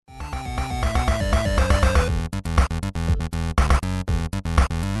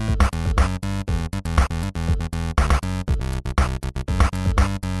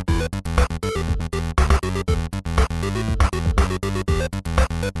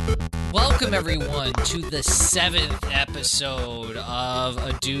Welcome, everyone, to the 7th episode of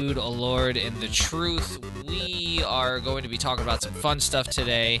A Dude, a Lord, and the Truth. We are going to be talking about some fun stuff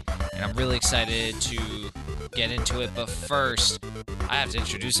today, and I'm really excited to get into it. But first, I have to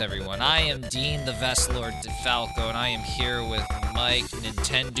introduce everyone. I am Dean, the Vestlord DeFalco, and I am here with Mike,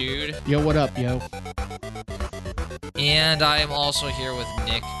 Nintendude. Yo, what up, yo? And I am also here with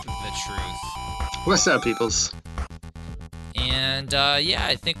Nick, the Truth. What's up, peoples? And,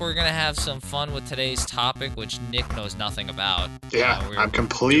 I think we're going to have some fun with today's topic, which Nick knows nothing about. Yeah, I'm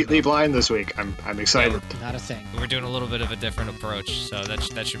completely blind this week. I'm excited. Not a thing. We're doing a little bit of a different approach, so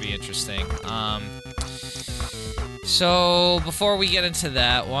that should be interesting. So, before we get into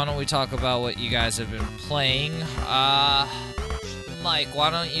that, why don't we talk about what you guys have been playing? Mike, why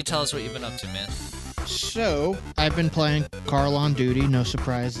don't you tell us what you've been up to, man? So, I've been playing Carl on Duty, no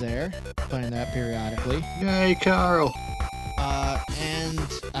surprise there. Playing that periodically. Yay, Carl!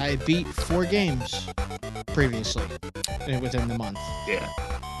 And I beat 4 games previously within the month. Yeah.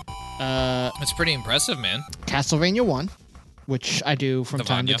 That's pretty impressive, man. Castlevania 1, which I do from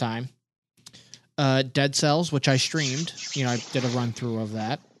time to time. Dead Cells, which I streamed. You know, I did a run-through of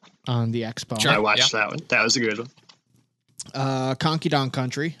that on the Xbox. Sure, I watched that one. That was a good one. Conky Don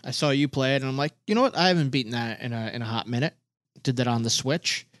Country. I saw you play it, and I'm like, you know what? I haven't beaten that in a hot minute. Did that on the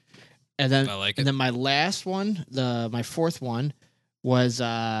Switch. And then, then my last one, my fourth one, was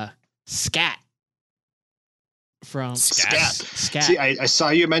Scat. From Scat. Scat. See, I saw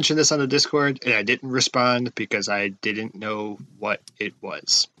you mention this on the Discord, and I didn't respond because I didn't know what it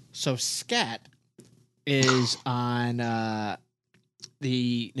was. So Scat is on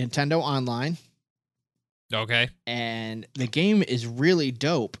the Nintendo Online. Okay. And the game is really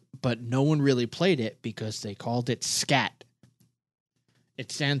dope, but no one really played it because they called it SCAT.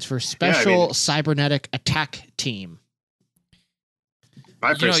 It stands for Special Cybernetic Attack Team.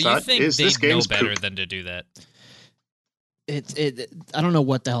 My first thought is this game's know better poop. than to do that. I don't know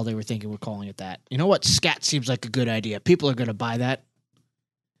what the hell they were thinking with calling it that. You know what? SCAT seems like a good idea. People are going to buy that.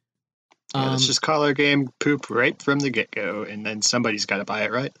 Yeah, let's just call our game poop right from the get-go, and then somebody's got to buy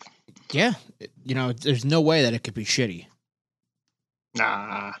it, right? Yeah. You know, there's no way that it could be shitty.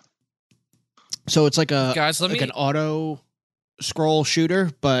 Nah. So it's like a Guys, an auto scroll shooter,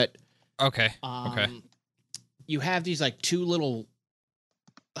 but okay. You have these like 2 little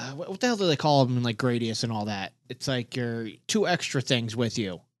what the hell do they call them in like Gradius and all that? It's like your 2 extra things with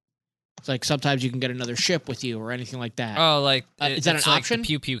you. It's like sometimes you can get another ship with you or anything like that. Oh, like is that an like option? The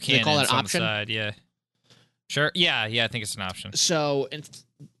pew pew cannons they call that on option? the side, yeah. Sure. Yeah, I think it's an option. So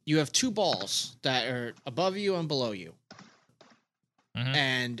you have 2 balls that are above you and below you. Mm-hmm.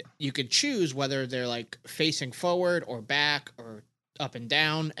 And you could choose whether they're like facing forward or back or up and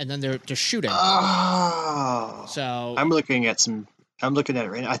down, and then they're just shooting. Oh. So I'm looking at it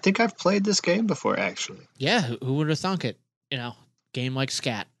right now. I think I've played this game before, actually. yeah, who would have thunk it? You know, game like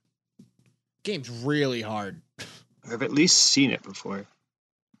Scat. Game's really hard. I've at least seen it before.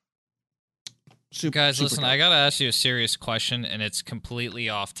 Guys, super listen, dope. I gotta ask you a serious question, and it's completely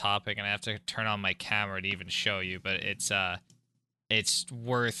off topic, and I have to turn on my camera to even show you, but it's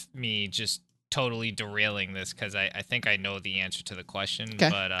worth me just totally derailing this because I think I know the answer to the question,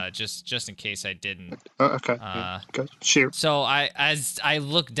 but just in case I didn't. Oh, okay. Good. Sure. So as I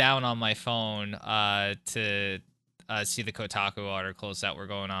look down on my phone to see the Kotaku articles that were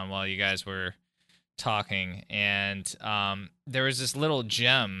going on while you guys were talking, and there was this little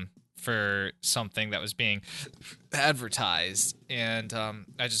gem for something that was being advertised, and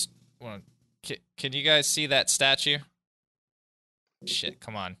I just want to. Can you guys see that statue? Shit,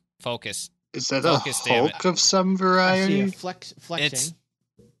 come on, focus. Is that Focus, a Hulk of some I variety? see a flexing.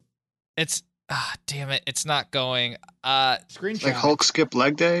 It's damn it, it's not going. Screenshot. Like Hulk skip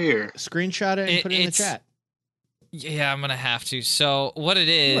leg day, or Screenshot it and put it in the chat. Yeah, I'm gonna have to. So what it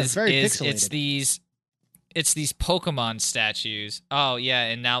is very is pixelated. it's these Pokemon statues. Oh yeah,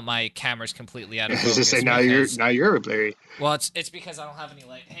 and now my camera's completely out of I was focus. just say now you're blurry. Well, it's because I don't have any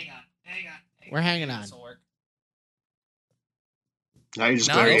light. Hang on. We're hanging on. This'll work. Now you're just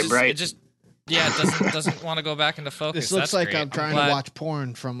No, blurry it and bright. it doesn't want to go back into focus. This looks That's like great. I'm trying to watch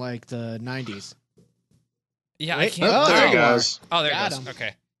porn from like the 90s. Yeah, I Wait, can't. Oh, there it Oh, goes. Oh, there it Got goes. him.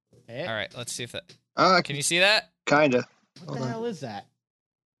 Okay. Hey, All right. Let's see if that. Can Can you see that? kinda. what the hell is that?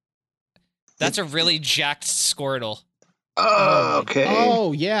 That's a really jacked Squirtle. Oh, okay.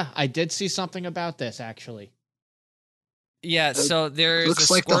 Oh, yeah. I did see something about this, actually. Yeah. So there's looks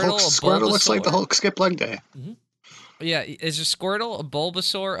a like the Hulk. Squirtle, a Squirtle looks like the Bulbasaur. Hulk skip leg day. Yeah, it's a Squirtle, a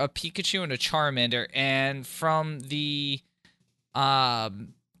Bulbasaur, a Pikachu, and a Charmander. And from the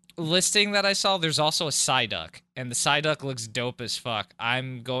listing that I saw, there's also a Psyduck, and the Psyduck looks dope as fuck.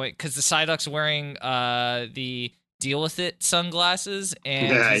 I'm going because the Psyduck's wearing the Deal With It sunglasses,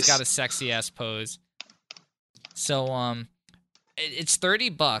 and he's got a sexy ass pose. So it's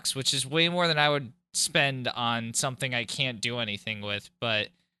 $30, which is way more than I would spend on something I can't do anything with. But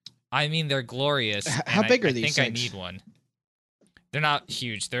I mean, they're glorious. How big are these? I think things? I need one. They're not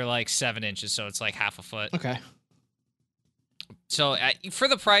huge. They're like 7 inches, so it's like half a foot. Okay. So for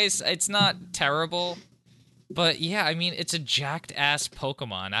the price, it's not terrible. But yeah, I mean, it's a jacked ass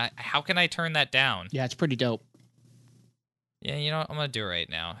Pokemon. How can I turn that down? Yeah, it's pretty dope. Yeah, you know what? I'm gonna do it right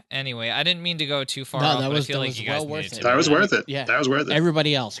now. Anyway, I didn't mean to go too far off, but I feel like you guys needed to. That was worth it. Yeah, that was worth it.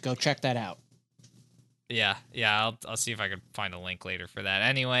 Everybody else, go check that out. Yeah. I'll see if I can find a link later for that.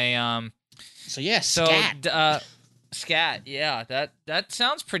 Anyway, Scat. Scat. Yeah, that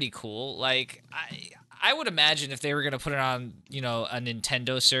sounds pretty cool. Like I would imagine if they were gonna put it on, you know, a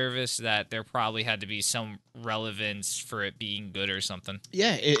Nintendo service, that there probably had to be some relevance for it being good or something.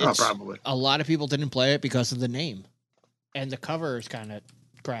 Yeah, probably. A lot of people didn't play it because of the name. And the cover is kind of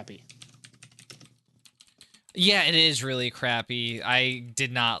crappy. Yeah, it is really crappy. I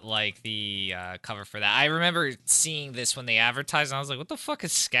did not like the cover for that. I remember seeing this when they advertised, and I was like, what the fuck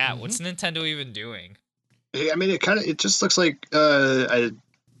is Scat? What's Nintendo even doing? I mean, it just looks like a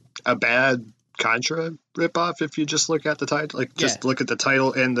bad Contra ripoff if you just look at the title. Like, just look at the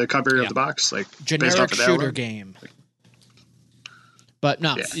title and the cover of the box. Like, generic shooter game. But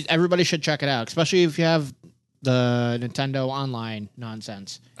no, everybody should check it out, especially if you have the Nintendo Online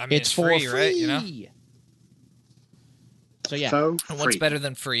nonsense. I mean, it's free, right? You know? So yeah. What's better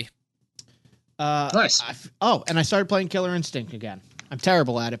than free? Nice. And I started playing Killer Instinct again. I'm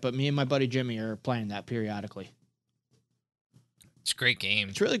terrible at it, but me and my buddy Jimmy are playing that periodically. It's a great game.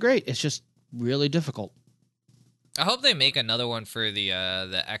 It's really great. It's just really difficult. I hope they make another one for the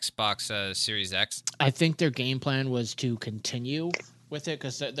Xbox Series X. I think their game plan was to continue with it,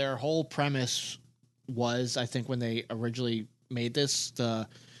 because their whole premise was, I think when they originally made this,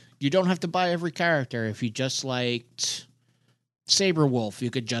 you don't have to buy every character. If you just liked Saberwolf, you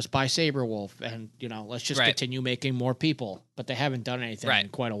could just buy Saberwolf, and let's just continue making more people. But they haven't done anything in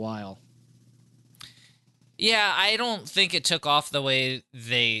quite a while. Yeah, I don't think it took off the way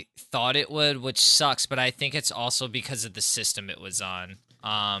they thought it would, which sucks, but I think it's also because of the system it was on.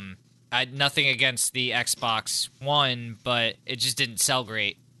 I had nothing against the Xbox One, but it just didn't sell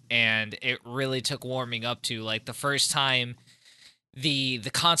great. And it really took warming up to. Like, the first time the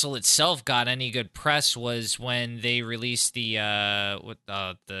console itself got any good press was when they released the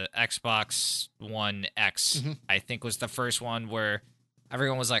Xbox One X. I think was the first one where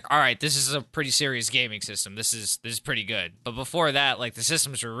everyone was like, all right, this is a pretty serious gaming system. This is pretty good. But before that, like, the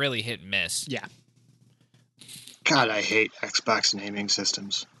systems were really hit and miss. Yeah. God, I hate Xbox naming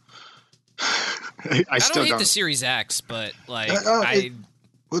systems. I still don't hate the Series X, but like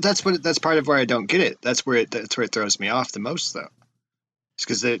well, that's part of where I don't get it. That's where it throws me off the most, though. It's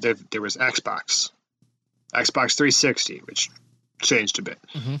because there was Xbox 360, which changed a bit,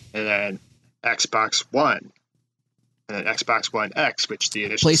 and then Xbox One, and then Xbox One X, which the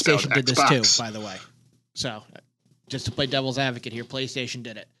initial PlayStation did Xbox. This too, by the way. So, just to play devil's advocate here, PlayStation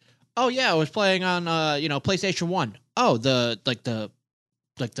did it. Oh yeah, I was playing on PlayStation 1. Oh, the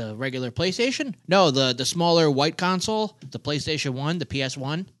regular PlayStation? No, the smaller white console, the PlayStation 1, the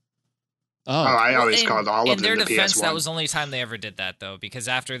PS1. Oh, I always called all of them the PS1. In their defense, that was the only time they ever did that, though, because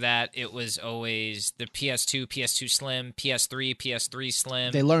after that, it was always the PS2, PS2 Slim, PS3, PS3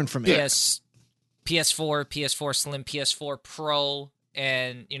 Slim. They learned from it. PS4, PS4 Slim, PS4 Pro,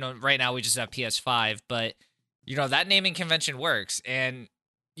 and, right now we just have PS5, but, that naming convention works, and,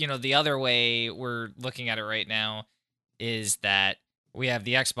 the other way we're looking at it right now is that we have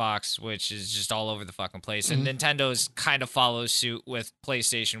the Xbox, which is just all over the fucking place, and Nintendo's kind of follows suit with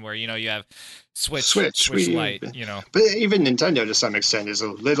PlayStation, where you have Switch Lite, But even Nintendo, to some extent, is a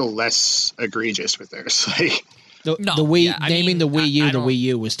little less egregious with theirs. Like the Wii naming the Wii U, the Wii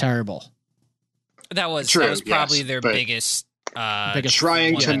U was terrible. That was probably their biggest.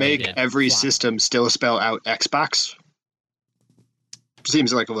 Trying to make every system still spell out Xbox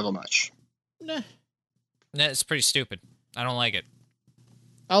seems like a little much. Nah, it's pretty stupid. I don't like it.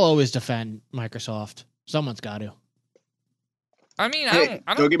 I'll always defend Microsoft. Someone's got to. I mean, I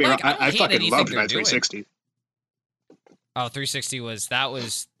don't get me wrong. I fucking loved my 360. Oh, 360 was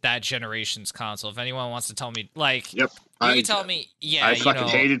that generation's console. If anyone wants to tell me, like, yep, you can tell me, yeah, I fucking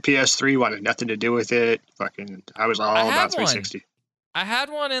hated PS3. Wanted nothing to do with it. I was all about 360. I had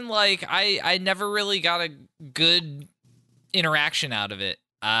one, and like, I never really got a good interaction out of it.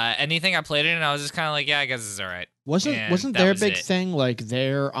 Anything I played in, I was just kind of like, yeah, I guess it's all right. Wasn't their big thing like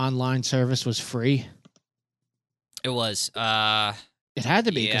their online service was free? It was. It had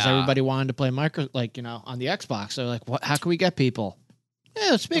to be because everybody wanted to play on the Xbox. So like, how can we get people?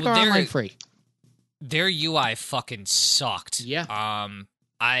 Yeah, let's make our online free. Their UI fucking sucked. Yeah.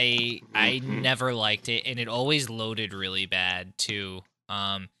 I never liked it, and it always loaded really bad too.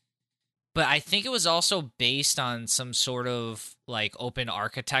 But I think it was also based on some sort of like open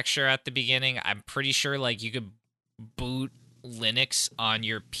architecture at the beginning. I'm pretty sure like you could boot Linux on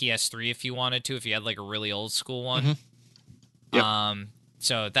your PS3 if you wanted to, if you had like a really old school one. Mm-hmm. Yep.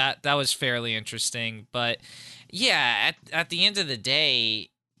 So that was fairly interesting. But yeah, at the end of the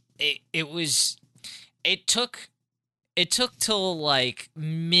day, it took till like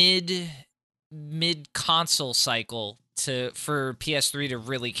mid console cycle for PS3 to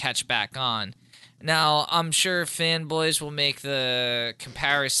really catch back on. Now, I'm sure fanboys will make the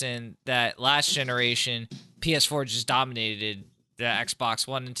comparison that last generation PS4 just dominated the Xbox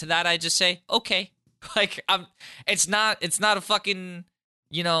One, and to that I just say, okay. Like it's not a fucking,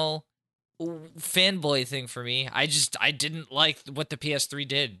 fanboy thing for me. I didn't like what the PS3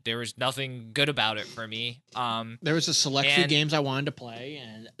 did. There was nothing good about it for me. There was a select few games I wanted to play,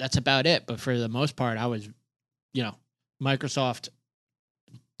 and that's about it. But for the most part, I was, Microsoft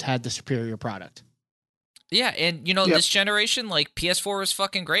had the superior product. Yeah, and this generation, like PS4 was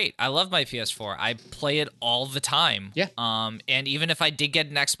fucking great. I love my PS4. I play it all the time. Yeah. And even if I did get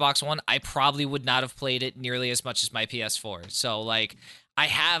an Xbox One, I probably would not have played it nearly as much as my PS4. So like, I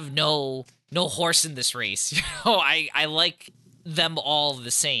have no horse in this race. I like them all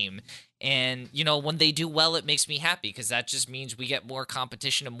the same. And when they do well, it makes me happy because that just means we get more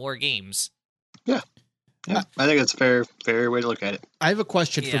competition and more games. Yeah. I think that's a fair way to look at it. I have a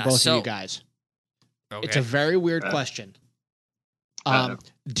question for both of you guys. Okay. It's a very weird question.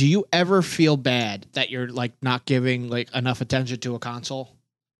 Do you ever feel bad that you're like not giving like enough attention to a console?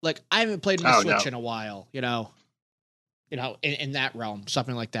 Like I haven't played my Switch in a while, in that realm,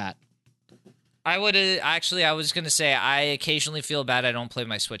 something like that. I was going to say I occasionally feel bad I don't play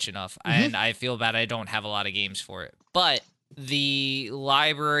my Switch enough, and I feel bad I don't have a lot of games for it. But the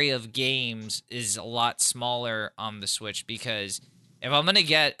library of games is a lot smaller on the Switch because if I'm going to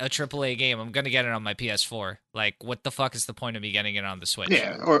get a AAA game, I'm going to get it on my PS4. Like, what the fuck is the point of me getting it on the Switch?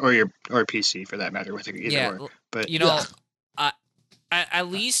 Yeah, or PC for that matter. Either or. But at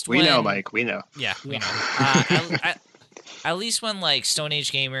least we know, Mike. We know. Yeah, we know. At least when like Stone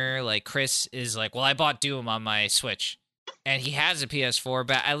Age Gamer, like Chris is like, well, I bought Doom on my Switch, and he has a PS4,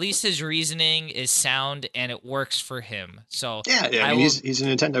 but at least his reasoning is sound and it works for him. So yeah. I mean, he's a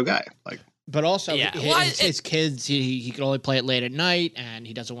Nintendo guy, like. But also, his kids, he can only play it late at night, and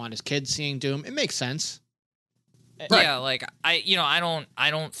he doesn't want his kids seeing Doom. It makes sense. Right. Yeah, like I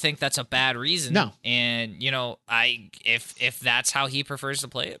don't think that's a bad reason. No. And if that's how he prefers to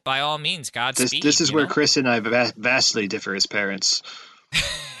play it, by all means, Godspeed. This is where Chris and I vastly differ as parents.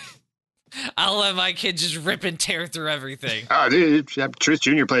 I'll let my kid just rip and tear through everything. Oh, dude, Truth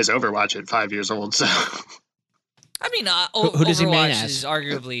Jr. plays Overwatch at 5 years old, so. I mean, who does he main Overwatch as? is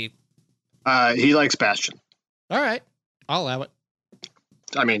arguably. He likes Bastion. All right, I'll allow it.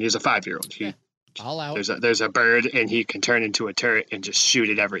 I mean, he's a 5-year-old. I'll allow it. There's a bird, and he can turn into a turret and just shoot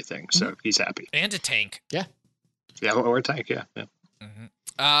at everything. So he's happy. And a tank. Yeah. Yeah, or a tank. Yeah.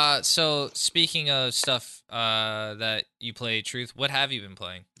 Mm-hmm. So speaking of stuff that you play, Truth, what have you been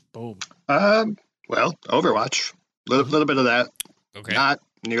playing? Boom. Well, Overwatch. Little bit of that. Okay. Not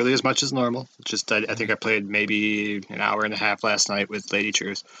nearly as much as normal. Just I think I played maybe an hour and a half last night with Lady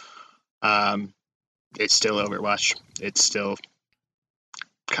Truth. It's still Overwatch. It's still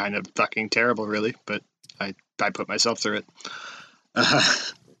kind of fucking terrible, really, but I put myself through it.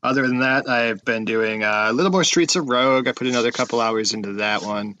 Other than that, I've been doing a little more Streets of Rogue. I put another couple hours into that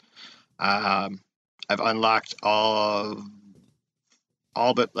one. I've unlocked all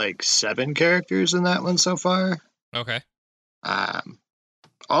but like 7 characters in that one so far. Okay.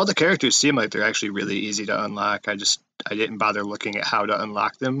 All the characters seem like they're actually really easy to unlock. I didn't bother looking at how to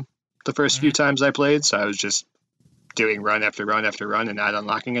unlock them the first few times I played, so I was just doing run after run after run and not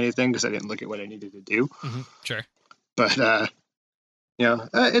unlocking anything because I didn't look at what I needed to do. Mm-hmm. Sure. But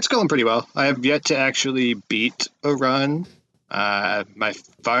it's going pretty well. I have yet to actually beat a run. My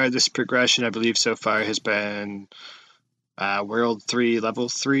farthest progression, I believe, so far has been World 3, Level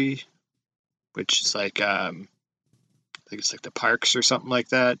 3, which is like I think it's like the parks or something like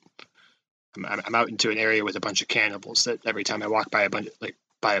that. I'm out into an area with a bunch of cannibals that every time I walk by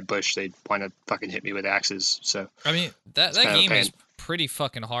by a bush, they want to fucking hit me with axes. So I mean that game is pretty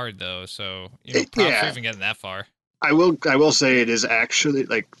fucking hard though. So props for even getting that far. I will say it is actually,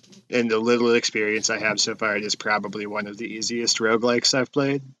 like, in the little experience I have so far, it is probably one of the easiest roguelikes I've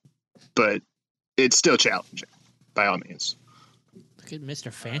played, but it's still challenging, by all means. Look at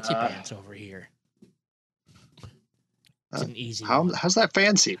Mr. Fancy Pants over here. It's an easy one. How's that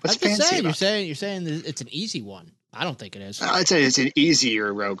fancy? What's fancy about it? You're saying that it's an easy one. I don't think it is. I'd say it's an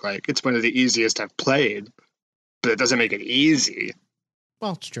easier roguelike. It's one of the easiest I've played, but it doesn't make it easy.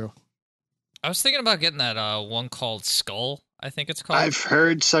 Well, it's true. I was thinking about getting that one called Skull, I think it's called. I've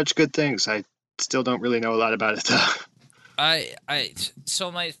heard such good things. I still don't really know a lot about it, though.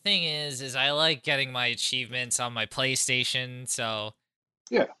 So my thing is I like getting my achievements on my PlayStation, so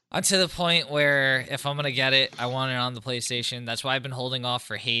yeah. I'm to the point where if I'm gonna get it, I want it on the PlayStation. That's why I've been holding off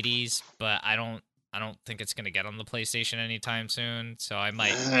for Hades, but I don't think it's gonna get on the PlayStation anytime soon. So I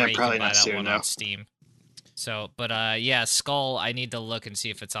might break and buy that one on Steam. So, but yeah, Skull. I need to look and see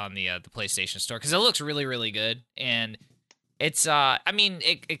if it's on the PlayStation Store because it looks really, really good, and it's. I mean,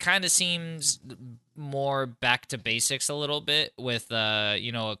 it kind of seems more back to basics a little bit with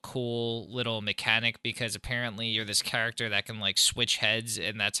a cool little mechanic because apparently you're this character that can like switch heads,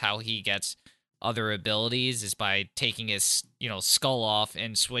 and that's how he gets other abilities is by taking his skull off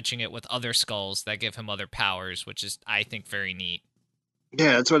and switching it with other skulls that give him other powers, which is I think very neat.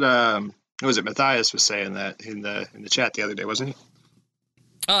 Yeah, that's what was it Matthias was saying that in the chat the other day, wasn't he?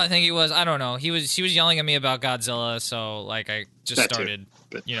 Oh, I think he was. I don't know. He was yelling at me about Godzilla, so like I just started,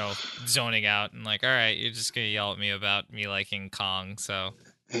 zoning out and like, all right, you're just gonna yell at me about me liking Kong, so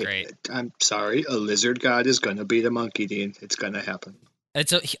great. I'm sorry, a lizard god is gonna beat a monkey, Dean. It's gonna happen.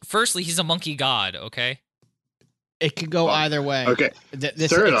 Firstly, he's a monkey god, okay? It could go either way. Okay.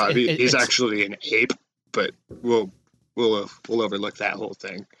 Third off, he's actually an ape, but we'll overlook that whole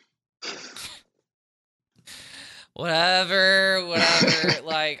thing. Whatever.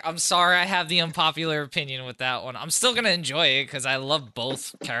 Like, I'm sorry I have the unpopular opinion with that one. I'm still gonna enjoy it because I love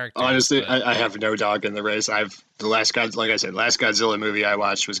both characters. Honestly, I have no dog in the race. The last Godzilla movie I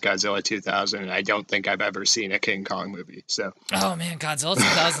watched was Godzilla 2000, and I don't think I've ever seen a King Kong movie. So. Oh man, Godzilla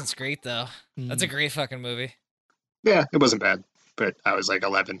 2000's great though. That's a great fucking movie. Yeah, it wasn't bad, but I was like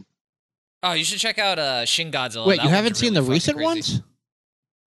 11. Oh, you should check out Shin Godzilla. Wait, you haven't seen the recent ones?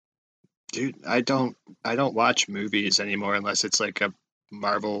 Dude, I don't watch movies anymore unless it's like a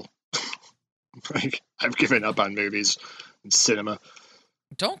Marvel. Like, I've given up on movies and cinema.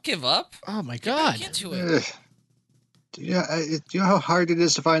 Don't give up. Oh my god. Get into it. Yeah, you know how hard it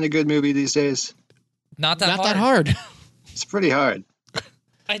is to find a good movie these days? Not that hard. It's pretty hard.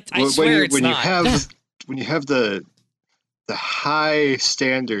 I swear it's not. When you have the high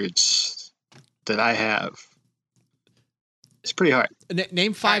standards that I have, it's pretty hard.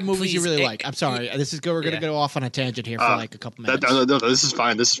 Name 5 movies you really like. I'm sorry. We're going to go off on a tangent here for like a couple minutes. No, this is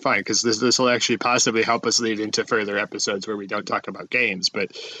fine. This is fine because this will actually possibly help us lead into further episodes where we don't talk about games.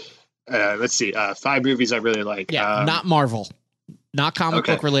 But let's see. 5 movies I really like. Yeah, not Marvel. Not comic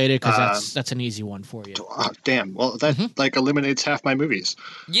book related because that's an easy one for you. Oh, damn. Well, that like eliminates half my movies.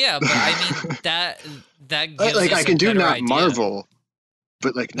 Yeah, but I mean that gives like us I can do not idea. Marvel,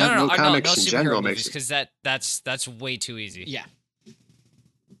 but like no comics in general makes because that's way too easy. Yeah.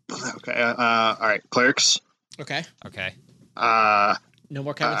 Okay. All right. Clerks. Okay. No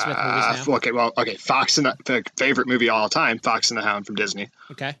more Kevin Smith movies now. Okay. Well. Okay. Fox and the favorite movie of all time, Fox and the Hound from Disney.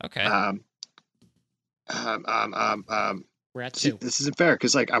 Okay. We're at 2. This isn't fair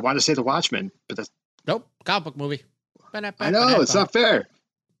because like I want to say The Watchmen, but that's nope. Comic book movie. I know it's not fair.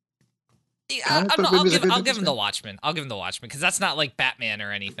 Yeah, I'll give him The Watchmen. I'll give him The Watchmen because that's not like Batman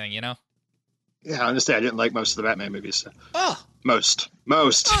or anything, you know. Yeah, I understand. I didn't like most of the Batman movies. So. Oh, most.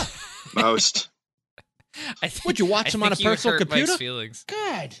 Would you watch them on a personal computer? Mike's feelings.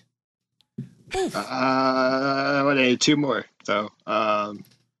 God. I need 2 more though. How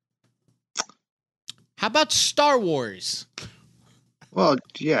about Star Wars? Well,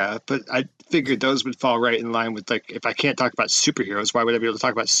 yeah, but I figured those would fall right in line with like if I can't talk about superheroes, why would I be able to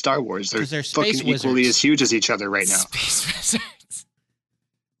talk about Star Wars? They're fucking equally as huge as each other right now. Space wizards.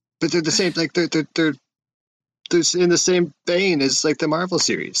 But they're the same. Like they're in the same vein as like the Marvel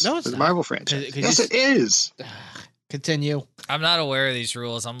series. No, it's the Marvel franchise. Yes, it is. Continue. I'm not aware of these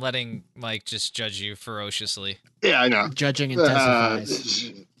rules. I'm letting Mike just judge you ferociously. Yeah, I know. Judging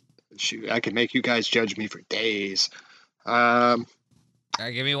intensifies. Shoot, I can make you guys judge me for days. All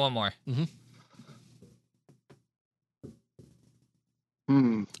right, give me one more.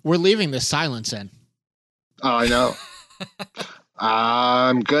 We're leaving the silence in. Oh, I know.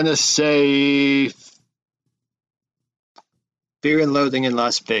 I'm gonna say Fear and Loathing in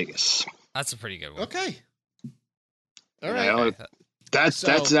Las Vegas. That's a pretty good one. Okay. All right.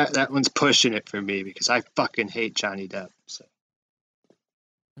 That one's pushing it for me because I fucking hate Johnny Depp. So.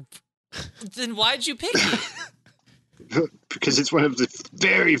 Then why'd you pick it? Because it's one of the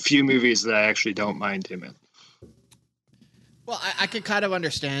very few movies that I actually don't mind him in. Well, I could kind of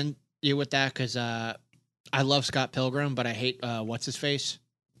understand you with that because I love Scott Pilgrim, but I hate what's his face,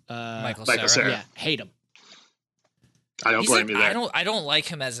 Michael Cera. Yeah, hate him. I don't blame you there. I don't like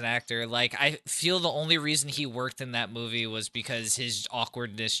him as an actor. Like, I feel the only reason he worked in that movie was because his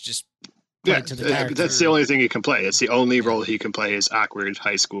awkwardness just played to the character. That's the only thing he can play. It's the only role he can play is awkward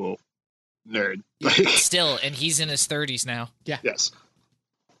high school nerd. Like, still, and he's in his 30s now. Yeah. Yes.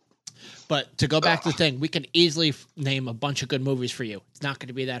 But to go back to the thing, we can easily name a bunch of good movies for you. It's not going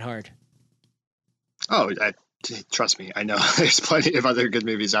to be that hard. Oh, trust me. I know there's plenty of other good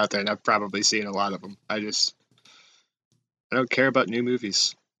movies out there, and I've probably seen a lot of them. I don't care about new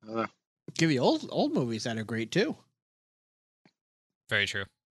movies. I don't know. Give you old movies that are great too. Very true.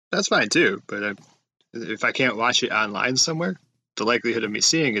 That's fine too, but if I can't watch it online somewhere, the likelihood of me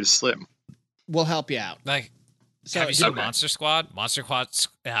seeing it is slim. We'll help you out. Like, have you seen Monster Squad? Monster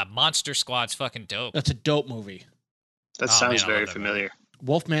Squad's fucking dope. That's a dope movie. That sounds very familiar.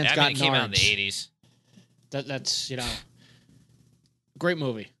 Wolfman's Got Nards. It came out in the 80s. That's great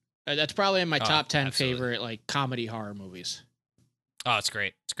movie. That's probably in my top 10 favorite like comedy horror movies. Oh, it's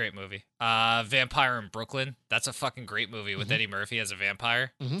great. It's a great movie. Vampire in Brooklyn. That's a fucking great movie with Eddie Murphy as a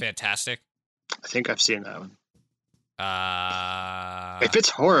vampire. Fantastic. I think I've seen that one. If it's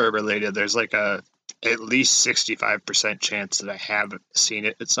horror related, there's like at least 65% chance that I have seen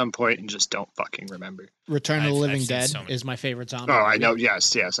it at some point and just don't fucking remember. Return of the Living Dead is my favorite zombie. Oh, movie. I know.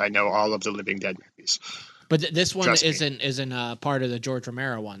 Yes. I know all of the Living Dead movies. But this one isn't part of the George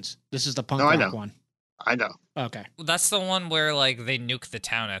Romero ones. This is the punk rock one. I know. Okay. Well, that's the one where like they nuke the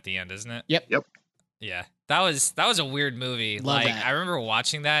town at the end, isn't it? Yep. Yeah. That was a weird movie. Love that. I remember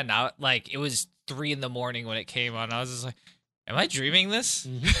watching that and it was 3 a.m. when it came on. I was just like, am I dreaming this?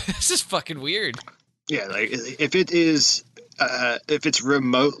 This is fucking weird. Yeah, like if it's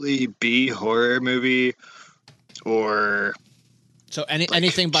remotely B horror movie or so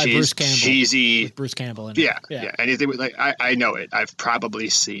anything by Bruce Campbell, cheesy with Bruce Campbell in it. Yeah, anything with like I know it. I've probably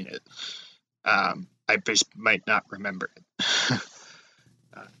seen it. I just might not remember it.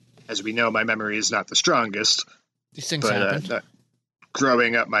 As we know, my memory is not the strongest. These things happen.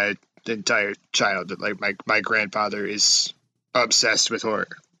 Growing up my entire childhood, like my grandfather is obsessed with horror.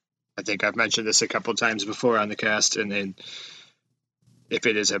 I think I've mentioned this a couple times before on the cast, and then if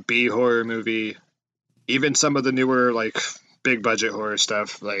it is a B horror movie, even some of the newer like big budget horror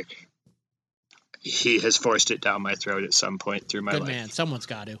stuff, like he has forced it down my throat at some point through my life. Good man, someone's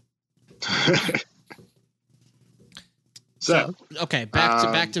got to. So okay,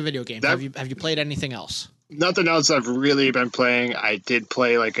 back to video games. Have you played anything else? Nothing else I've really been playing. I did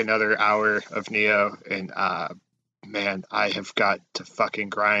play like another hour of Neo, and man, I have got to fucking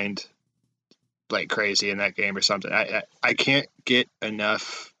grind like crazy in that game or something. I can't get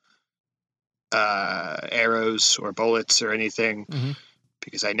enough arrows or bullets or anything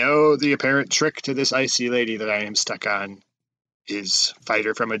because I know the apparent trick to this icy lady that I am stuck on is fight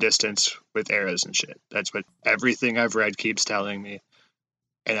her from a distance with arrows and shit. That's what everything I've read keeps telling me,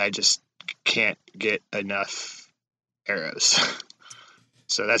 and I just can't get enough arrows.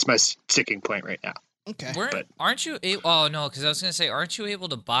 So that's my sticking point right now. Okay. Aren't you oh no, because I was gonna say, aren't you able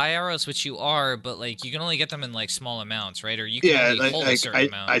to buy arrows, which you are, but like you can only get them in like small amounts, right? Or you can only hold a certain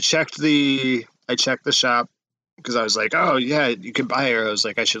amount. I checked the shop because I was like, oh yeah, you can buy arrows,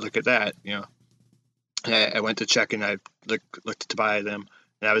 like I should look at that, you know. And I went to check and I looked to buy them,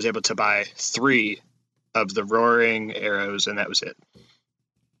 and I was able to buy 3 of the roaring arrows, and that was it.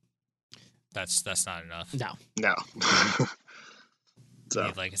 That's not enough. No. So you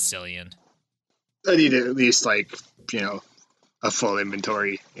need like a zillion. I need at least like, you know, a full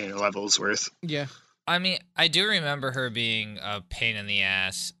inventory, you know, levels worth. Yeah. I mean, I do remember her being a pain in the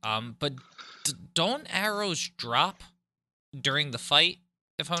ass. But don't arrows drop during the fight,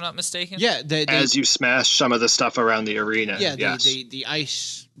 if I'm not mistaken? Yeah. As you smash some of the stuff around the arena. Yeah. Yes. The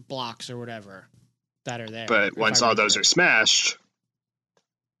ice blocks or whatever that are there. But once all those are smashed,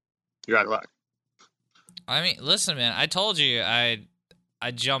 you're out of luck. I mean, listen, man, I told you I'd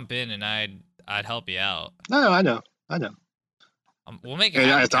jump in and I'd help you out. No, I know. We'll make it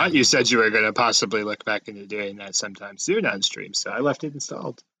happen. I thought you said you were going to possibly look back into doing that sometime soon on stream, so I left it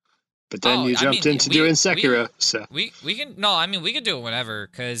installed. But then you jumped into doing Sekiro, so we can. No, I mean we can do it whenever,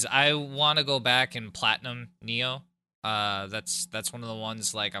 because I want to go back and platinum Neo. That's one of the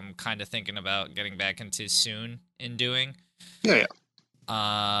ones like I'm kind of thinking about getting back into soon in doing. Yeah.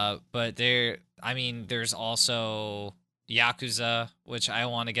 But there's also, Yakuza, which I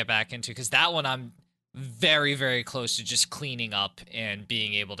want to get back into, because that one I'm very, very close to just cleaning up and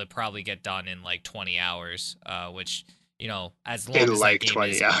being able to probably get done in like 20 hours, which, as long in as like that game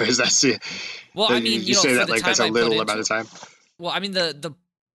 20 is... hours. That's it. Well, I mean, you say for that the like time that's a I put little into amount of time. Well, I mean, the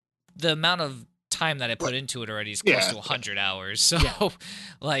amount of time that I put into it already is close to 100 hours. So,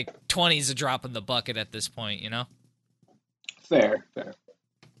 like, 20 is a drop in the bucket at this point, Fair.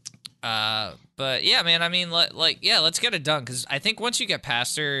 But yeah, man, I mean, let's get it done, because I think once you get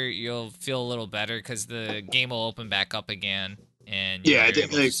past her, you'll feel a little better, because the game will open back up again, and you're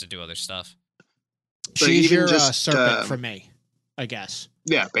able just to do other stuff. She's your serpent for me, I guess.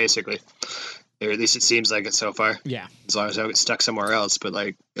 Yeah, basically. Or at least it seems like it so far. Yeah. As long as I don't get stuck somewhere else. But,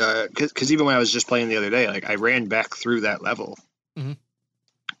 like, because even when I was just playing the other day, like, I ran back through that level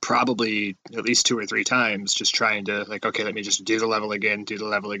probably at least 2 or 3 times, just trying to, like, okay, let me just do the level again,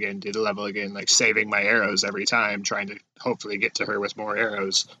 like, saving my arrows every time, trying to hopefully get to her with more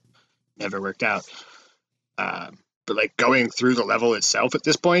arrows. Never worked out. But, like, going through the level itself at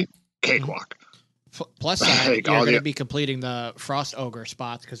this point, cakewalk. Plus, you're going to be completing the Frost Ogre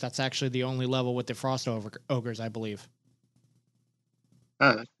spots, because that's actually the only level with the Frost Ogres, I believe.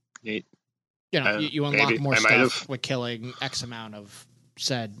 Neat. You unlock more stuff with killing X amount of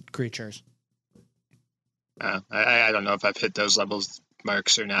said creatures. I don't know if I've hit those levels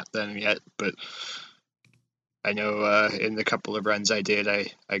marks or not then yet, but I know in the couple of runs I did,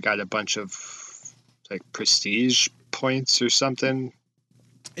 I got a bunch of like prestige points or something.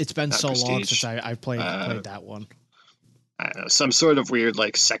 It's been so long since I played that one. I don't know, some sort of weird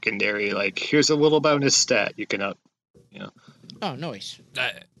like secondary, like here's a little bonus stat you can up, Oh, nice.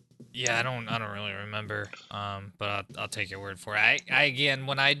 Yeah, I don't really remember. But I'll take your word for it. I again,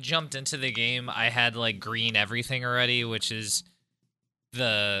 when I jumped into the game, I had like green everything already, which is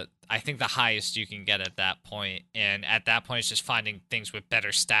I think the highest you can get at that point. And at that point, it's just finding things with better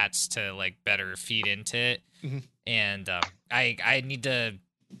stats to like better feed into it. Mm-hmm. And I need to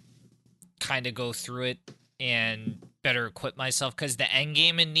kind of go through it and better equip myself, because the end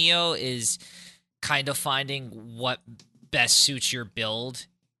game in Neo is kind of finding what best suits your build.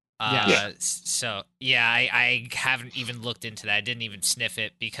 So yeah, I haven't even looked into that. I didn't even sniff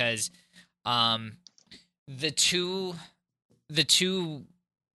it, because the two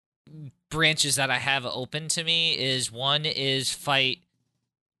branches that I have open to me is, one is fight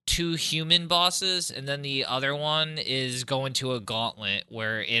 2 human bosses, and then the other one is go into a gauntlet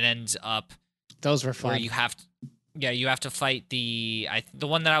where it ends up. Those were fun. Where you have to fight the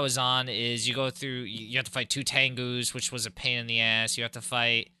one that I was on is you have to fight 2 Tengus, which was a pain in the ass. You have to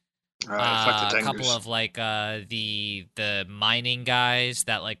fight a couple of like the mining guys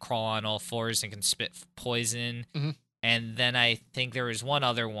that like crawl on all fours and can spit poison. Mm-hmm. And then I think there was one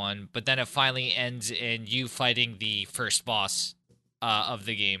other one, but then it finally ends in you fighting the first boss of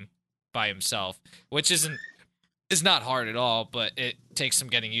the game by himself, which is not hard at all, but it takes some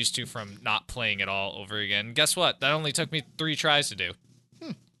getting used to from not playing it all over again. Guess what? That only took me 3 tries to do.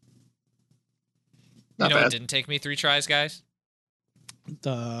 Not bad. It didn't take me 3 tries, guys?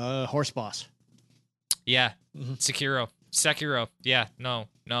 The horse boss. Yeah. Mm-hmm. Sekiro. Yeah. No.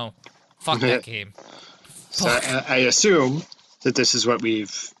 Fuck that game. So I assume that this is what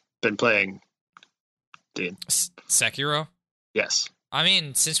we've been playing, Dean. Sekiro? Yes. I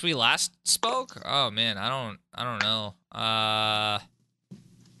mean, since we last spoke, oh man, I don't know.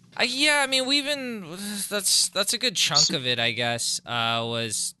 Yeah, I mean, we've been that's a good chunk of it, I guess.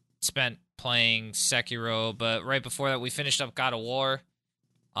 Was spent playing Sekiro, but right before that, we finished up God of War.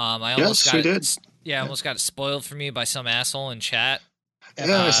 I almost got it spoiled for me by some asshole in chat.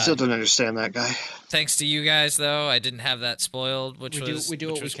 Yeah, I still don't understand that guy. Thanks to you guys, though, I didn't have that spoiled, which was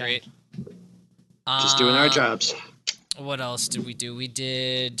great. Just doing our jobs. What else did we do? We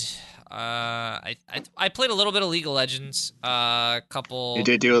did. I played a little bit of League of Legends. Couple. You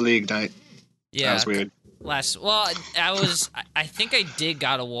did do a League night. Yeah, that was weird. I think I did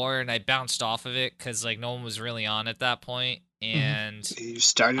God of War, and I bounced off of it because like no one was really on at that point, and you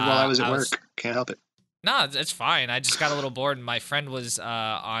started while I was at work. Can't help it. No, it's fine. I just got a little bored, and my friend was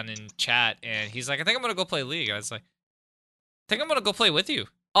on in chat, and he's like, "I think I'm gonna go play League." I was like, "I think I'm gonna go play with you."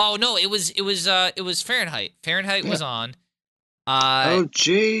 Oh no, it was Fahrenheit. Fahrenheit was on.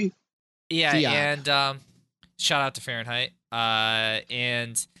 Gee. Yeah, and shout out to Fahrenheit.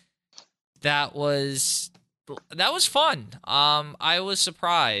 And that was fun. I was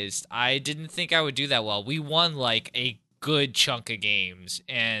surprised. I didn't think I would do that well. We won like a good chunk of games,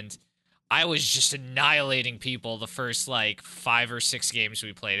 and I was just annihilating people the first like 5 or 6 games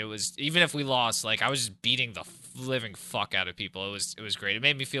we played. It was, even if we lost, like I was just beating the living fuck out of people. It was great. It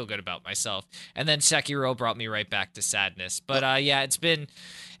made me feel good about myself. And then Sekiro brought me right back to sadness. But yeah, it's been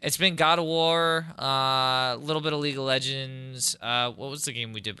God of War, a little bit of League of Legends. What was the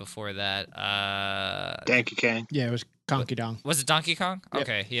game we did before that? Donkey Kong. Yeah, it was Donkey Kong. Was it Donkey Kong? Yep.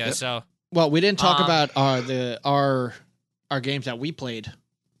 Okay, yeah. Yep. So well, we didn't talk about our games that we played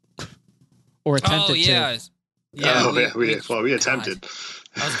or attempted to. Yeah, we attempted.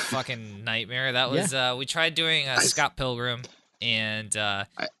 That was a fucking nightmare. That was we tried doing Scott Pilgrim and did not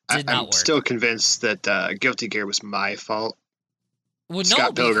I'm work. still convinced that Guilty Gear was my fault. Well,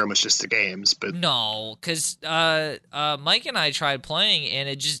 Scott Pilgrim was just the games, but no, because Mike and I tried playing and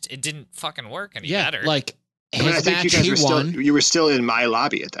it didn't fucking work any better. Like I think you guys you were still in my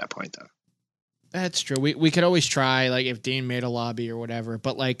lobby at that point though. That's true. We could always try, like, if Dean made a lobby or whatever.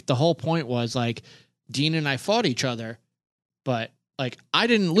 But, like, the whole point was, like, Dean and I fought each other, but, like, I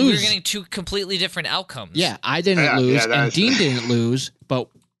didn't lose. We were getting 2 completely different outcomes. Yeah, I didn't lose, and Dean didn't lose, but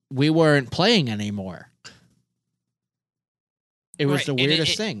we weren't playing anymore. It was the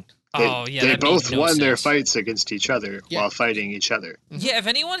weirdest thing. They both won their fights against each other while fighting each other. Yeah, if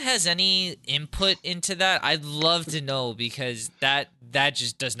anyone has any input into that, I'd love to know, because that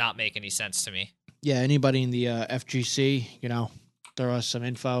just does not make any sense to me. Yeah, anybody in the FGC, throw us some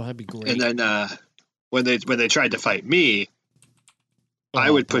info. That'd be great. And then when they tried to fight me,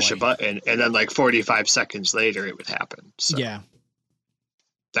 I would push a button, and then like 45 seconds later, it would happen. So yeah,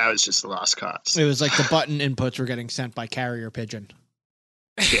 that was just a lost cause. It was like the button inputs were getting sent by carrier pigeon.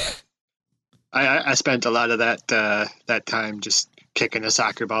 Yeah, I spent a lot of that time just kicking a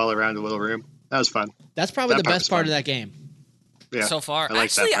soccer ball around a little room. That was fun. That's probably the best part of that game. Yeah, so far.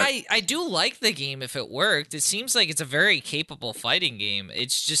 Actually, I do like the game if it worked. It seems like it's a very capable fighting game. It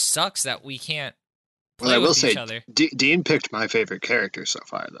just sucks that we can't play with each other. Dean picked my favorite character so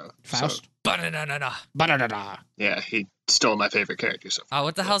far, though. Faust? Ba-da-da-da-da. Yeah, he stole my favorite character so far.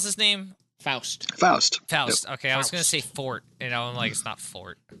 What the hell's his name? Faust. Yep. Okay, I was going to say Fort. I'm like, it's not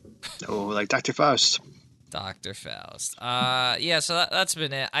Fort. Oh, like Dr. Faust. Dr. Faust. Yeah, so that's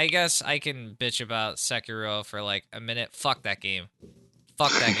been it. I guess I can bitch about Sekiro for like a minute. Fuck that game.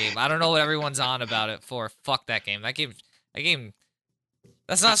 I don't know what everyone's on about it for. Fuck that game. That game.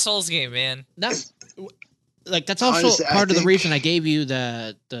 That's not a Souls game, man. That's also honestly, part of the reason I gave you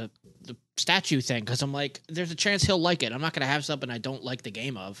the statue thing, because I'm like, there's a chance he'll like it. I'm not gonna have something I don't like the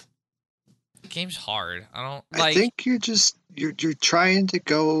game of. The game's hard. I think you're trying to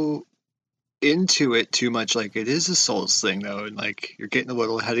go into it too much like it is a Souls thing, though, and like you're getting a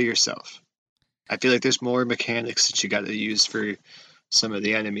little ahead of yourself. I feel like there's more mechanics that you got to use for some of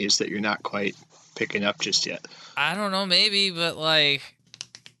the enemies that you're not quite picking up just yet. I don't know, maybe, but like,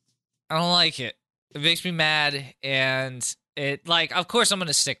 I don't like it. It makes me mad, and it, like, of course I'm going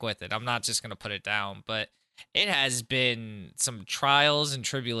to stick with it. I'm not just going to put it down, but it has been some trials and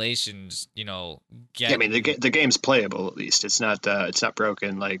tribulations, I mean, the game's playable, at least. It's not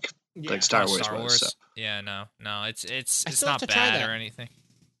broken like Star Wars was. So. Yeah, no, it's not bad or anything.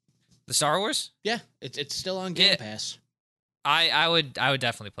 The Star Wars? Yeah, it's still on Game Pass. I would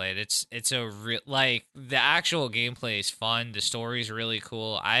definitely play it. It's a real, like, the actual gameplay is fun. The story's really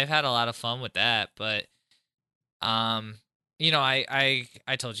cool. I've had a lot of fun with that, but I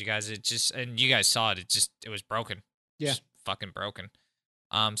told you guys, it just, and you guys saw it. It was broken. Yeah, just fucking broken.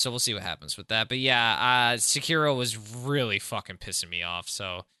 So we'll see what happens with that. But yeah, Sekiro was really fucking pissing me off.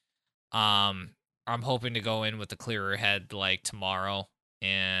 So, I'm hoping to go in with a clearer head like tomorrow.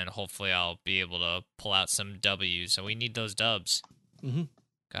 And hopefully I'll be able to pull out some W's. So we need those dubs. Mm-hmm.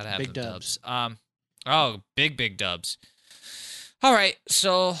 Gotta have big dubs. Big dubs. All right,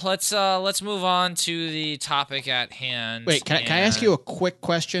 so let's move on to the topic at hand. Wait, can I ask you a quick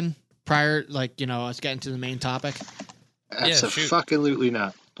question prior, us getting to the main topic? Absolutely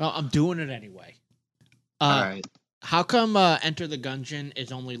not. Well, I'm doing it anyway. All right. How come Enter the Gungeon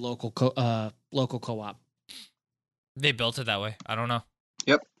is only local co-op? They built it that way. I don't know.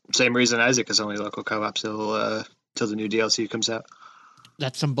 Yep. Same reason Isaac is only local co-op till the new DLC comes out.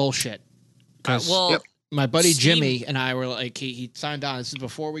 That's some bullshit. My buddy Jimmy and I were like, he signed on. This is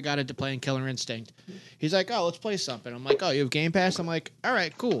before we got into playing Killer Instinct. He's like, oh, let's play something. I'm like, oh, you have Game Pass? I'm like, all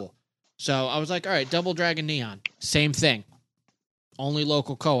right, cool. So I was like, all right, Double Dragon Neon. Same thing. Only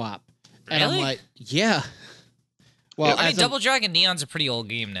local co-op. And really? I'm like, yeah. Well, I mean, Double Dragon Neon's a pretty old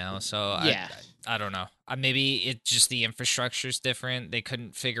game now, so yeah. I don't know. Maybe it's just the infrastructure's different. They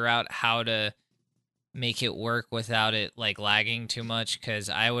couldn't figure out how to make it work without it like lagging too much, because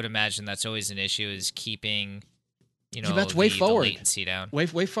I would imagine that's always an issue, is keeping that's way forward. The latency down.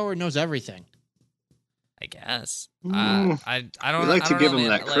 Way forward knows everything. I guess. I don't. We like to give them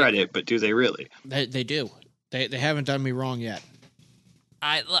that credit, but do they really? They do. They haven't done me wrong yet.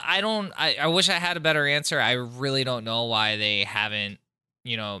 I wish I had a better answer. I really don't know why they haven't,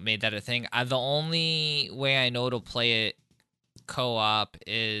 made that a thing. The only way I know to play it co-op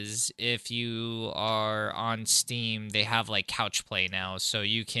is if you are on Steam. They have like couch play now, so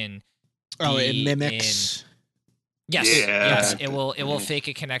you can. Oh, it mimics. Yes. It will fake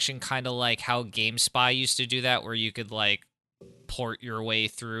a connection, kind of like how GameSpy used to do that, where you could like port your way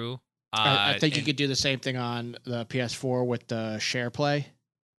through. I think you could do the same thing on the PS4 with the share play.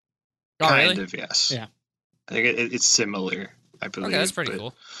 Oh, kind really? of, yes. Yeah. I think it's similar, I believe. Okay, that's pretty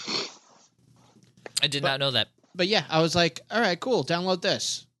cool. I did not know that. But yeah, I was like, all right, cool, download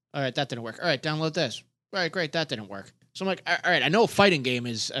this. All right, that didn't work. All right, download this. All right, great, that didn't work. So I'm like, all right, I know a fighting game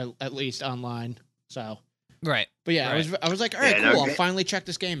is at least online, so. Right. But yeah, right. I was like, all right, cool, I'll finally check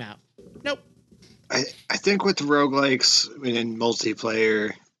this game out. Nope. I think with roguelikes in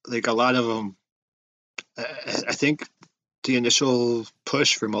multiplayer, like a lot of them, I think the initial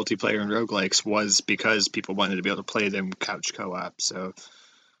push for multiplayer and roguelikes was because people wanted to be able to play them couch co-op. So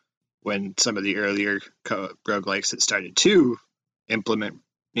when some of the earlier roguelikes that started to implement,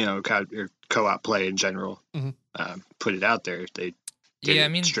 co-op play in general, put it out there, they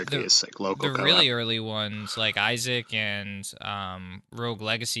did strictly as like local the co-op. Really early ones like Isaac and Rogue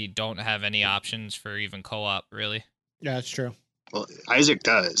Legacy don't have any options for even co-op, really. Yeah, that's true. Well, Isaac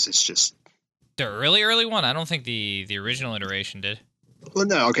does. It's just the early one. I don't think the original iteration did. Well,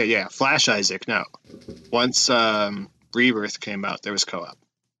 no. Okay, yeah. Flash Isaac, no. Once Rebirth came out, there was co-op.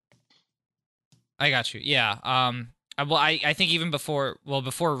 I got you. Yeah. Well, I think even before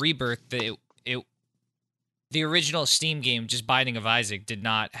Rebirth, the original Steam game, just Binding of Isaac, did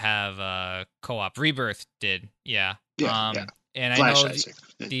not have co-op. Rebirth did. Yeah. Yeah. And Flash I know Isaac.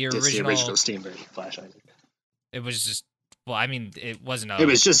 the original Steam version, Flash Isaac. It was just. Well, I mean, it wasn't. It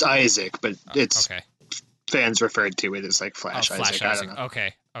was just Isaac, but it's okay. Fans referred to it as like Flash Isaac. I don't know.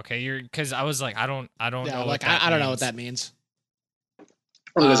 Okay. You're because I was like, I don't know. Like I don't know what that means.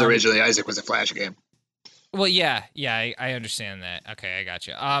 Well, because originally Isaac was a Flash game. Well, yeah, I understand that. Okay, I got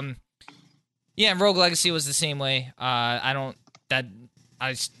you. Yeah, and Rogue Legacy was the same way. I'm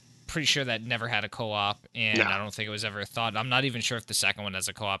pretty sure that never had a co-op, and I don't think it was ever thought. I'm not even sure if the second one has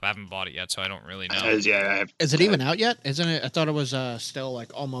a co-op. I haven't bought it yet, so I don't really know. Is it even out yet? Isn't it? I thought it was still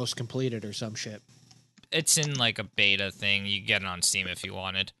like almost completed or some shit. It's in like a beta thing. You get it on Steam if you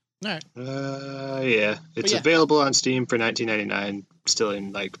wanted. All right. Yeah, it's available on Steam for $19.99. Still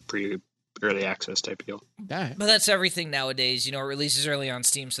in like early access type deal. Right. But that's everything nowadays. It releases early on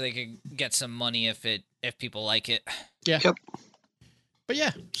Steam so they can get some money if people like it. Yeah. Yep. But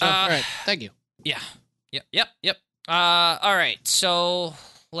yeah. So, all right. Thank you. Yeah. Yep. All right. So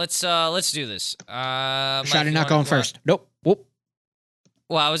let's do this. Shiny not going first. Nope. Whoop.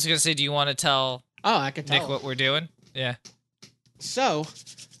 Well, I was gonna say, do you want to tell? Oh, I can tell Nick what we're doing. Yeah. So,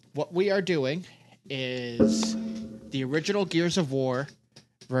 what we are doing is the original Gears of War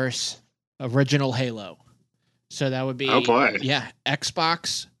versus original Halo. So that would be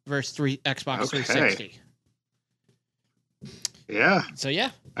Xbox versus Xbox 360. Yeah. So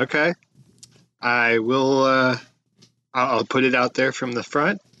yeah. Okay. I will I'll put it out there from the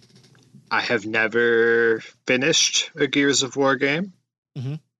front. I have never finished a Gears of War game.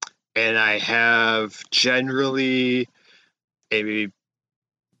 Mm-hmm. And I have generally a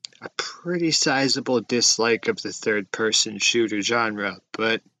pretty sizable dislike of the third-person shooter genre,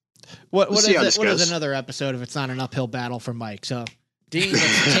 but what is another episode if it's not an uphill battle for Mike? So, Dean,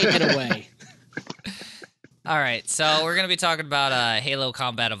 let's take it away. All right, so we're going to be talking about Halo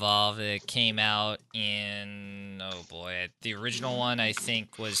Combat Evolved. It came out in, the original one, I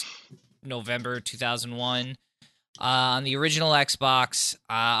think, was November 2001. On the original Xbox,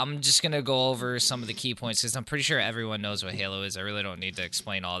 I'm just going to go over some of the key points because I'm pretty sure everyone knows what Halo is. I really don't need to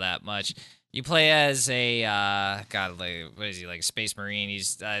explain all that much. You play as a, what is he, like a Space Marine?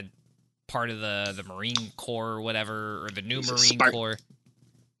 He's part of the Marine Corps or whatever, or the new Marine Corps.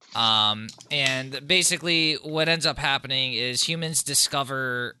 And basically what ends up happening is humans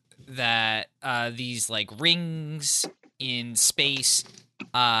discover that these like rings in space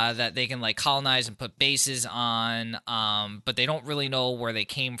that they can like colonize and put bases on, but they don't really know where they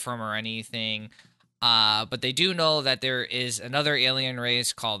came from or anything. But they do know that there is another alien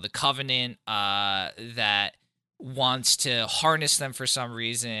race called the Covenant that wants to harness them for some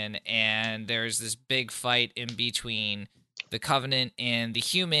reason, and there's this big fight in between the Covenant and the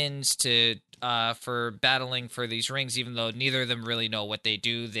humans to for battling for these rings, even though neither of them really know what they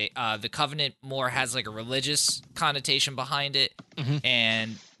do. The Covenant more has like a religious connotation behind it,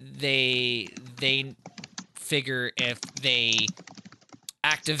 and they figure if they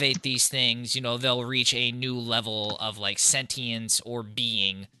activate these things, they'll reach a new level of like sentience or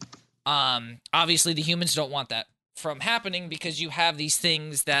being. Obviously the humans don't want that from happening because you have these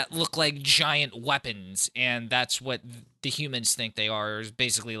things that look like giant weapons, and that's what the humans think they are, is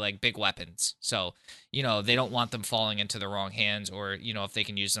basically like big weapons. So, they don't want them falling into the wrong hands, or, if they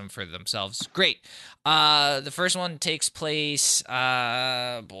can use them for themselves, great. The first one takes place,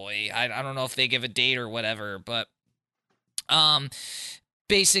 I don't know if they give a date or whatever, but,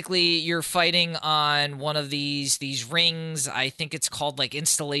 basically, you're fighting on one of these rings. I think it's called like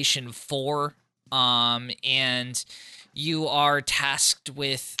Installation 4, and you are tasked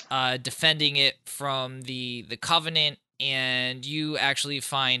with defending it from the Covenant, and you actually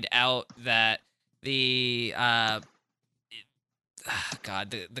find out that the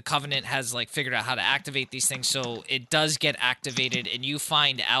Covenant has like figured out how to activate these things, so it does get activated, and you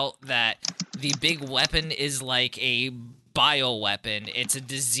find out that the big weapon is like a bioweapon. It's a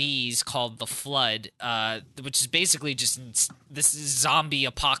disease called the Flood, which is basically just this zombie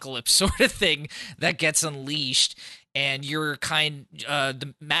apocalypse sort of thing that gets unleashed. And you're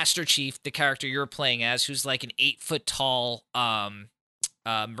the Master Chief, the character you're playing as, who's like an 8-foot tall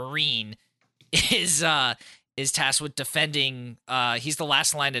Marine, is tasked with defending. He's the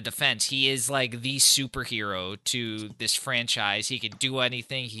last line of defense. He is like the superhero to this franchise. He can do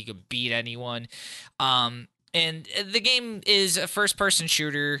anything. He can beat anyone. And the game is a first-person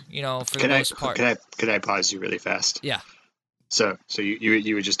shooter, for the most part. Could I pause you really fast? Yeah. So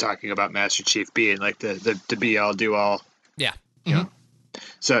you were just talking about Master Chief being like the be-all, do-all. Yeah.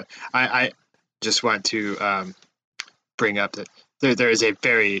 So I just want to bring up that there is a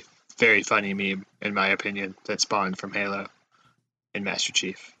very, very funny meme, in my opinion, that spawned from Halo and Master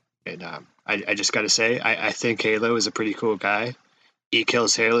Chief. And I just got to say, I think Halo is a pretty cool guy. He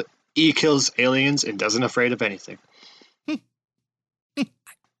kills aliens and doesn't afraid of anything.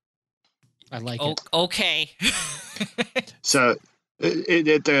 I like it. Okay. So, I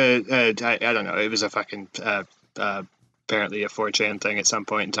don't know. It was a fucking apparently a 4chan thing at some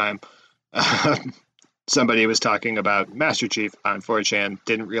point in time. Somebody was talking about Master Chief on 4chan.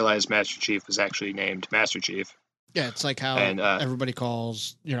 Didn't realize Master Chief was actually named Master Chief. Yeah, it's like how everybody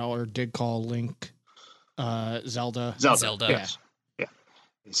calls, or did call Link, Zelda. Zelda. Yeah.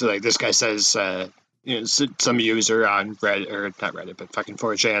 So like this guy says, some user on Reddit, or not Reddit, but fucking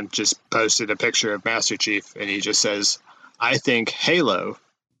 4chan just posted a picture of Master Chief, and he just says, "I think Halo,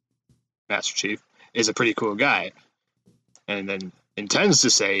 Master Chief, is a pretty cool guy," and then intends to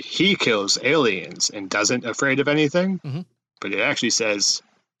say he kills aliens and doesn't afraid of anything, but it actually says,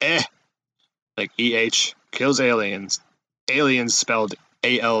 like EH kills aliens spelled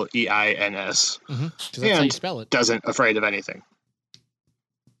ALEINS, that's how you spell it. Doesn't afraid of anything.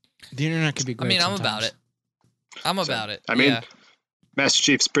 The internet could be great. I'm about it. About it. Master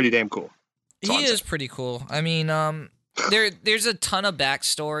Chief's pretty damn cool. He is pretty cool. There's a ton of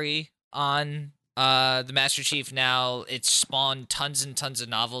backstory on the Master Chief now. It's spawned tons and tons of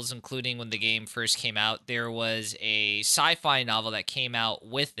novels, including when the game first came out. There was a sci-fi novel that came out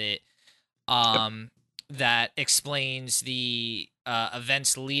with it that explains the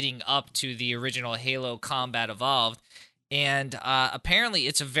events leading up to the original Halo Combat Evolved. And apparently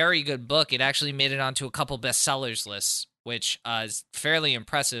it's a very good book. It actually made it onto a couple bestsellers lists, which is fairly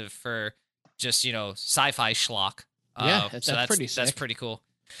impressive for just, sci-fi schlock. That's pretty sick. That's pretty cool.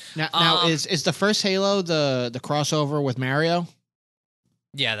 Now is the first Halo the crossover with Mario?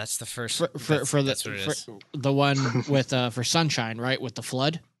 Yeah, that's the first. That's what it is. The one with for Sunshine, right? With the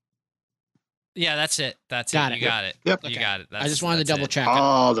flood? Yeah, that's it. That's got it. it. You got it. Yep. You got it. I just wanted to double check.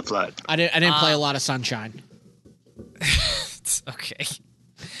 Oh, the flood. I didn't play a lot of Sunshine. Okay.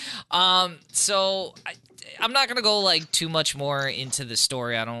 So I'm not gonna go like too much more into the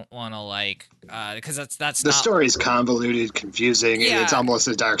story. I don't want to because that's the story's convoluted, confusing, and it's almost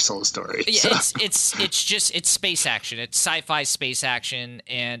a Dark Souls story. Yeah, it's space action. It's sci-fi space action,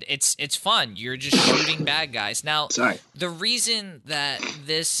 and it's fun. You're just shooting bad guys. Now, the reason that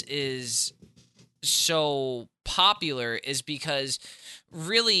this is so popular is because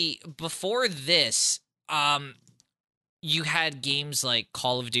really before this, you had games like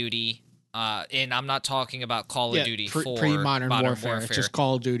Call of Duty, and I'm not talking about Call of Duty 4. Pre-Modern Warfare. It's just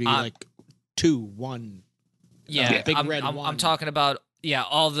Call of Duty 2, 1. Yeah, Big Red 1. I'm talking about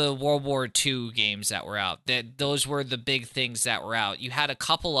all the World War II games that were out. Those were the big things that were out. You had a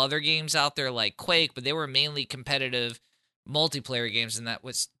couple other games out there like Quake, but they were mainly competitive multiplayer games, and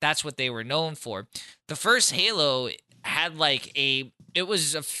that's what they were known for. The first Halo had like it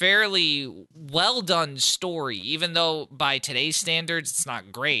was a fairly well done story, even though by today's standards it's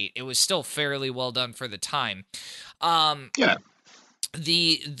not great. It was still fairly well done for the time. Yeah.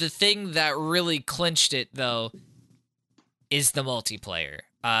 The thing that really clinched it though is the multiplayer.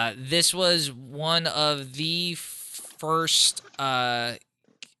 This was one of the first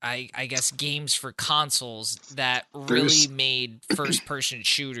I guess games for consoles that really made first-person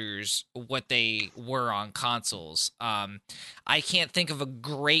shooters what they were on consoles. I can't think of a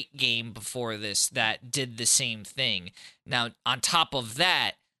great game before this that did the same thing. Now, on top of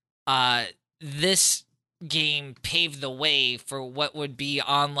that, this game paved the way for what would be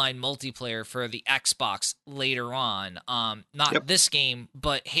online multiplayer for the Xbox later on. Not this game,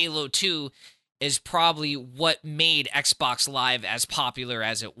 but Halo 2 is probably what made Xbox Live as popular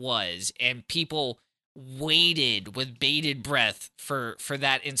as it was, and people waited with bated breath for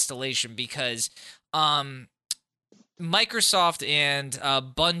that installation because Microsoft and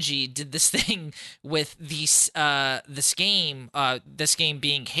Bungie did this thing with this game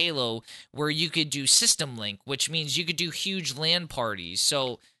being Halo, where you could do system link, which means you could do huge LAN parties.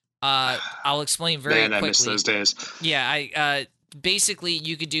 So I'll explain very quickly. I miss those days. Yeah, basically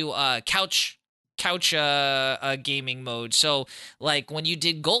you could do couch gaming mode. So like when you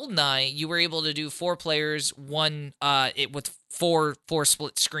did GoldenEye, you were able to do 4 players, one with four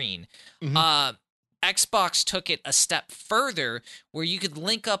split screen. Mm-hmm. Xbox took it a step further where you could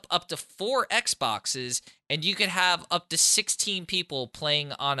link up to 4 Xboxes and you could have up to 16 people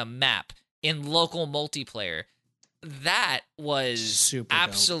playing on a map in local multiplayer. That was super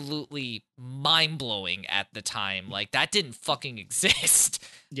absolutely mind-blowing at the time. Like, that didn't fucking exist.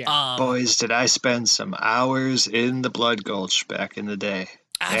 Yeah. Boys, did I spend some hours in the Blood Gulch back in the day.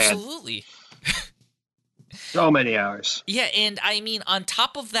 Absolutely. So many hours. Yeah, and I mean, on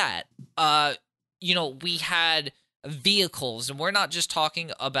top of that, we had vehicles, and we're not just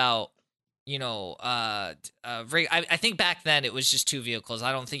talking about, I think back then it was just 2 vehicles.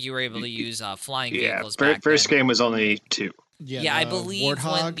 I don't think you were able to use flying vehicles back first then. game was only 2. Yeah, I believe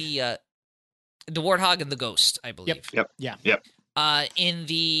Warthog. When the Warthog and the Ghost, I believe. Yep. In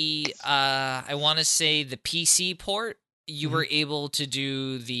the, I want to say the PC port, you were able to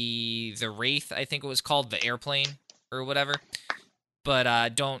do the Wraith, I think it was called, the airplane or whatever.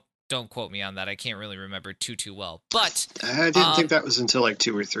 But don't quote me on that. I can't really remember too well. But I didn't think that was until like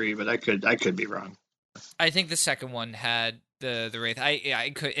 2 or 3, but I could be wrong. I think the second one had the Wraith.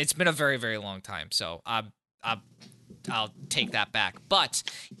 I could. It's been a very, very long time, so I'll take that back. But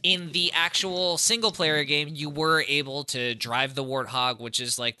in the actual single player game, you were able to drive the Warthog, which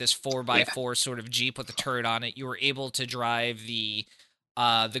is like this 4x4 sort of Jeep with a turret on it. You were able to drive the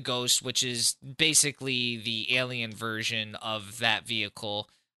Ghost, which is basically the alien version of that vehicle.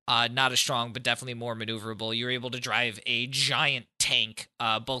 Not as strong, but definitely more maneuverable. You're able to drive a giant tank,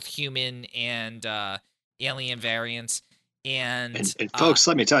 both human and alien variants. And folks,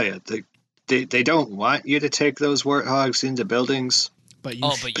 let me tell you, they don't want you to take those Warthogs into buildings. But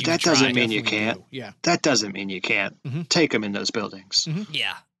that doesn't mean you can't. Yeah. That doesn't mean you can't take them in those buildings. Mm-hmm.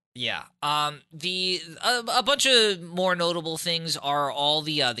 Yeah. A bunch of more notable things are all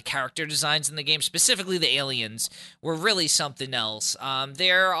the character designs in the game, specifically the aliens, were really something else.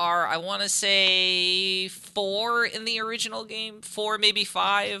 There are, I want to say, 4 in the original game, 4, maybe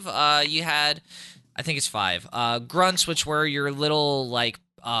 5. You had, I think it's 5, grunts, which were your little like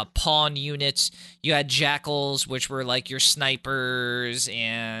pawn units. You had jackals, which were like your snipers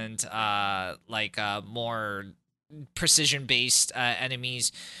and more precision-based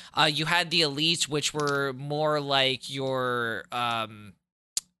enemies. You had the elites, which were more like your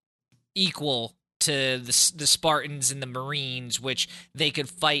equal to the Spartans and the Marines, which they could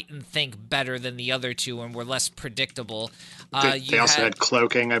fight and think better than the other 2 and were less predictable. They also had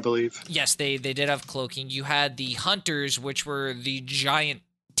cloaking, I believe. Yes, they did have cloaking. You had the hunters, which were the giant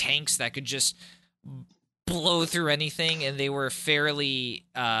tanks that could just blow through anything, and they were fairly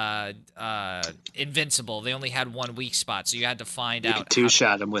invincible. They only had one weak spot, so you had to find out. You could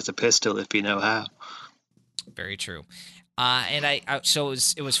two-shot them with a pistol if you know how. Very true. So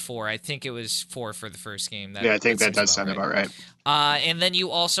it was 4. I think it was 4 for the first game. I think that does sound about right. And then you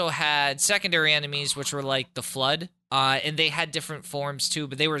also had secondary enemies, which were like the Flood, and they had different forms too,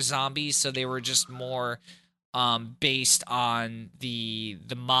 but they were zombies, so they were just more based on the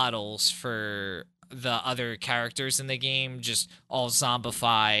models for the other characters in the game, just all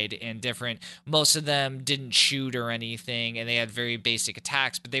zombified and different. Most of them didn't shoot or anything, and they had very basic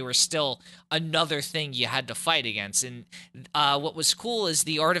attacks, but they were still another thing you had to fight against. And what was cool is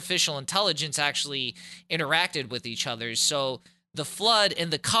the artificial intelligence actually interacted with each other. So the Flood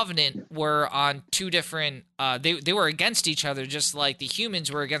and the Covenant were on two different they were against each other, just like the humans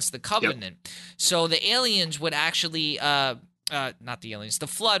were against the Covenant. Yep. So the aliens would actually not the aliens, the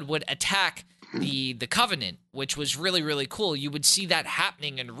Flood would attack the Covenant, which was really, really cool. You would see that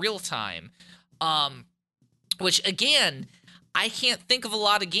happening in real time. Which again, I can't think of a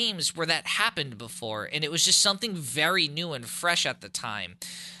lot of games where that happened before, and it was just something very new and fresh at the time.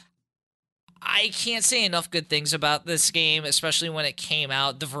 I can't say enough good things about this game, especially when it came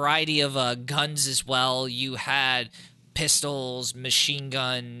out. The variety of guns as well. You had pistols, machine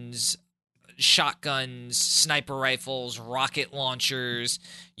guns, shotguns, sniper rifles, rocket launchers.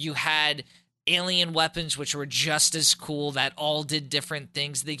 You had alien weapons, which were just as cool, that all did different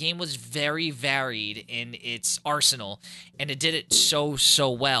things. The game was very varied in its arsenal, and it did it so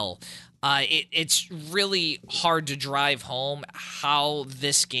well. It's really hard to drive home how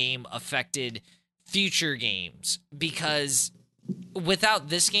this game affected future games, because without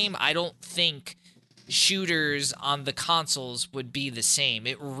this game, I don't think shooters on the consoles would be the same.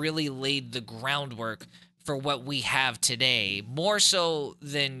 It really laid the groundwork for what we have today, more so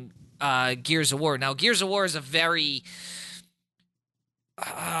than Gears of War. Now, Gears of War is a very...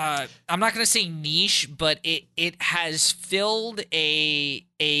 I'm not going to say niche, but it has filled a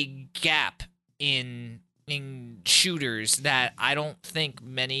gap in shooters that I don't think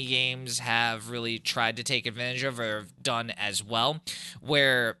many games have really tried to take advantage of or have done as well,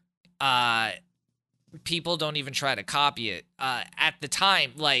 where people don't even try to copy it. At the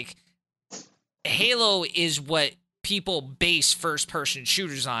time, like, Halo is what people base first-person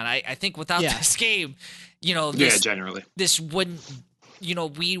shooters on. I think without this game, generally this wouldn't...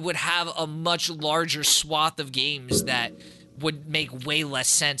 we would have a much larger swath of games that would make way less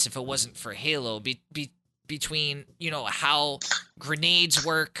sense if it wasn't for Halo. Between, how grenades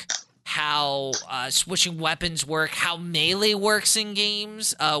work, how switching weapons work, how melee works in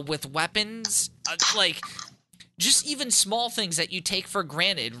games with weapons. Just even small things that you take for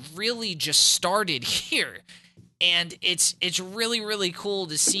granted really just started here. And it's really, really cool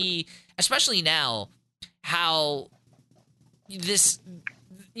to see, especially now, how... this,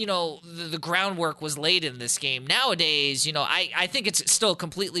 the groundwork was laid in this game. Nowadays, I think it's still a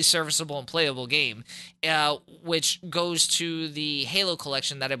completely serviceable and playable game, which goes to the Halo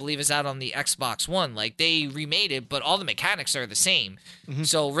collection that I believe is out on the Xbox One. Like, they remade it, but all the mechanics are the same. Mm-hmm.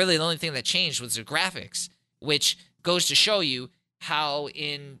 So really the only thing that changed was the graphics, which goes to show you how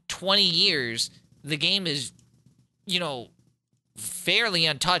in 20 years the game is, fairly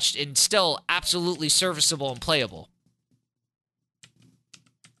untouched and still absolutely serviceable and playable.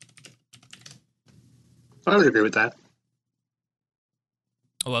 I would agree with that.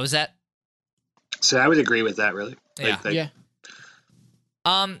 What was that? So I would agree with that, really. Yeah. Yeah.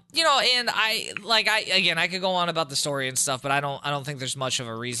 And I could go on about the story and stuff, but I don't think there's much of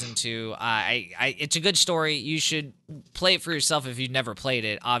a reason to. It's a good story. You should play it for yourself if you've never played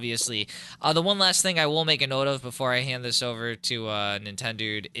it, obviously. The one last thing I will make a note of before I hand this over to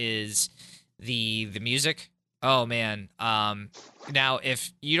Nintendo is the music. Oh man. Now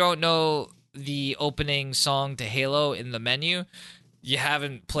if you don't know the opening song to Halo in the menu, you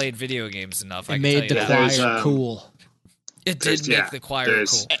haven't played video games enough. It made the choir cool. It did make the choir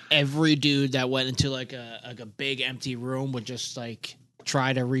cool. Every dude that went into like a big empty room would just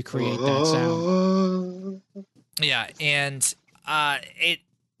try to recreate that sound. Yeah, and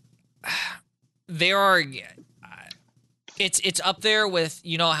there are. It's up there with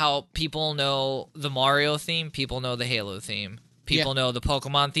how people know the Mario theme, people know the Halo theme. People know the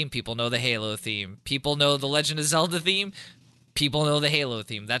Pokemon theme. People know the Halo theme. People know the Legend of Zelda theme. People know the Halo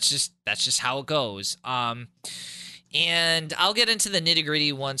theme. That's just how it goes. And I'll get into the nitty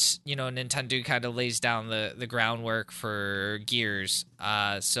gritty once Nintendo kind of lays down the groundwork for Gears.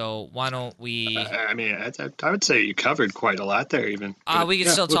 So why don't we? I mean, I would say you covered quite a lot there. Even we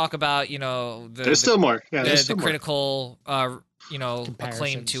can still talk about there's still more. Yeah, the critical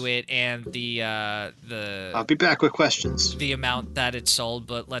acclaim to it and the I'll be back with questions. The amount that it sold,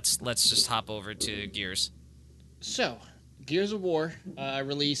 but let's just hop over to Gears. So, Gears of War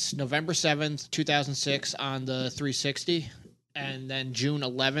released November 7th, 2006 on the 360, and then June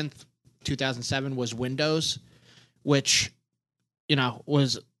 11th, 2007 was Windows, which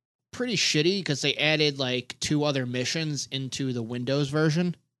was pretty shitty because they added 2 other missions into the Windows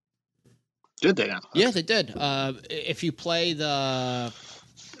version. Did they now? Yeah, they did. If you play the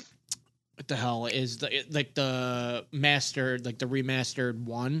what the hell is the remastered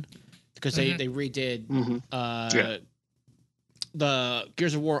one, because they redid the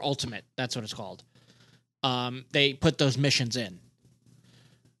Gears of War Ultimate. That's what it's called. They put those missions in.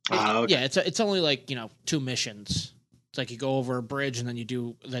 Okay. Yeah, it's only like 2 missions. It's like you go over a bridge and then you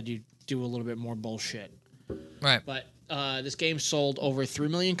do a little bit more bullshit. Right. But this game sold over 3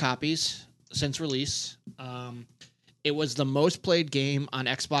 million copies since release. It was the most played game on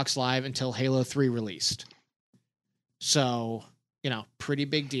Xbox Live until Halo 3 released. So, pretty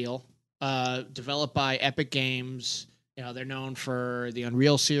big deal. Developed by Epic Games. They're known for the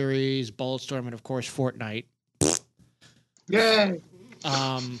Unreal series, Bulletstorm, and of course Fortnite. Yay!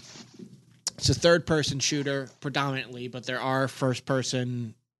 It's a third-person shooter predominantly, but there are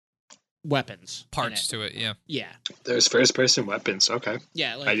first-person weapons parts to it. Yeah. There's first-person weapons. Okay.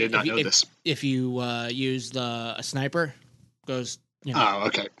 Yeah, I did not know this. If you use a sniper, goes. Oh,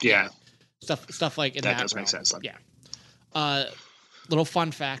 okay. Yeah. Stuff like in that does realm. make sense. Yeah. Little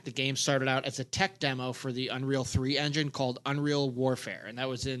fun fact: the game started out as a tech demo for the Unreal 3 engine called Unreal Warfare, and that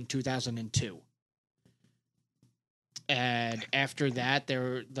was in 2002. And after that,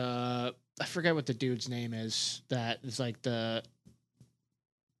 I forget what the dude's name is. That is like the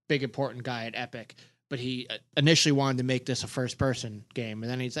big important guy at Epic, but he initially wanted to make this a first-person game,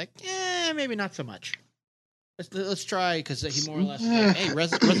 and then he's like, maybe not so much. Let's try, because he more or less like, hey,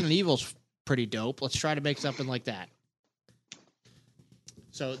 Resident Evil's pretty dope. Let's try to make something like that.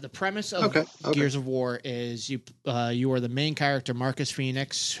 So the premise of Gears of War is you are the main character, Marcus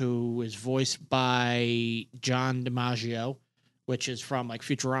Phoenix, who is voiced by John DiMaggio, which is from like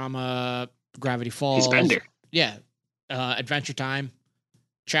Futurama, Gravity Falls. He's Bender. Yeah. Adventure Time,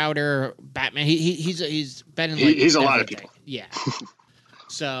 Chowder, Batman. He's been in like he's a lot of people. Yeah.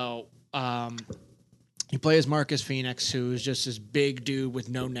 So he plays Marcus Phoenix, who's just this big dude with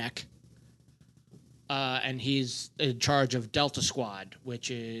no neck. And he's in charge of Delta Squad, which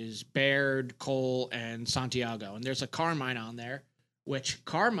is Baird, Cole, and Santiago. And there's a Carmine on there, which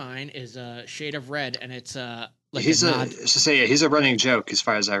Carmine is a shade of red, and it's he's a running joke as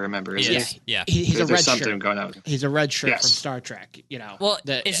far as I remember. Yeah. He's a red shirt. Going on. He's a red shirt from Star Trek. Well,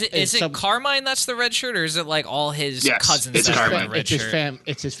 is it Carmine that's the red shirt, or is it like all his cousins? It's Carmine. Red shirt?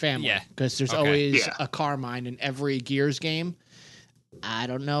 It's his family. Yeah, because there's always a Carmine in every Gears game. I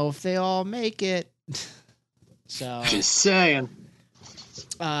don't know if they all make it. So just saying.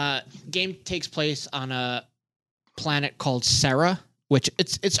 Game takes place on a planet called Serra, which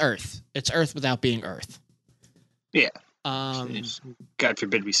it's Earth. It's Earth without being Earth. Yeah. God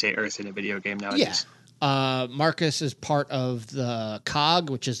forbid we say Earth in a video game nowadays. Yeah. Marcus is part of the COG,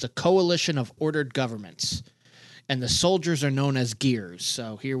 which is the Coalition of Ordered Governments. And the soldiers are known as Gears.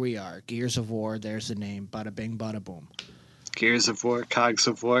 So here we are. Gears of War. There's the name. Bada bing, bada boom. Gears of War, Cogs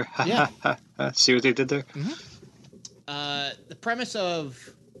of War. Yeah. See what they did there? Mm-hmm. The premise of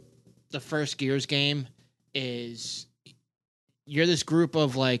the first Gears game is you're this group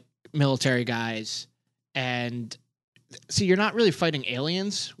of like military guys, and see, you're not really fighting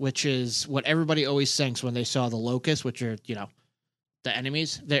aliens, which is what everybody always thinks when they saw the Locusts, which are the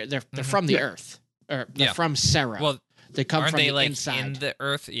enemies. They're from the Earth, or they're from Serra. Well, they come from the like inside in the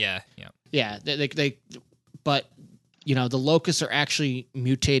Earth. Yeah. They but the Locusts are actually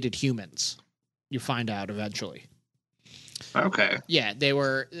mutated humans. You find out eventually. Okay. Yeah, they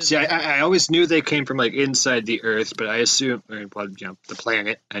were. See, I always knew they came from like inside the Earth, but I assumed, the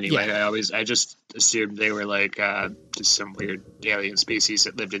planet anyway. Yeah. I just assumed they were like just some weird alien species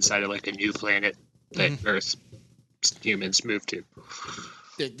that lived inside of like a new planet that Earth humans moved to.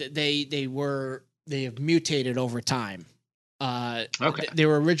 They have mutated over time. Okay. They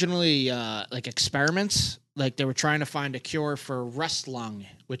were originally like experiments. Like they were trying to find a cure for rust lung,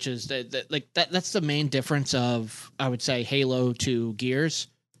 which is that's the main difference of, I would say, Halo to Gears.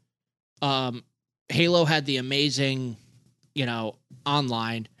 Halo had the amazing,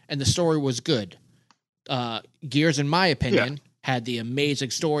 online, and the story was good. Gears, in my opinion, had the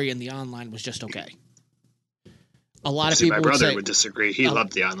amazing story, and the online was just okay. A lot of people. My brother would disagree. He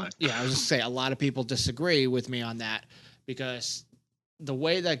loved the online. Yeah, I was just saying, a lot of people disagree with me on that because the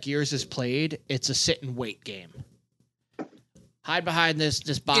way that Gears is played, it's a sit and wait game. Hide behind this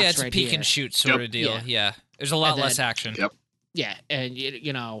box right here. Yeah, it's a peek and shoot sort of deal. Yeah. There's a lot less action. Yep. Yeah, and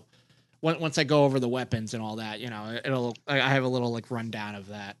once I go over the weapons and all that, I have a little like rundown of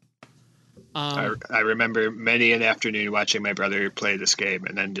that. I remember many an afternoon watching my brother play this game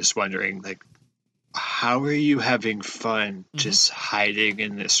and then just wondering, like, how are you having fun just hiding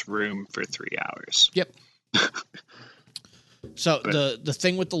in this room for 3 hours? Yep. So the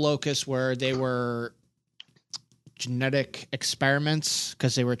thing with the Locusts, where they were genetic experiments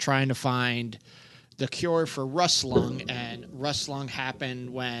because they were trying to find the cure for rust lung, and rust lung happened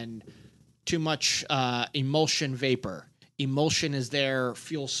when too much emulsion vapor. Emulsion is their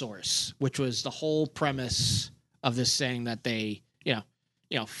fuel source, which was the whole premise of this thing that they,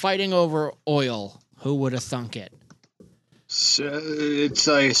 fighting over oil. Who would have thunk it? So it's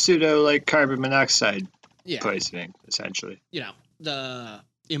like pseudo like carbon monoxide poisoning, essentially. The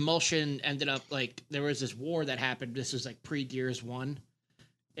emulsion ended up like there was this war that happened. This was like pre-Gears 1.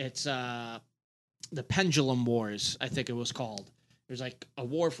 It's the Pendulum Wars, I think it was called. There was like a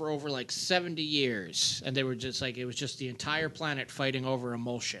war for over like 70 years, and they were just like, it was just the entire planet fighting over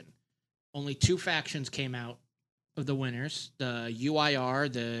emulsion. Only 2 factions came out of the winners, the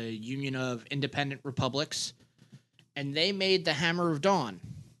UIR, the Union of Independent Republics, and they made the Hammer of Dawn.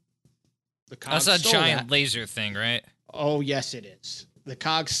 That's a giant laser thing, right? Oh, yes, it is. The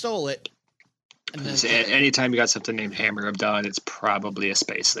COG stole it. And then, anytime you got something named Hammer of Dawn, it's probably a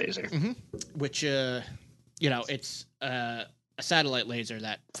space laser. Mm-hmm. Which, it's a satellite laser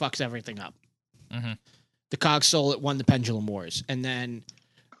that fucks everything up. Mm-hmm. The COG stole it, won the Pendulum Wars. And then,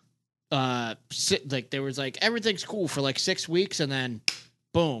 there was like, everything's cool for like 6 weeks, and then,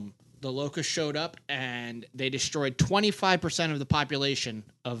 boom, the Locusts showed up, and they destroyed 25% of the population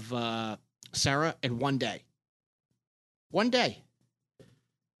of Sarah in one day. One day.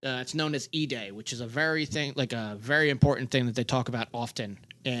 It's known as E-Day, which is a very important thing that they talk about often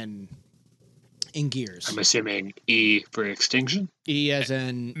in Gears. I'm assuming E for extinction? E as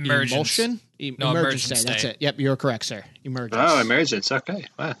in emulsion? Emergence Day. That's it. Yep, you're correct, sir. Emergence. Oh, emergence. Okay.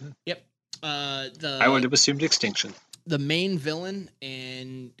 Wow. Yep. I would have assumed extinction. The main villain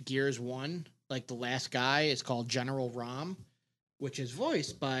in Gears 1, like the last guy, is called General Rom, which is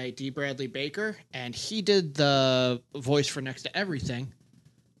voiced by D. Bradley Baker, and he did the voice for next to everything.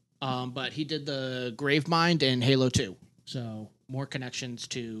 But he did the Gravemind in Halo 2, so more connections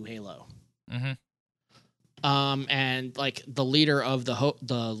to Halo. Mm-hmm. And like the leader of the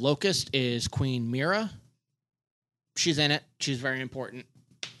Locust is Queen Mira. She's in it. She's very important.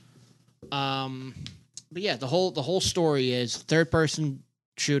 But yeah, the whole story is third-person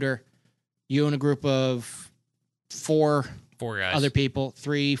shooter. You and a group of 4 guys, other people,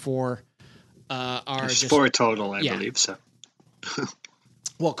 3, 4 are There's just 4 total, I believe so.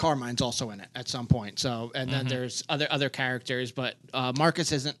 Well, Carmine's also in it at some point. So, and then there's other characters, but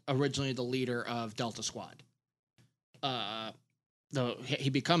Marcus isn't originally the leader of Delta Squad. Though he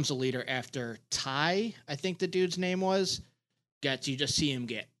becomes a leader after Ty, I think the dude's name was. You just see him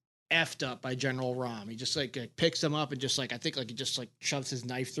get effed up by General Rom. He just like picks him up and just like, I think like he just like shoves his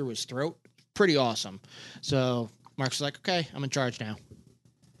knife through his throat. Pretty awesome. So Marcus is like, okay, I'm in charge now.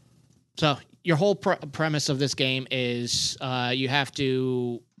 So your whole premise of this game is you have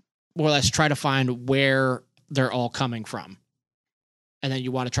to more or less try to find where they're all coming from. And then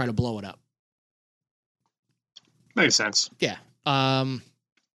you want to try to blow it up. Makes sense. Yeah.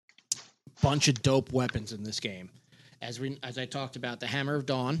 Bunch of dope weapons in this game. As I talked about, the Hammer of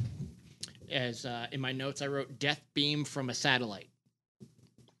Dawn. As in my notes, I wrote Death Beam from a Satellite.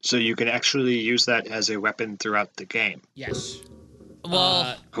 So you can actually use that as a weapon throughout the game? Yes.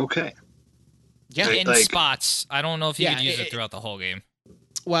 Well, okay. Yeah, in spots. I don't know if you could use it throughout the whole game.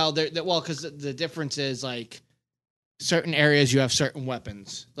 Well, because the difference is like certain areas you have certain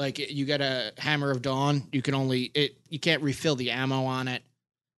weapons. Like you get a Hammer of Dawn, you can't refill the ammo on it.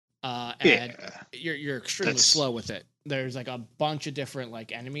 And you're extremely slow with it. There's like a bunch of different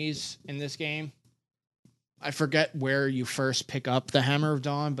like enemies in this game. I forget where you first pick up the Hammer of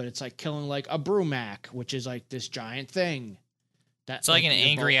Dawn, but it's like killing like a Brumac, which is like this giant thing. It's like an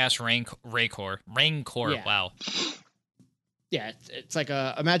angry ass Rancor. Yeah. Wow. Yeah, it's like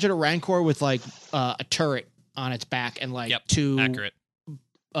imagine a Rancor with like a turret on its back and like 2 accurate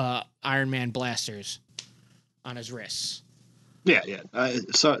Iron Man blasters on his wrists. Yeah.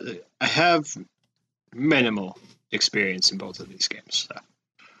 So I have minimal experience in both of these games.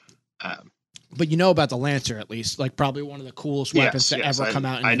 So. But you know about the Lancer at least, like probably one of the coolest weapons to ever come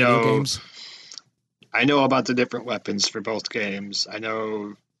out in video games. I know about the different weapons for both games. I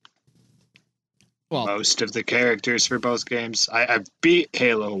know most of the characters for both games. I've beat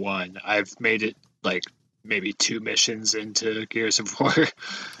Halo 1. I've made it like maybe 2 missions into Gears of War.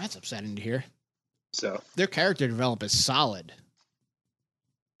 That's upsetting to hear. So their character development is solid.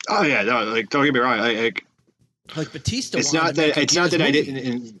 Oh yeah, no, like don't get me wrong. Like Batista. It's not that I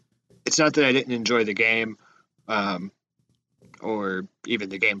didn't enjoy the game, or even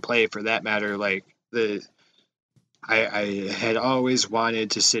the gameplay for that matter. Like I had always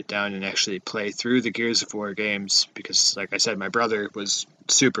wanted to sit down and actually play through the Gears of War games because, like I said, my brother was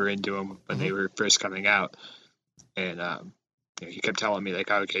super into them when they were first coming out. and he kept telling me like,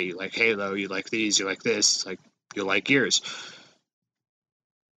 okay, you like Halo, you like these, you like this, like you like Gears.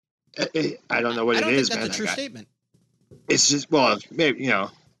 I don't know what it is, man. I don't think that's a true statement. It's just, well, maybe,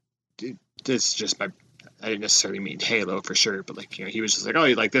 it's just my, I didn't necessarily mean Halo for sure, but like, he was just like, oh,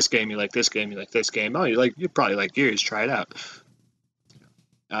 you like this game, you like this game, you like this game. Oh, you probably like Gears, try it out.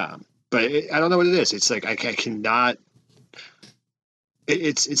 But I don't know what it is. It's like, I cannot,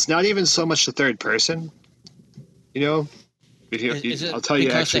 it's not even so much the third person, Is it I'll tell you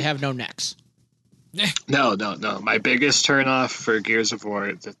because they have no necks? No. My biggest turnoff for Gears of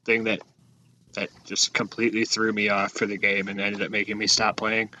War, the thing that just completely threw me off for the game and ended up making me stop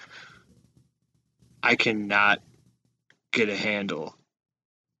playing, I cannot get a handle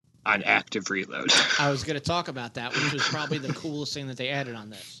on active reload. I was going to talk about that, which was probably the coolest thing that they added on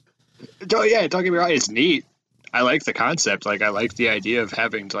this. Don't get me wrong, it's neat. I like the concept. Like, I like the idea of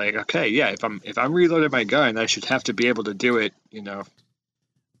having to, like, okay, yeah, if I'm reloading my gun, I should have to be able to do it,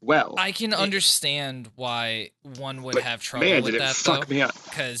 well. I can understand why one would have trouble with that, though,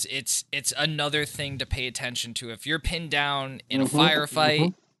 because it's another thing to pay attention to. If you're pinned down in a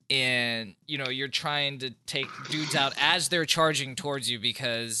firefight and you're trying to take dudes out as they're charging towards you,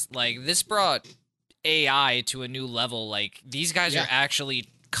 because like this brought AI to a new level. Like, these guys are actually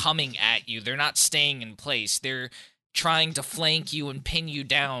coming at you. They're not staying in place. They're trying to flank you and pin you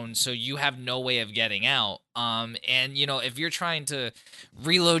down so you have no way of getting out. And if you're trying to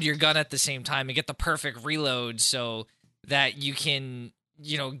reload your gun at the same time and get the perfect reload so that you can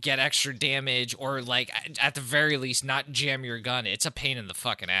get extra damage, or like at the very least not jam your gun, it's a pain in the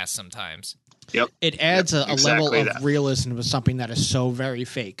fucking ass sometimes. Yep. It adds a level of realism to something that is so very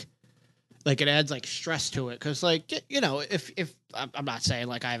fake. Like, it adds like stress to it, because like, if I'm not saying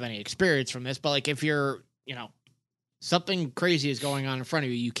like I have any experience from this, but like if you're something crazy is going on in front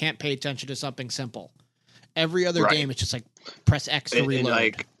of you, you can't pay attention to something simple. Every other game, it's just like press X to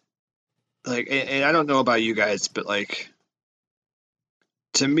reload. And I don't know about you guys, but like,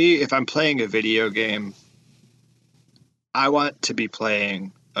 to me, if I'm playing a video game, I want to be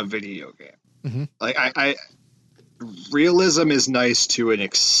playing a video game. Mm-hmm. Like, I realism is nice to an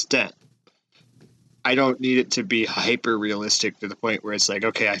extent. I don't need it to be hyper realistic to the point where it's like,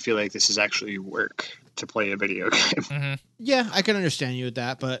 okay, I feel like this is actually work to play a video game. Mm-hmm. Yeah, I can understand you with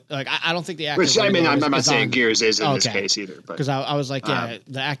that, but like, I don't think the active. Which, I mean, I'm not saying Gears is in this case either, but because I was like,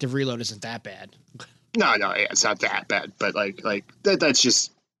 the active reload isn't that bad. No, it's not that bad, but like that's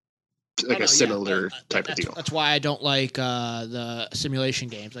just like a similar type of deal. That's why I don't like the simulation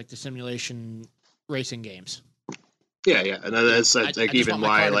games, like the simulation racing games. Yeah, and that's like even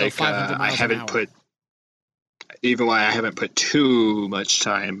why like I haven't put too much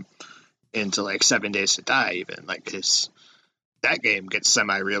time into like 7 Days to Die, even, like, because that game gets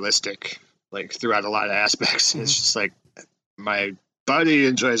semi-realistic like throughout a lot of aspects. Mm-hmm. It's just like my buddy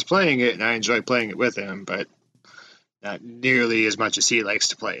enjoys playing it and I enjoy playing it with him, but not nearly as much as he likes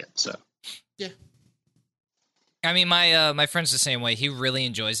to play it. So yeah, I mean, my friend's the same way. He really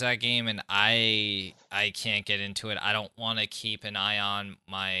enjoys that game, and I can't get into it. I don't want to keep an eye on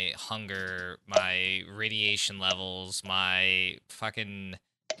my hunger, my radiation levels, my fucking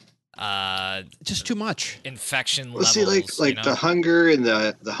just too much infection levels. See, like the hunger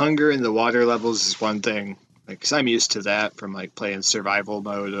and the water levels is one thing. Like, 'cause I'm used to that from like playing survival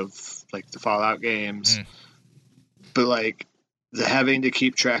mode of like the Fallout games, but like the having to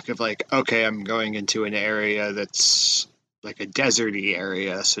keep track of like, okay, I'm going into an area that's like a deserty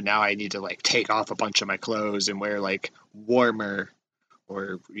area, so now I need to like take off a bunch of my clothes and wear like warmer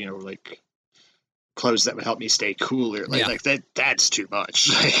or like clothes that would help me stay cooler. Like that's too much.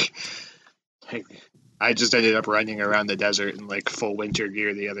 Like I just ended up running around the desert in like full winter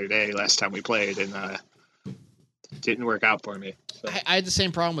gear the other day last time we played, and didn't work out for me. So. I had the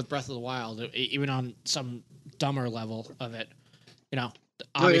same problem with Breath of the Wild, even on some dumber level of it.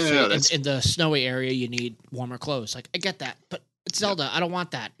 Obviously in the snowy area you need warmer clothes. Like, I get that, but it's Zelda. I don't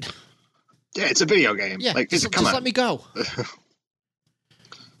want that. Yeah, it's a video game. Yeah, like, just let me go.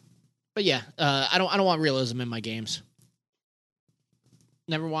 But yeah, I don't want realism in my games.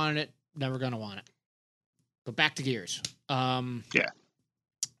 Never wanted it. Never gonna want it. But back to Gears. Yeah.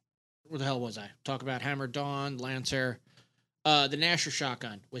 Where the hell was I? Talk about Hammer Dawn, Lancer, the Nasher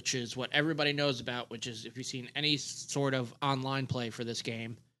shotgun, which is what everybody knows about. Which is, if you've seen any sort of online play for this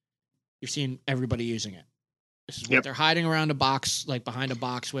game, you've seen everybody using it. This is what they're hiding around a box, like behind a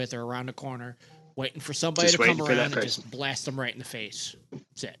box with, or around a corner, waiting for somebody to come around and just blast them right in the face.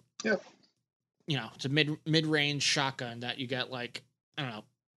 That's it. Yep. It's a mid-range shotgun that you get like, I don't know,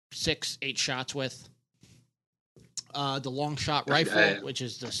 6-8 shots with. The long shot rifle, which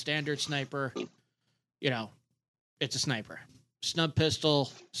is the standard sniper, it's a sniper. Snub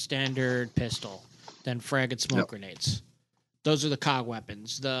pistol, standard pistol, then frag and smoke grenades. Those are the COG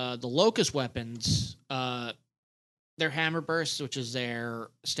weapons. The Locust weapons, their hammer burst, which is their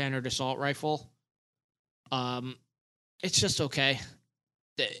standard assault rifle. It's just okay.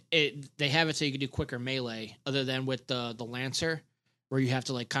 They have it so you can do quicker melee, other than with the Lancer, where you have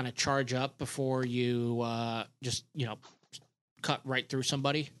to like kind of charge up before you just cut right through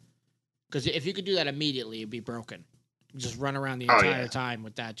somebody. Because if you could do that immediately, it'd be broken. Just run around the entire time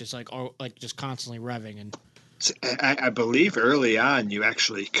with that, just just constantly revving. And I believe early on you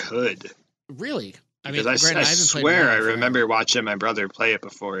actually could. Really? I mean, I swear I remember watching my brother play it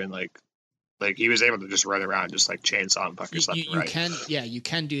before, and like he was able to just run around, just like chainsaw and fuckers left and right. You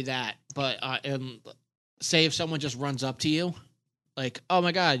can do that, but say if someone just runs up to you, like, oh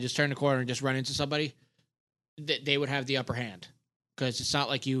my god, just turn the corner and just run into somebody, they would have the upper hand, because it's not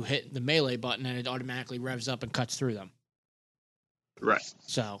like you hit the melee button and it automatically revs up and cuts through them. Right.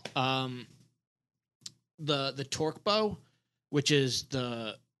 So, the torque bow, which is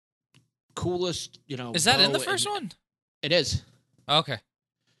the coolest, is that in the first one? It is. Okay.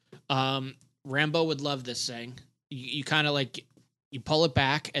 Rambo would love this thing. You kind of like, you pull it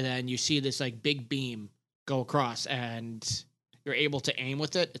back and then you see this like big beam go across and you're able to aim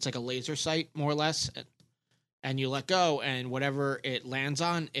with it. It's like a laser sight, more or less. And you let go, and whatever it lands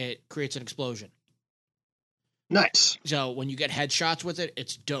on, it creates an explosion. Nice. So when you get headshots with it,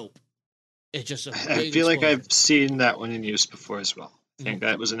 it's dope. It's just a I feel like I've seen that one in use before as well. I think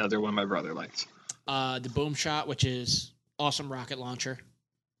that was another one my brother liked. The boom shot, which is awesome rocket launcher.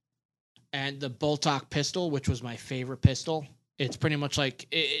 And the Boltok pistol, which was my favorite pistol. It's pretty much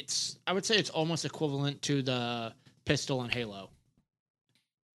like, I would say it's almost equivalent to the pistol in Halo.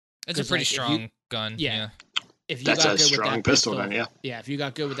 It's a pretty strong gun. Yeah. If you That's got a good strong with that pistol then, yeah. Yeah, if you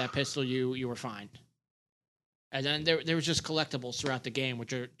got good with that pistol, you were fine. And then there was just collectibles throughout the game,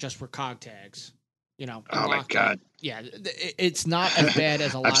 which are just for COG tags. Oh my god. Yeah, it's not as bad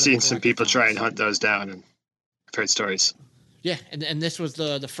as a lot of. I've seen some people try and hunt those down, and I've heard stories. Yeah, and this was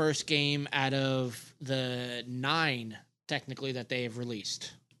the first game out of the 9, technically, that they have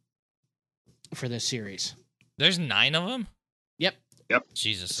released for this series. There's 9 of them? Yep.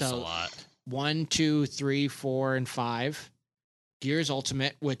 Jesus, that's a lot. 1, 2, 3, 4, and 5. Gears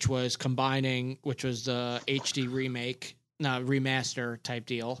Ultimate, which was the HD remaster type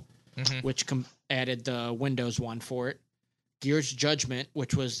deal, which added the Windows one for it. Gears Judgment,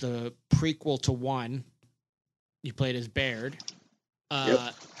 which was the prequel to 1. You played as Baird.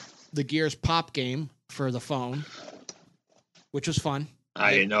 The Gears Pop game for the phone, which was fun.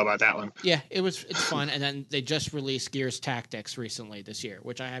 I didn't know about that one. Yeah, it's fun. And then they just released Gears Tactics recently this year,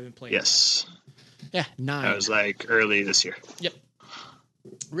 which I haven't played. Yes. Yet. Yeah, 9. That was like early this year. Yep.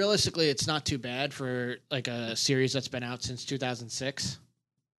 Realistically, it's not too bad for like a series that's been out since 2006.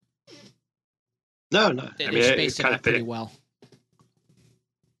 No. They spaced it out pretty well.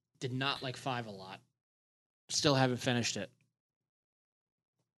 Did not like 5 a lot. Still haven't finished it.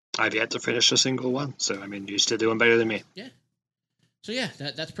 I've yet to finish a single one, so I mean, you're still doing better than me. Yeah. So yeah,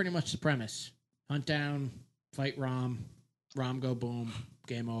 that's pretty much the premise. Hunt down, fight Rom go boom,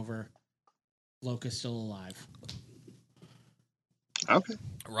 game over. Locust still alive. Okay.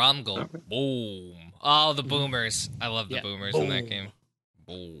 Rom go boom. Oh, the boomers. I love the boomers in that game.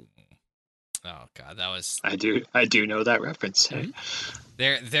 Boom. Oh god, that was. I do know that reference. Mm-hmm.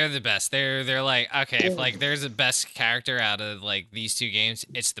 They're the best. They're like, okay, if like there's a best character out of like these 2 games,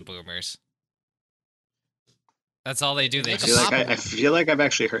 it's the boomers. That's all they do. They I feel like I've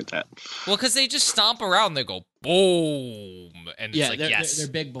actually heard that. Well, because they just stomp around. They go boom, and it's like yes, they're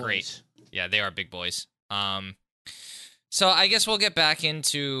big boys. Great. Yeah, they are big boys. So I guess we'll get back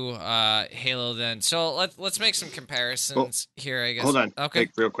into Halo then. So let's make some comparisons here. I guess. Hold on. Okay.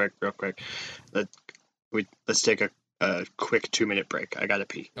 Real quick. Let's take a quick 2-minute break. I gotta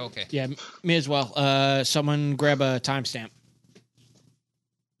pee. Okay. Yeah, me as well. Someone grab a timestamp.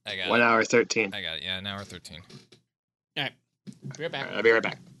 I got 1 hour 13. I got it. Yeah, 1 hour 13. All right. Be right back. I'll be right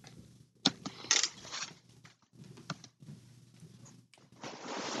back.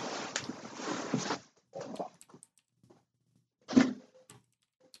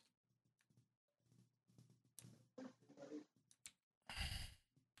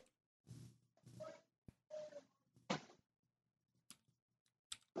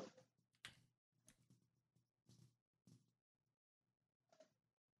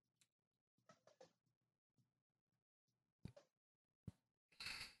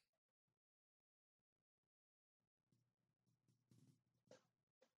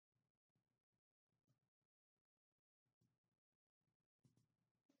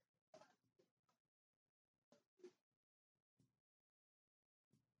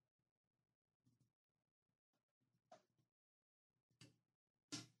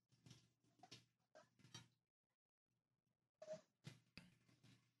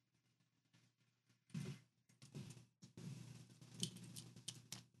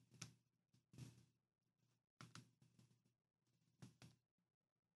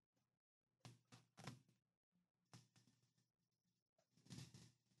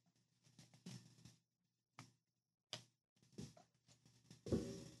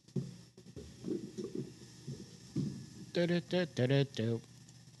 I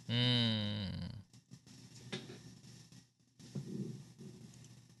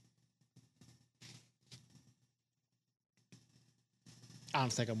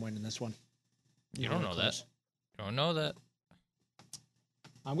don't think I'm winning this one. You don't know that. You don't know that.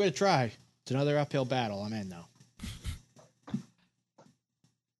 I'm going to try. It's another uphill battle. I'm in, though.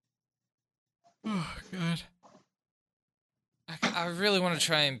 Oh, God. I really want to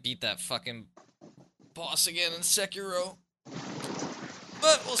try and beat that fucking boss again in Sekiro.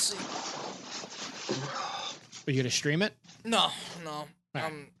 But we'll see. Are you going to stream it? No. Right.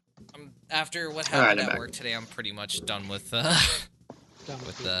 I'm after what happened at work today, I'm pretty much done with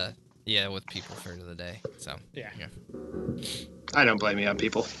with people for the day. So yeah. I don't blame you on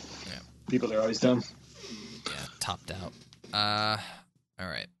people. Yeah. People are always dumb. Yeah, topped out. All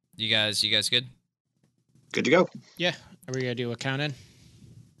right. You guys good? Good to go. Yeah. Are we gonna do a count in?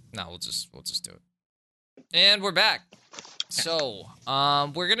 No, we'll just do it. And we're back. So,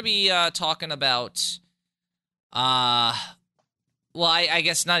 we're gonna be talking about well, I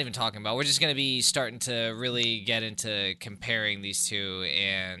guess not even talking about. We're just going to be starting to really get into comparing these two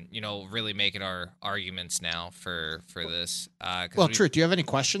and, really making our arguments now for this. Well, Truth, do you have any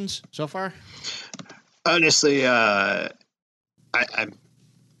questions so far? Honestly, I'm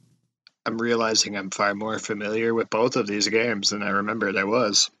realizing I'm far more familiar with both of these games than I remembered I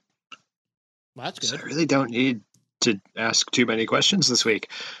was. Well, that's good. So I really don't need to ask too many questions this week.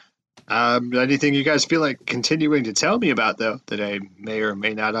 Anything you guys feel like continuing to tell me about, though, that I may or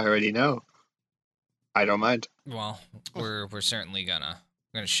may not already know? I don't mind. Well, we're certainly gonna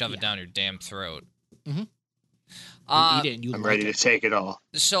shove it down your damn throat. Mm-hmm. You eat it and I'm ready to take it all.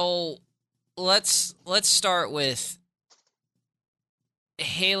 So let's start with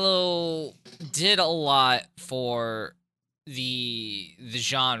Halo. Did a lot for the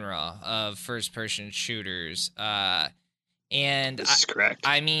genre of first-person shooters. And this is correct.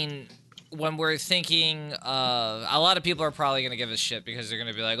 I mean, when we're thinking of, a lot of people are probably going to give us shit because they're going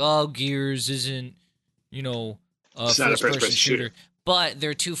to be like, oh, Gears isn't, a first-person shooter. But there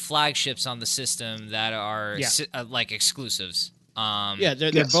are two flagships on the system that are like exclusives.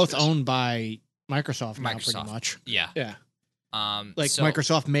 They're both owned by Microsoft now, pretty much. Yeah.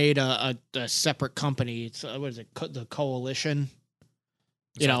 Microsoft made a separate company. It's what is it? The Coalition.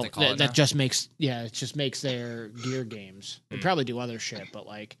 That just makes it just makes their Gear games. They probably do other shit, but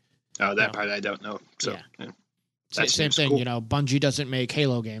like that part I don't know. So same thing. Cool. Bungie doesn't make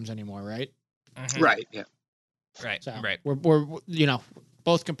Halo games anymore, right? Mm-hmm. Right. Yeah. Right. So right. We're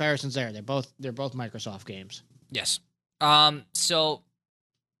both comparisons there. They're both Microsoft games. Yes. So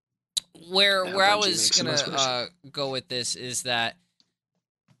where I was gonna go with this is that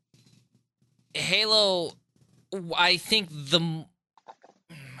Halo, I think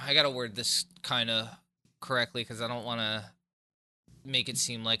I gotta word this kind of correctly because I don't want to make it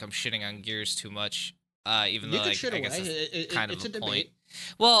seem like I'm shitting on Gears too much. Even though I guess it's kind of a point.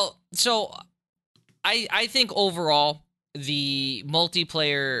 Well, so I think overall the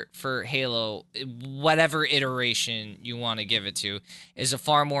multiplayer for Halo, whatever iteration you want to give it to, is a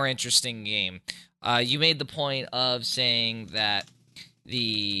far more interesting game. You made the point of saying that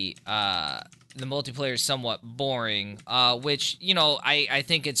the multiplayer is somewhat boring, which, I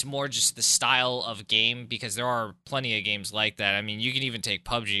think it's more just the style of game, because there are plenty of games like that. I mean, you can even take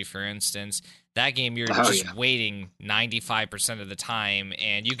PUBG, for instance. That game, you're waiting 95% of the time,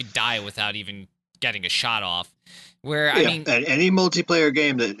 and you could die without even getting a shot off. I mean, any multiplayer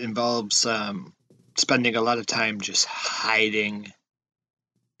game that involves spending a lot of time just hiding.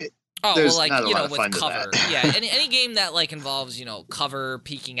 With cover. Yeah, any game that involves, cover,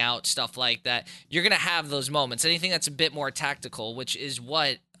 peeking out, stuff like that, you're going to have those moments. Anything that's a bit more tactical, which is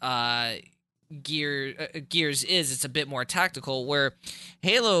what Gears is, it's a bit more tactical, where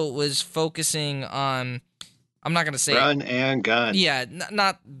Halo was focusing on, I'm not going to say run and gun. Yeah,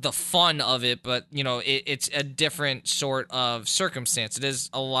 not the fun of it, but it's a different sort of circumstance. It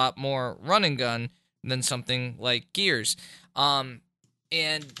is a lot more run and gun than something like Gears.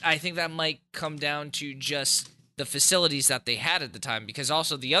 And I think that might come down to just the facilities that they had at the time, because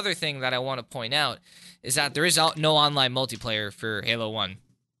also the other thing that I want to point out is that there is no online multiplayer for Halo 1.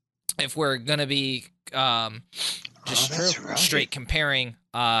 If we're going to be straight comparing,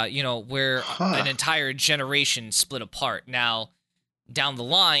 where an entire generation split apart. Now, down the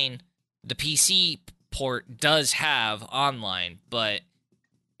line, the PC port does have online, but,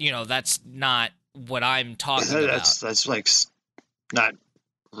 that's not what I'm talking about. That's not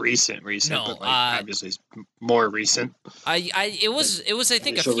recent, no, but obviously it's more recent. It was I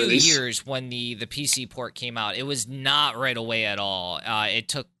think a few years when the PC port came out. It was not right away at all. It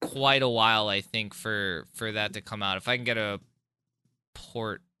took quite a while, I think, for that to come out. If I can get a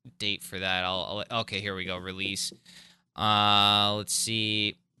port date for that, I'll okay, here we go. Release. Let's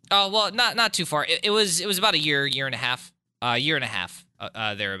see. Oh, well, not too far. It was about a year and a half,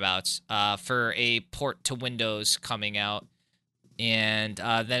 thereabouts, for a port to Windows coming out, and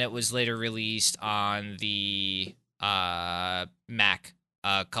then it was later released on the Mac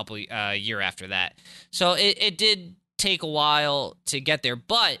a couple year after that. So it did take a while to get there,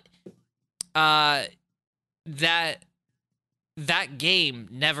 but that game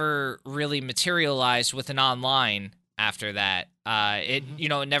never really materialized with an online after that. It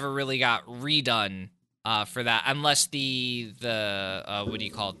never really got redone for that, unless the what do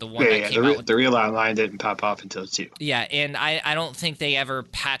you call it, the one that came out with the real online didn't pop off until 2. Yeah, and I don't think they ever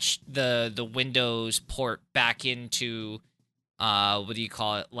patched the Windows port back into what do you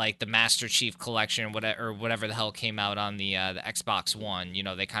call it, like the Master Chief Collection or whatever the hell came out on the Xbox One.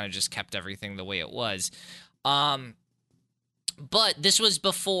 They kind of just kept everything the way it was. But this was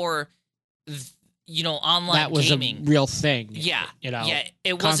before online that was gaming. A real thing. Yeah. Yeah,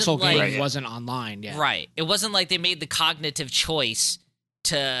 it console wasn't gaming wasn't online yet. Right. It wasn't like they made the cognitive choice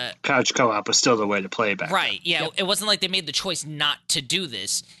to couch co-op was still the way to play back right then. Yeah, yep. It wasn't like they made the choice not to do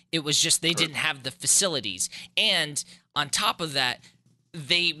this. It was just they didn't have the facilities. And on top of that,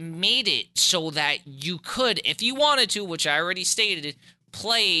 they made it so that you could, if you wanted to, which I already stated,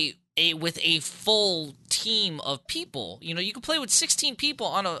 play with a full team of people. You could play with 16 people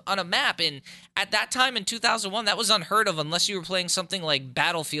on a map, and at that time in 2001, that was unheard of unless you were playing something like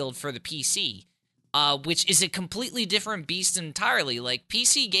Battlefield for the PC. Which is a completely different beast entirely. Like,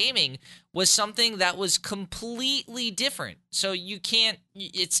 PC gaming was something that was completely different. So you can't,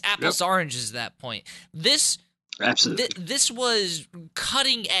 it's apples to oranges at that point. Absolutely. This was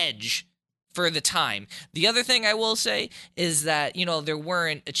cutting edge for the time. The other thing I will say is that, there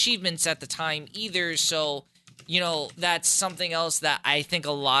weren't achievements at the time either. So, that's something else that I think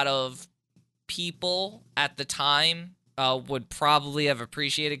a lot of people at the time would probably have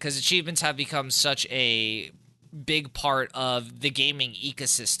appreciated, because achievements have become such a big part of the gaming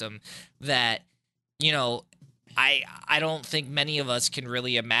ecosystem that, I don't think many of us can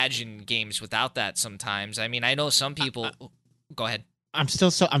really imagine games without that sometimes. I mean, I know some people... Go ahead. I'm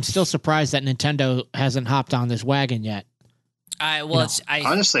still surprised that Nintendo hasn't hopped on this wagon yet.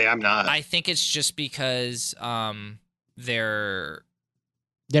 Honestly, I'm not. I think it's just because they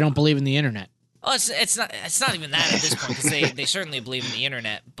don't believe in the internet. Oh, it's not even that at this point, because they certainly believe in the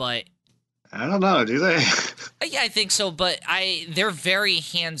internet, but I don't know, do they? Yeah, I think so, but they're very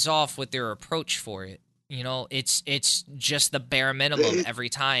hands off with their approach for it. It's just the bare minimum every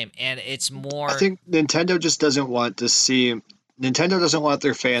time, and it's more. I think Nintendo just doesn't want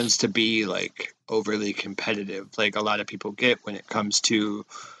their fans to be like overly competitive, like a lot of people get when it comes to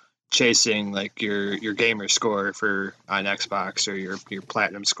chasing like your gamer score on Xbox, or your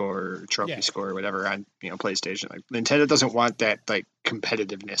platinum score or trophy score or whatever on PlayStation. Like, Nintendo doesn't want that like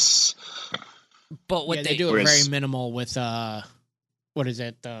competitiveness. But what they do it very minimal with what is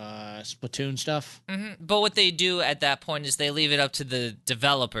it, Splatoon stuff? Mm-hmm. But what they do at that point is they leave it up to the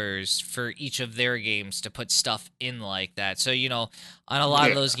developers for each of their games to put stuff in like that. So, on a lot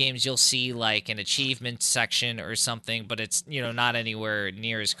of those games, you'll see like an achievement section or something, but it's, not anywhere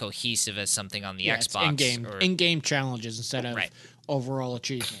near as cohesive as something on the Xbox. It's in-game challenges instead of overall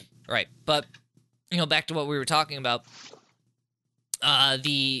achievement. Right. But, back to what we were talking about,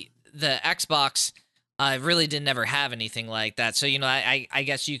 the Xbox... really didn't ever have anything like that. So, I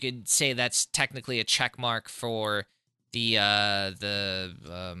guess you could say that's technically a check mark for the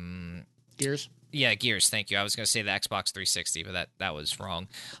Gears? Yeah, Gears, thank you. I was going to say the Xbox 360, but that was wrong.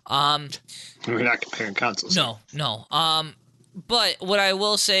 We're not comparing consoles. No. But what I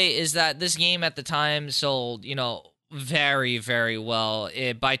will say is that this game at the time sold, very, very well.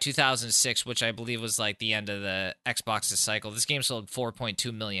 By 2006, which I believe was like the end of the Xbox's cycle, this game sold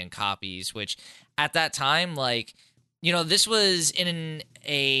 4.2 million copies, which at that time, like, this was in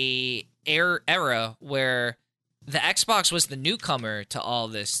a era where the Xbox was the newcomer to all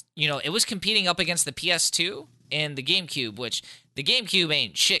this. It was competing up against the PS2 and the GameCube, which the GameCube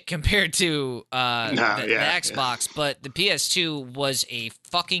ain't shit compared to the Xbox, but the PS2 was a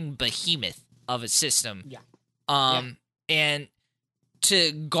fucking behemoth of a system. Yeah. And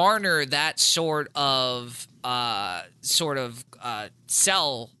to garner that sort of sell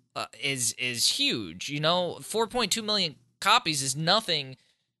is huge. 4.2 million copies is nothing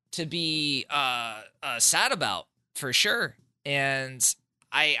to be sad about, for sure. And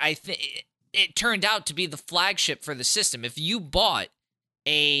I think it turned out to be the flagship for the system. If you bought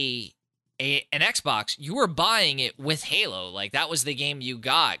a an Xbox, you were buying it with Halo. Like, that was the game you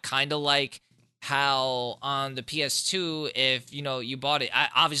got. Kind of like how on the PS2, if, you bought it,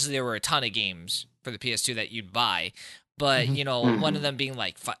 obviously there were a ton of games for the PS2 that you'd buy. But, one of them being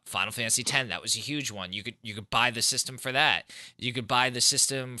like Final Fantasy X, that was a huge one. You could buy the system for that. You could buy the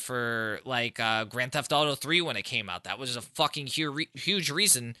system for, like, Grand Theft Auto 3 when it came out. That was a fucking huge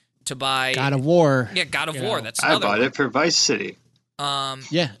reason to buy God of War. Yeah, God of War. That's I another bought one. it for Vice City.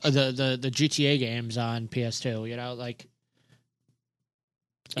 Yeah, the GTA games on PS2. Like.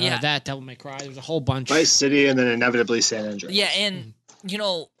 That Devil May Cry. There's a whole bunch. Vice City, and then inevitably San Andreas. Yeah, and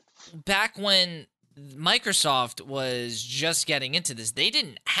back when Microsoft was just getting into this, they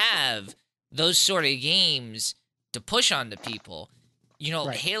didn't have those sort of games to push onto people.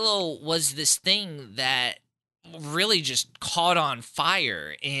 Right. Halo was this thing that really just caught on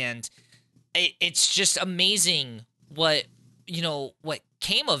fire, and it's just amazing what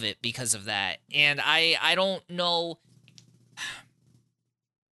came of it because of that. And I don't know.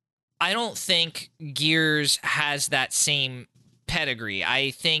 I don't think Gears has that same pedigree.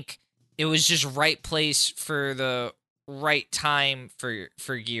 I think it was just right place for the right time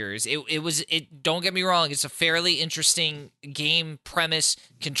for Gears. It don't get me wrong, it's a fairly interesting game premise,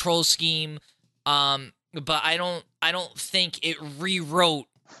 control scheme, but I don't think it rewrote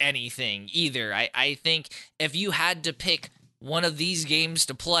anything either. I think if you had to pick one of these games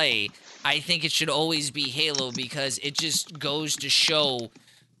to play, I think it should always be Halo, because it just goes to show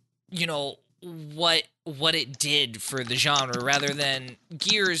what it did for the genre, rather than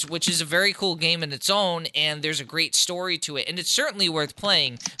Gears, which is a very cool game in its own, and there's a great story to it, and it's certainly worth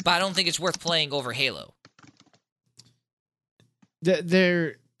playing, but I don't think it's worth playing over Halo.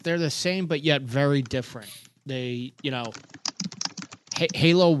 They're the same, but yet very different. They,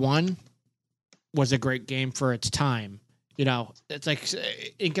 Halo 1 was a great game for its time. It's like,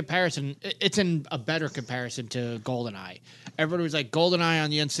 in comparison, it's in a better comparison to GoldenEye. Everybody was like, GoldenEye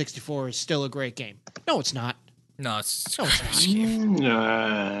on the N64 is still a great game. No, it's not. No, it's not.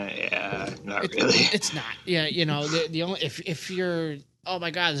 Yeah, not really. It's not. Yeah, the only if you're, oh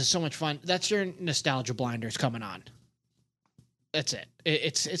my god, this is so much fun. That's your nostalgia blinders coming on. That's it.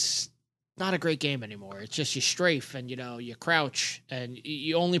 It's not a great game anymore. It's just you strafe and you crouch and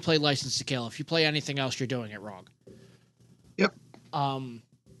you only play License to Kill. If you play anything else, you're doing it wrong. Yep. And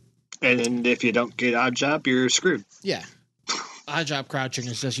if you don't get Odd Job, you're screwed. Yeah. Odd Job crouching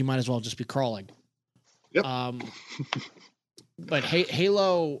is just, you might as well just be crawling. Yep. But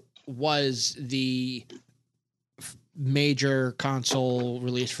Halo was the major console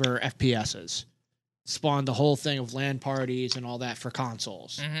release for FPSs. Spawned the whole thing of LAN parties and all that for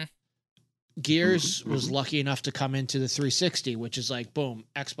consoles. Mm-hmm. Gears was lucky enough to come into the 360, which is like, boom,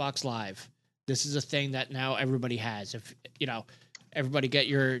 Xbox Live. This is a thing that now everybody has. If, everybody get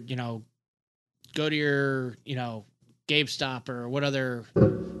your, go to your, GameStop or what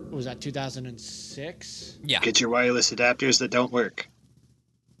was that, 2006? Yeah. Get your wireless adapters that don't work.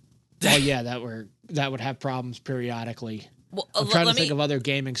 Oh, yeah, that would have problems periodically. Well, I'm trying to think of other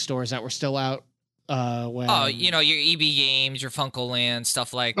gaming stores that were still out. Your EB Games, your Funko Land,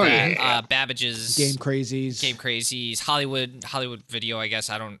 stuff like that. Yeah. Babbage's Game Crazies, Hollywood Video. I guess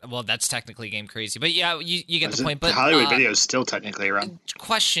that's technically Game Crazy, but yeah, you get the point. But Hollywood Video is still technically around.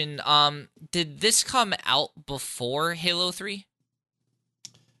 Question: did this come out before Halo 3?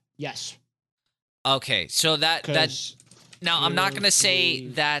 Yes. Okay, so that now Halo I'm not gonna say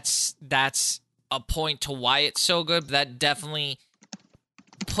that's a point to why it's so good, but that definitely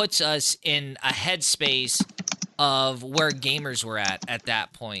puts us in a headspace of where gamers were at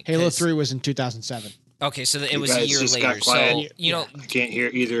that point. Halo 3 was in 2007. Okay, so it was a year later. So, I can't hear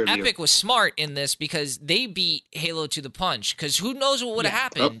either of you. Epic was smart in this because they beat Halo to the punch, because who knows what would have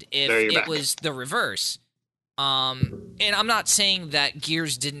happened if it was the reverse. And I'm not saying that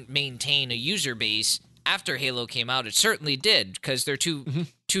Gears didn't maintain a user base after Halo came out. It certainly did, because they're two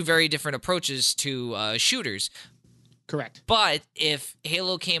very different approaches to shooters. Correct. But if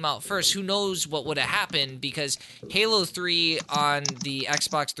Halo came out first, who knows what would have happened, because Halo 3 on the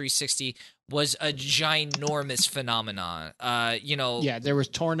Xbox 360 was a ginormous phenomenon. Yeah, there was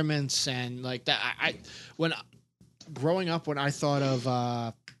tournaments and like that. Growing up, when I thought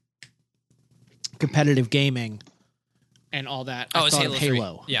of competitive gaming and all that, I thought of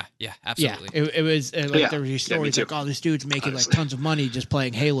Halo. Yeah, absolutely. Yeah, it was there were these stories like, oh, this dude's making like tons of money just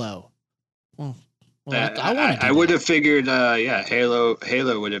playing Halo. Well, I would have figured, Halo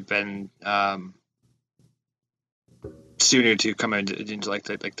would have been sooner to come into like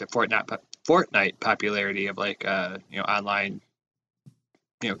the Fortnite popularity of like online,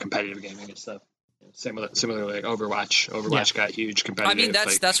 competitive gaming and stuff. Similarly, like Overwatch got huge competitive. I mean,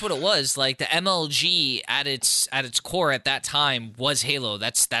 that's what it was. Like the MLG at its core at that time was Halo.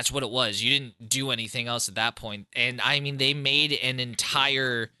 That's what it was. You didn't do anything else at that point. And I mean, they made an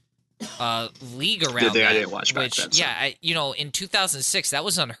entire league around that. I didn't watch back then. So. In 2006, that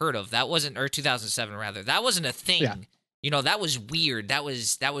was unheard of. That wasn't, or 2007 rather. That wasn't a thing. Yeah. That was weird. That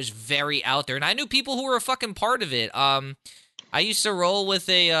was very out there. And I knew people who were a fucking part of it. I used to roll with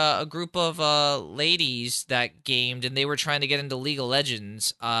a group of ladies that gamed, and they were trying to get into League of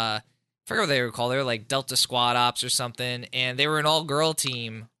Legends. I forget what they were called. They were like Delta Squad Ops or something, and they were an all-girl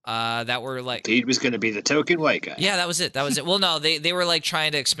team that were like... He was going to be the token white guy. Yeah, that was it. Well, no, they were like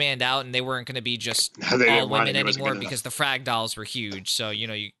trying to expand out, and they weren't going to be just all women anymore because the frag dolls were huge, so,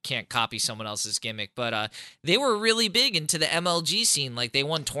 you can't copy someone else's gimmick. But they were really big into the MLG scene. Like, they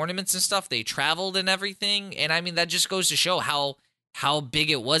won tournaments and stuff. They traveled and everything, and I mean, that just goes to show how big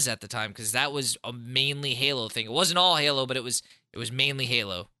it was at the time, because that was a mainly Halo thing. It wasn't all Halo, but it was mainly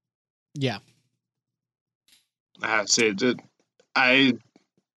Halo. Yeah.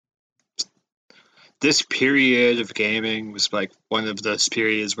 This period of gaming was like one of those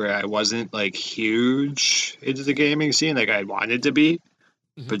periods where I wasn't like huge into the gaming scene like I wanted to be,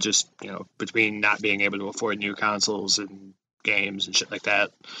 but just, between not being able to afford new consoles and games and shit like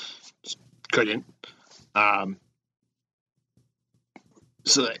that, just couldn't.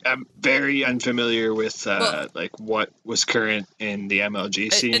 So I'm very unfamiliar with like what was current in the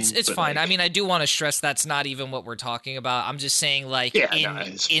MLG scene. It's fine. I mean, I do want to stress that's not even what we're talking about. I'm just saying, like,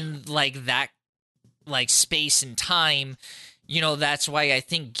 in like that like space and time, that's why I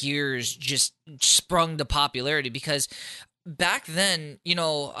think Gears just sprung to popularity, because back then,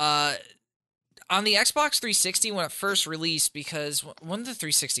 on the Xbox 360 when it first released, because when did the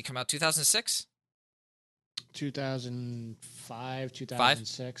 360 come out? 2006? 2005,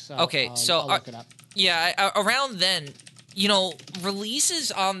 2006. Okay, I'll look it up. Yeah, around then,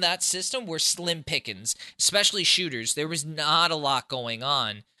 releases on that system were slim pickings, especially shooters. There was not a lot going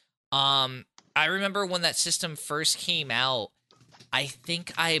on. I remember when that system first came out, I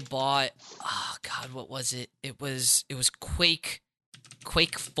think I bought, oh god, what was it? It was Quake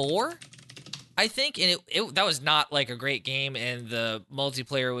 4, I think, and that was not like a great game, and the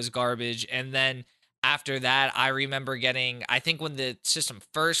multiplayer was garbage. And then after that, I remember getting, I think when the system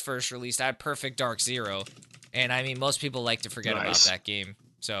first released, I had Perfect Dark Zero, and I mean, most people like to forget about that game.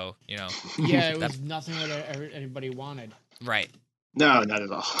 So, Yeah, it was nothing that anybody wanted. Right. No, not at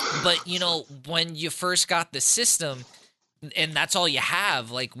all. But, when you first got the system, and that's all you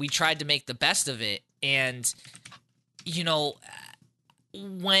have, like, we tried to make the best of it. And,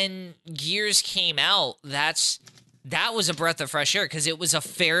 when Gears came out, that was a breath of fresh air, because it was a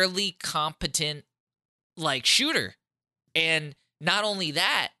fairly competent, like, shooter. And not only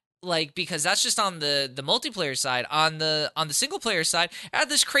that, like, because that's just on the multiplayer side. On the single player side, I had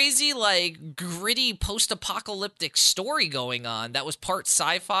this crazy, like, gritty post-apocalyptic story going on that was part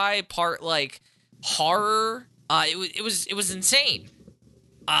sci-fi, part like horror. It was insane.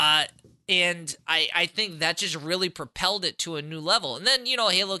 And I think that just really propelled it to a new level. And then,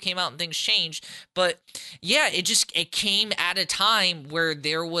 Halo came out and things changed. But yeah, it came at a time where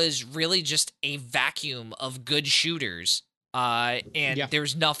there was really just a vacuum of good shooters. There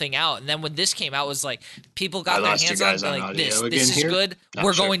was nothing out. And then when this came out, it was like people got their hands on it, like, this is good.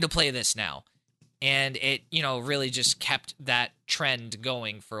 We're going to play this now. And it, really just kept that trend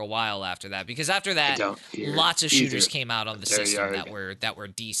going for a while after that. Because after that, lots of shooters came out on the system that were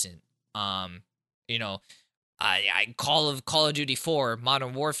decent. Call of Duty 4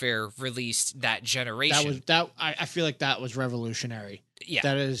 Modern Warfare released that generation. I feel like that was revolutionary. Yeah.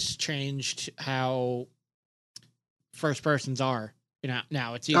 That has changed how first persons are.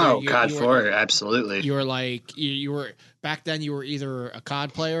 Now it's either COD 4, absolutely. You were like you were back then. You were either a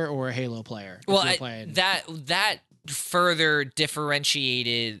COD player or a Halo player. Well, that further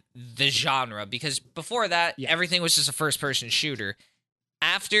differentiated the genre, because before that, everything was just a first person shooter.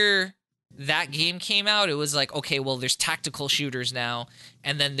 After that game came out, it was like, okay, well, there's tactical shooters now,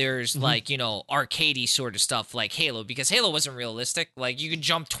 and then there's like, arcadey sort of stuff like Halo, because Halo wasn't realistic. Like, you could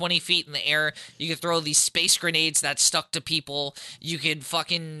jump 20 feet in the air, you could throw these space grenades that stuck to people, you could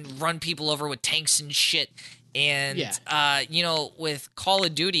fucking run people over with tanks and shit. And with Call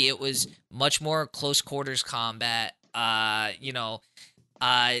of Duty, it was much more close quarters combat. The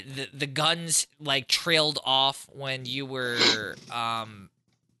guns like trailed off when you were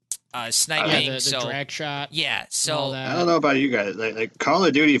sniping. The drag shot. Yeah, so I don't know about you guys. Like Call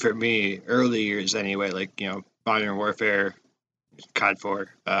of Duty for me, early years anyway. Like Modern Warfare, COD 4,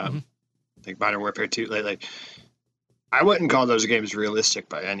 like Modern Warfare 2. Like I wouldn't call those games realistic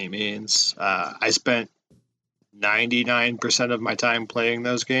by any means. I spent 99% of my time playing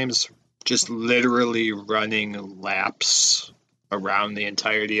those games just literally running laps around the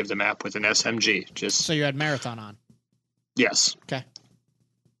entirety of the map with an SMG. So you had Marathon on? Yes. Okay.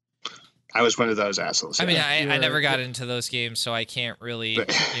 I was one of those assholes. I mean, I never got into those games, so I can't really,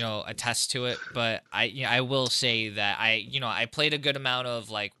 attest to it. But I will say that I played a good amount of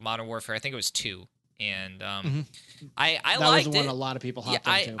like Modern Warfare. I think it was 2, and I that liked was one it. A lot of people hopped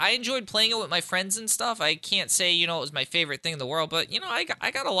into. I enjoyed playing it with my friends and stuff. I can't say it was my favorite thing in the world, but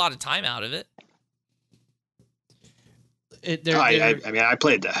I got a lot of time out of it. I mean, I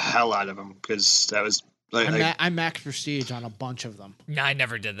played the hell out of them because that was. I maxed prestige on a bunch of them. No, I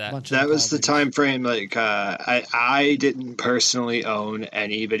never did that. That was the time frame. I didn't personally own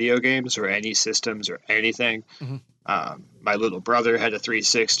any video games or any systems or anything. My little brother had a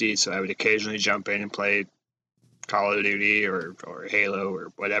 360, so I would occasionally jump in and play Call of Duty or Halo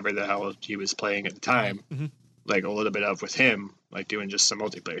or whatever the hell he was playing at the time. Like a little bit of with him, like doing just some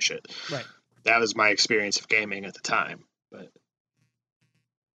multiplayer shit. Right. That was my experience of gaming at the time. But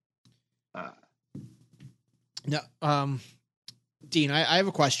no, Dean, I have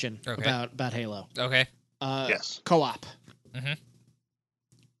a question about Halo. Okay. Yes. Co-op.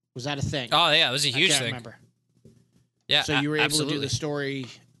 Was that a thing? Oh yeah, it was a huge thing. Remember. Yeah. So you were able to do the story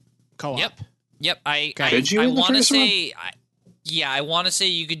co-op. Yep. I want to say. I want to say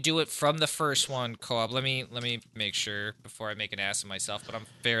you could do it from the first one co-op. Let me make sure before I make an ass of myself, but I'm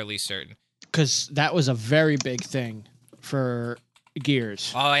fairly certain. Because that was a very big thing for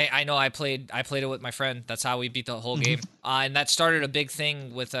Gears. Oh, I know. I played it with my friend. That's how we beat the whole game. And that started a big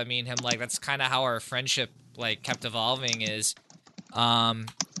thing with me and him. Like that's kind of how our friendship kept evolving. Is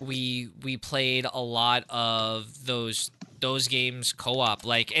we played a lot of those games co-op.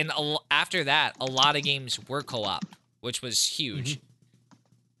 And after that, a lot of games were co-op, which was huge.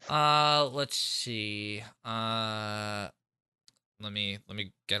 Let's see. Let me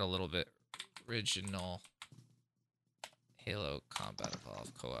get a little bit original. Halo Combat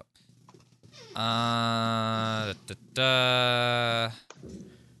Evolved co-op.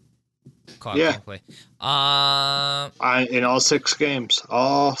 Co-op gameplay. In all 6 games,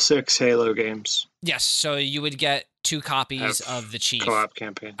 all 6 Halo games. Yes, so you would get 2 copies of the Chief. Co-op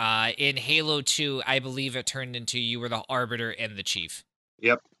campaign. In Halo 2, I believe it turned into you were the Arbiter and the Chief.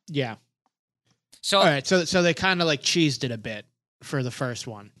 Yep. Yeah. So all right, so they kind of cheesed it a bit for the first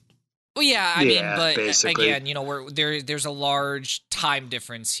one. Well, yeah, I mean, but basically. again, there's a large time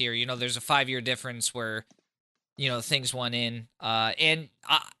difference here. There's a 5-year difference where, things went in. And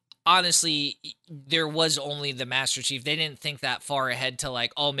honestly, there was only the Master Chief. They didn't think that far ahead to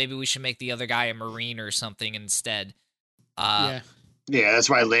maybe we should make the other guy a Marine or something instead. Yeah, that's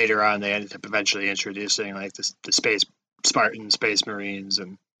why later on they ended up eventually introducing the Space Spartan, Space Marines,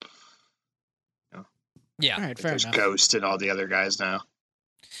 and yeah, all right, fair there's enough. Ghost and all the other guys now.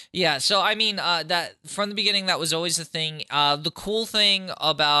 Yeah, so I mean, that from the beginning, that was always the thing. The cool thing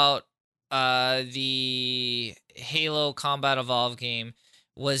about the Halo Combat Evolved game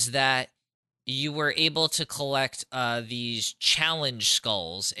was that you were able to collect these challenge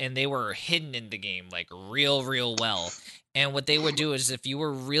skulls, and they were hidden in the game real well. And what they would do is, if you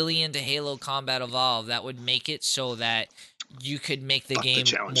were really into Halo Combat Evolved, that would make it so that you could make the game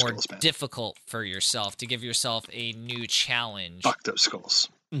more difficult for yourself, to give yourself a new challenge. Fuck those skulls.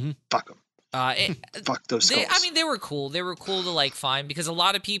 Fuck them. Fuck those skulls. They were cool. They were cool to find, because a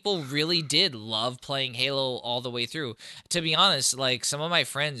lot of people really did love playing Halo all the way through. To be honest, some of my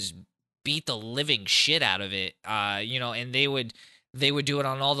friends beat the living shit out of it. And they would do it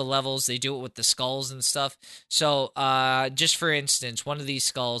on all the levels. They do it with the skulls and stuff. So, just for instance, one of these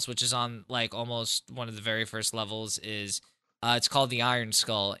skulls, which is on almost one of the very first levels, is it's called the Iron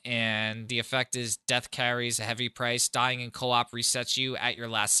Skull, and the effect is death carries a heavy price. Dying in co-op resets you at your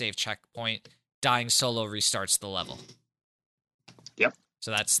last save checkpoint. Dying solo restarts the level. Yep.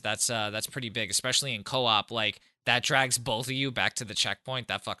 So that's pretty big, especially in co-op. That drags both of you back to the checkpoint.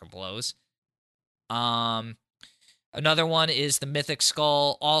 That fucking blows. Another one is the Mythic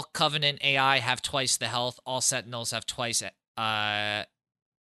Skull. All Covenant AI have twice the health. All Sentinels have twice the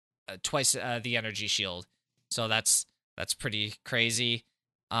energy shield. So that's pretty crazy.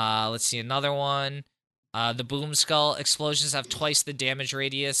 Let's see another one. The Boom Skull. Explosions have twice the damage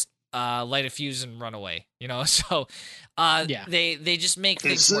radius. Light a fuse and run away. So yeah. They just make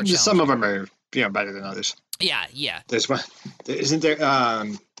things more challenging. Some of them are better than others. Yeah. There's one. Isn't there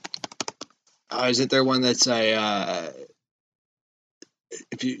one that's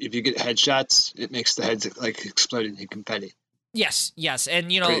if you get headshots, it makes the heads explode in confetti. Yes,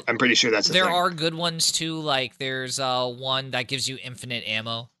 and I'm pretty sure that's there are good ones too. Like there's one that gives you infinite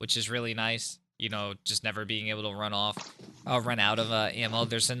ammo, which is really nice. Just never being able to run out of ammo.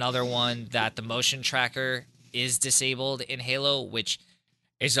 There's another one that the motion tracker is disabled in Halo, which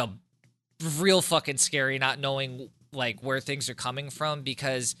is a real fucking scary, not knowing like where things are coming from,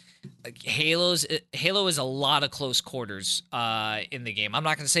 because Halo is a lot of close quarters in the game. I'm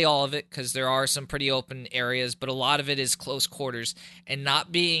not going to say all of it because there are some pretty open areas, but a lot of it is close quarters, and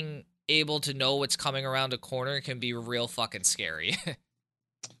not being able to know what's coming around a corner can be real fucking scary.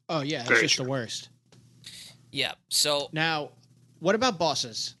 Oh yeah, it's just the worst. Yeah. So now, what about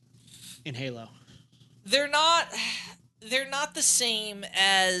bosses in Halo? They're not the same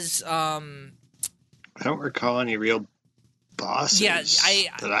as I don't recall any real bosses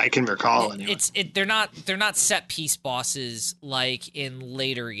that I can recall anyway. They're not set piece bosses like in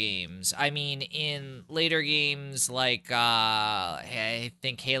later games. I mean, in later games like I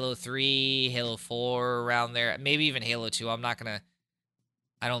think Halo 3, Halo 4, around there, maybe even Halo 2.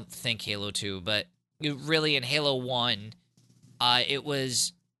 I don't think Halo 2, but really in Halo 1, it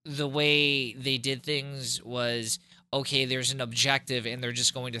was the way they did things was, okay, there's an objective and they're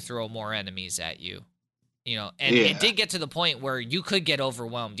just going to throw more enemies at you. And it did get to the point where you could get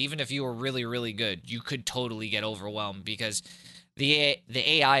overwhelmed. Even if you were really, really good, you could totally get overwhelmed because the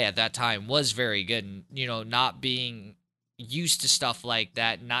AI at that time was very good. And, not being used to stuff like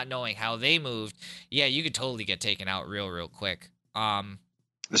that, not knowing how they moved, yeah, you could totally get taken out real quick.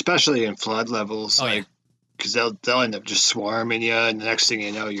 Especially in flood levels, because they'll end up just swarming you, and the next thing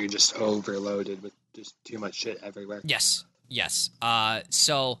you know, you're just overloaded with just too much shit everywhere. Yes.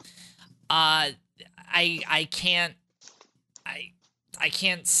 I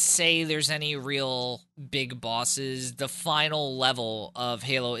can't say there's any real big bosses. The final level of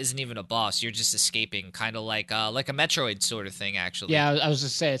Halo isn't even a boss. You're just escaping, kind of like a Metroid sort of thing, actually. Yeah, I was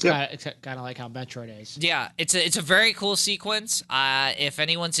just say it's kind of like how Metroid is. Yeah, it's a very cool sequence. If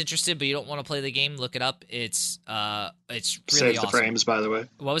anyone's interested, but you don't want to play the game, look it up. It's really save awesome. The frames, by the way.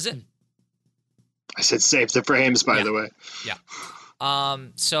 What was it? I said save the frames, by the way. Yeah.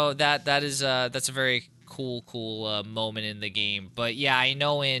 So that's a very cool moment in the game. But yeah, I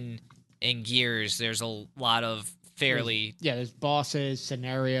know in Gears there's a lot of there's bosses,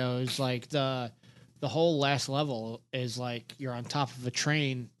 scenarios, like the whole last level is like you're on top of a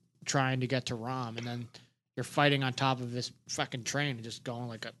train trying to get to ROM, and then you're fighting on top of this fucking train and just going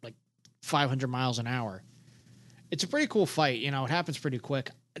like 500 miles an hour. It's a pretty cool fight, it happens pretty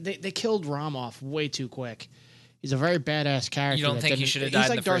quick. They killed ROM off way too quick. He's a very badass character. You don't think he should have died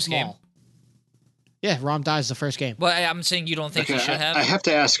in the first game? Yeah, ROM dies the first game. Well, I'm saying you don't think he should have? I have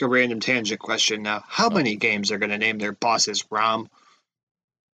to ask a random tangent question now. How many games are going to name their bosses ROM?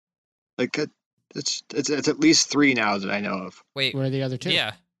 Like, it's at least 3 now that I know of. Wait. Where are the other 2?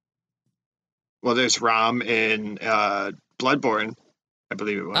 Yeah. Well, there's ROM in Bloodborne, I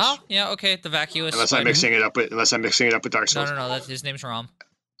believe it was. Oh, yeah, okay, the vacuous. Unless I'm mixing it up with Dark Souls. No, his name's ROM.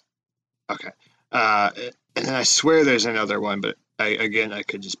 Okay. And then I swear there's another one, but I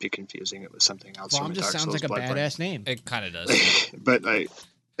could just be confusing it with something else. ROM just sounds like a badass name. It kind of does. But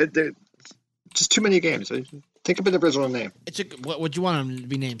just too many games. Think of an original name. What would you want him to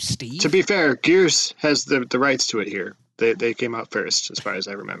be named? Steve? To be fair, Gears has the rights to it here. They came out first, as far as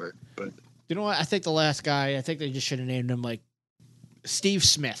I remember. But you know what? I think the last guy, I think they just should have named him like Steve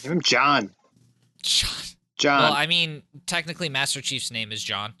Smith. Name him John. Well, I mean, technically Master Chief's name is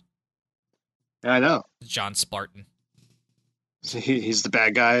John. I know. John Spartan. He's the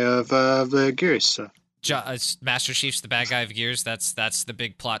bad guy of the Gears. So. Master Chief's the bad guy of Gears. That's the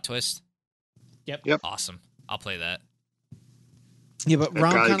big plot twist. Yep. Awesome. I'll play that. Yeah, but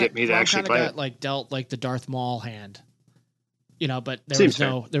Ron kind of got like dealt like the Darth Maul hand. But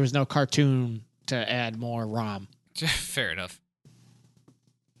there was no cartoon to add more ROM. Fair enough.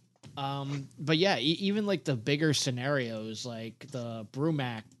 But yeah, even like the bigger scenarios, like the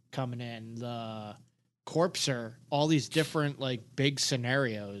Brumac coming in, the Corpser, all these different like big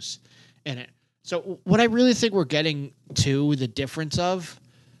scenarios in it. So what I really think we're getting to the difference of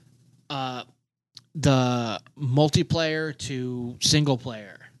the multiplayer to single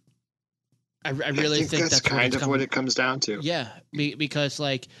player. I really think that's kind of what it comes down to. Yeah, because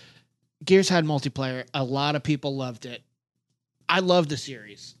like Gears had multiplayer, a lot of people loved it. I love the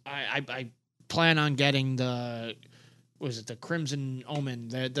series. I plan on getting the Crimson Omen,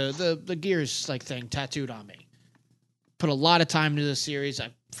 the Gears like thing tattooed on me. Put a lot of time into the series.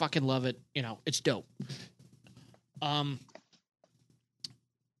 I fucking love it. It's dope.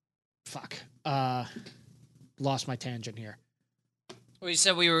 Lost my tangent here. Well, you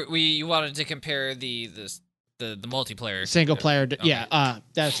said you wanted to compare the the multiplayer. Single player. Okay. Yeah.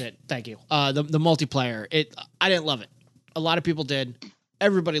 That's it. Thank you. The multiplayer. I didn't love it. A lot of people did.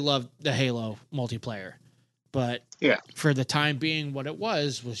 Everybody loved the Halo multiplayer, but for the time being, what it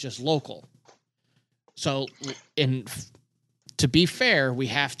was just local. So, to be fair, we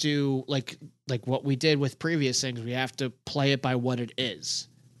have to like what we did with previous things. We have to play it by what it is.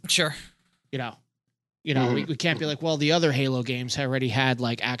 Sure. You know, we can't be like, well, the other Halo games already had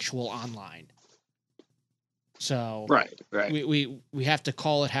like actual online. So right. We have to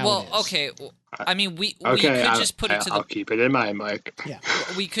call it how it is. Okay. I mean, we could just put it to I'll keep it in mind, Mike. Yeah.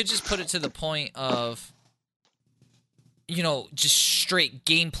 We could just put it to the point of, just straight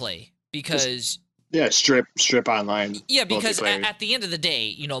gameplay because. Yeah, strip online. Yeah, because at the end of the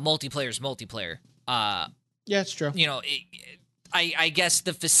day, multiplayer is multiplayer. Yeah, it's true. I guess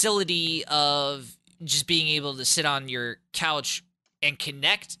the facility of just being able to sit on your couch and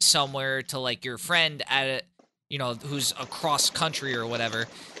connect somewhere to like your friend at who's across country or whatever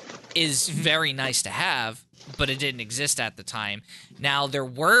is very nice to have, but it didn't exist at the time. Now there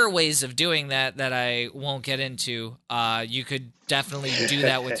were ways of doing that I won't get into. You could definitely do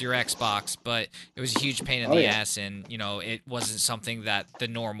that with your Xbox, but it was a huge pain in the ass, and it wasn't something that the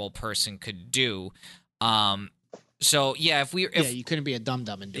normal person could do. So yeah, if you couldn't be a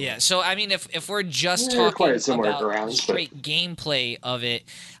dum-dum and do it. Yeah, so I mean, if we're just talking about straight gameplay of it,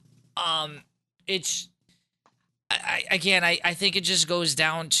 it's I think it just goes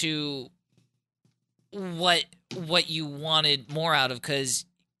down to what you wanted more out of, because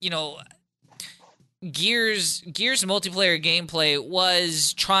Gears multiplayer gameplay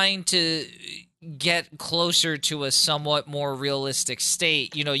was trying to get closer to a somewhat more realistic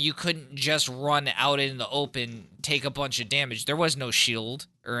state. You couldn't just run out in the open, take a bunch of damage. There was no shield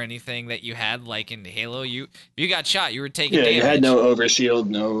or anything that you had like in Halo. You got shot, you were taking damage. You had no overshield,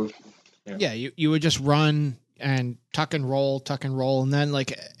 no. Yeah, you would just run and tuck and roll, and then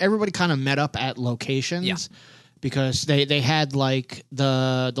like everybody kind of met up at locations because they had like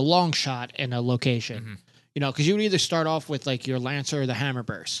the long shot in a location. Because you would either start off with like your Lancer or the Hammer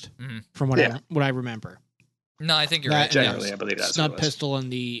Burst, from what I remember. No, I think you're right. Generally, I believe that's Snub pistol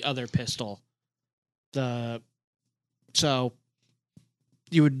and the other pistol. So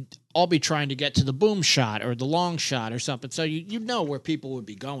you would all be trying to get to the boom shot or the long shot or something. So you know where people would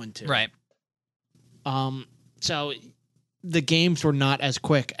be going to. Right. So the games were not as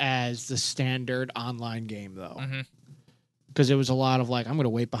quick as the standard online game, though. Because it was a lot of like, I'm going to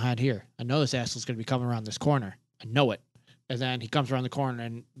wait behind here. I know this asshole's going to be coming around this corner. I know it. And then he comes around the corner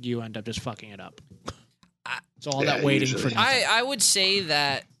and you end up just fucking it up. It's all that waiting for nothing. I would say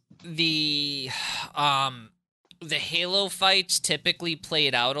that the Halo fights typically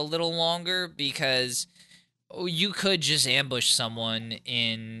played out a little longer because you could just ambush someone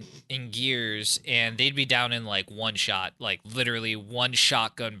in Gears and they'd be down in like one shot, like literally one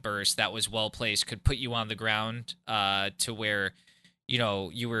shotgun burst that was well placed could put you on the ground to where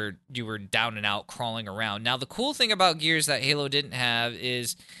you were down and out crawling around. Now the cool thing about Gears that Halo didn't have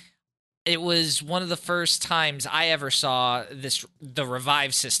is it was one of the first times I ever saw the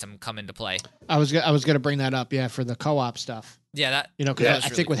revive system come into play. I was gonna bring that up, for the co-op stuff. Yeah, that because I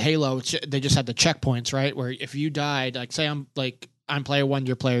think with Halo, they just had the checkpoints, right? Where if you died, like say I'm player 1,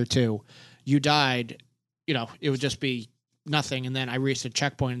 you're player 2, you died, it would just be nothing, and then I reached a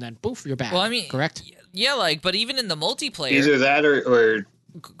checkpoint, and then poof, you're back. Well, I mean, correct? Yeah, but even in the multiplayer, either that or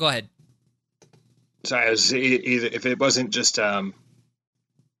go ahead. Sorry, I was either if it wasn't just the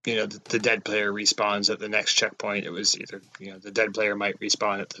dead player respawns at the next checkpoint. It was either the dead player might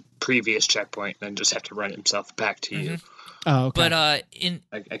respawn at the previous checkpoint and then just have to run himself back to you. Oh, okay. But I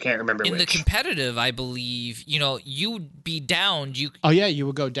can't remember in which. the competitive, I believe you'd be down. You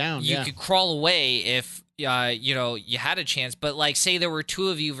would go down. You could crawl away if you had a chance. But like say there were 2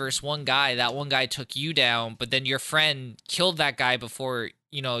 of you versus one guy, that one guy took you down, but then your friend killed that guy before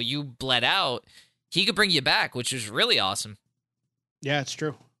you bled out. He could bring you back, which is really awesome. Yeah, it's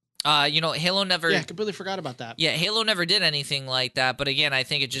true. Halo never... Yeah, I completely forgot about that. Yeah, Halo never did anything like that, but again, I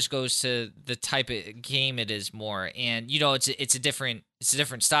think it just goes to the type of game it is more, and it's a different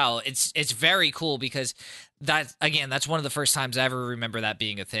style. It's very cool because that's one of the first times I ever remember that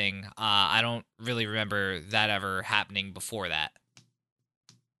being a thing. I don't really remember that ever happening before that.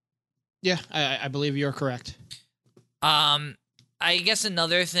 Yeah, I believe you're correct. I guess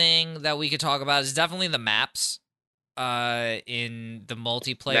another thing that we could talk about is definitely the maps. In the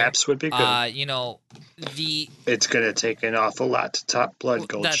multiplayer, maps would be good. It's gonna take an awful lot to top Blood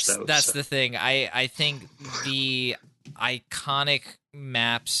Gulch, though. That's the thing. I think the iconic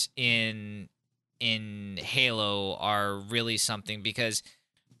maps in Halo are really something because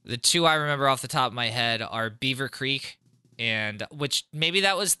The two I remember off the top of my head are Beaver Creek, and which maybe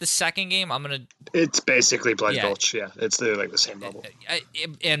that was the second game. It's basically Blood Gulch. Yeah, it's like the same level.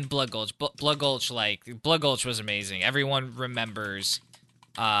 And Blood Gulch. Blood Gulch was amazing. Everyone remembers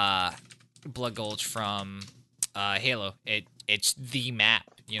Blood Gulch from Halo. It's the map,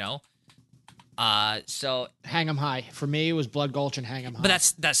 you know. So Hang 'em High for me it was Blood Gulch and Hang 'em High.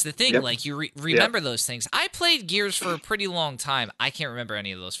 But that's the thing. Yep. Like you remember those things. I played Gears for a pretty long time. I can't remember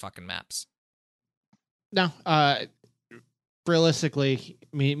any of those fucking maps. No, realistically,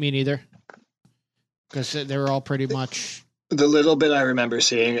 me neither. Because they were all pretty much. The little bit I remember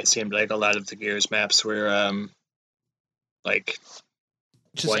seeing, it seemed like a lot of the Gears maps were like.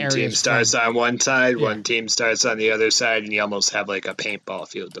 Just one team starts on one side, one team starts on the other side, and you almost have like a paintball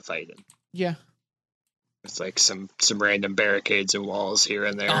field to fight in. Yeah. It's like some random barricades and walls here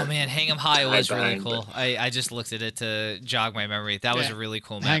and there. Oh man, Hang 'em High was really cool. I just looked at it to jog my memory. That was a really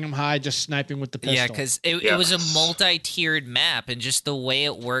cool map. Hang 'em High, just sniping with the pistol. Yeah, because it was a multi-tiered map and just the way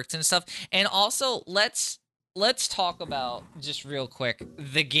it worked and stuff. And also, let's talk about just real quick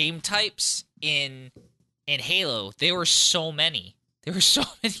the game types in Halo. There were so many. So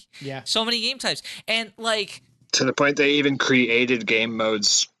many game types, and like to the point they even created game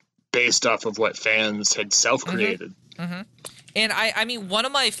modes based off of what fans had self-created. Mm-hmm. And I mean, one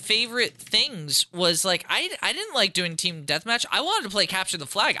of my favorite things was like I didn't like doing team deathmatch. I wanted to play Capture the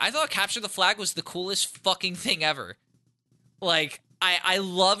Flag. I thought Capture the Flag was the coolest fucking thing ever. Like I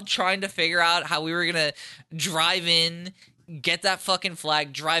loved trying to figure out how we were gonna drive in, get that fucking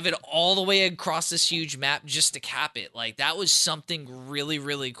flag, drive it all the way across this huge map just to cap it. Like, that was something really,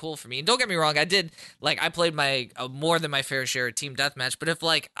 really cool for me. And don't get me wrong, I played my more than my fair share of team deathmatch, but if,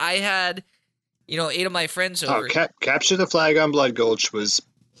 like, I had, 8 of my friends over... Capture the Flag on Blood Gulch was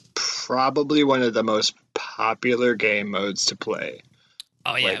probably one of the most popular game modes to play.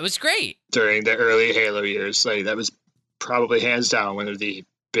 Oh, yeah, it was great. During the early Halo years. Like, that was probably hands down one of the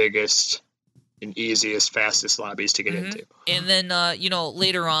biggest... and easiest, fastest lobbies to get into. And then,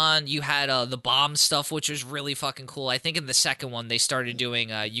 later on, you had the bomb stuff, which was really fucking cool. I think in the second one, they started doing,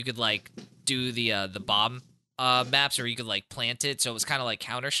 you could, like, do the bomb maps, or you could, like, plant it, so it was kind of like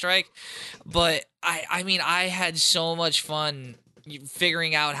Counter-Strike. But, I mean, I had so much fun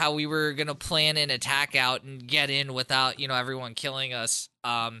figuring out how we were going to plan an attack out and get in without, everyone killing us.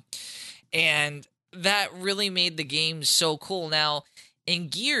 And that really made the game so cool. Now, in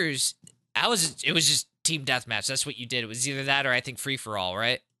Gears... it was just team deathmatch. That's what you did. It was either that or I think free for all,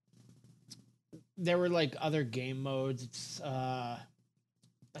 right? There were like other game modes. It's I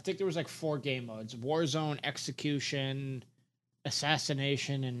think there was like 4 game modes: Warzone, Execution,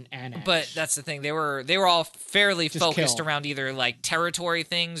 Assassination, and Annex. But that's the thing. They were all fairly just focused around either like territory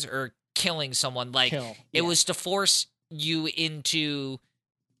things or killing someone. Like it was to force you into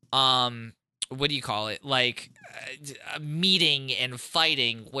what do you call it? Like a meeting and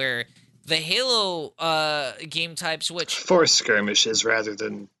fighting where the Halo game types, which... Forced skirmishes rather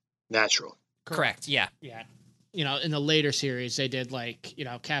than natural. Correct, yeah. Yeah. In the later series, they did, like,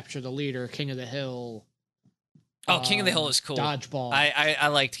 Capture the Leader, King of the Hill. Oh, King of the Hill is cool. Dodgeball. I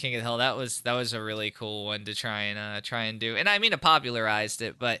liked King of the Hill. That was a really cool one to try and do. And I mean, it popularized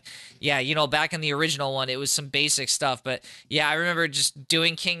it, but yeah, back in the original one, it was some basic stuff. But yeah, I remember just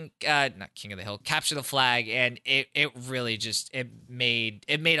doing not King of the Hill, Capture the Flag, and it really just it made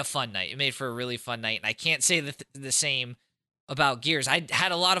a fun night. It made for a really fun night, and I can't say the same about Gears. I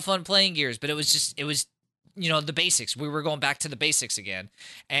had a lot of fun playing Gears, but it was the basics. We were going back to the basics again,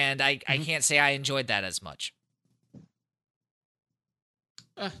 and I can't say I enjoyed that as much.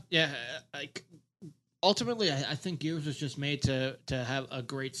 Like ultimately, I think Gears was just made to have a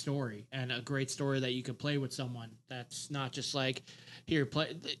great story, and a great story that you could play with someone. That's not just like, here,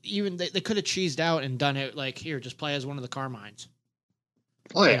 play. Even they could have cheesed out and done it like, here, just play as one of the Carmines.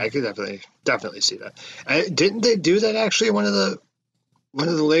 Oh yeah, I could definitely see that. Didn't they do that actually? One of the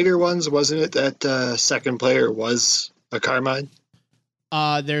later ones, wasn't it that second player was a Carmine?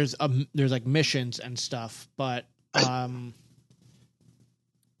 There's like missions and stuff, but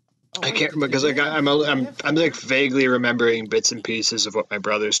I can't remember because I'm like vaguely remembering bits and pieces of what my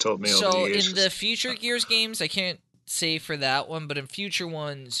brothers told me over the years. So in the future Gears games, I can't say for that one, but in future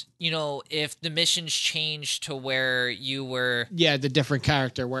ones, if the missions change to where you were... Yeah, the different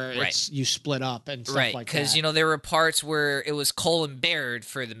character where it's you split up and stuff like that. Right, because, there were parts where it was Cole and Baird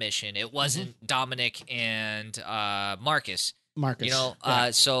for the mission. It wasn't Dominic and Marcus. Marcus. You know,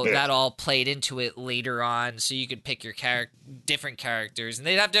 so that all played into it later on. So you could pick your different characters, and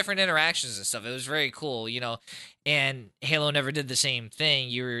they'd have different interactions and stuff. It was very cool, you know. And Halo never did the same thing.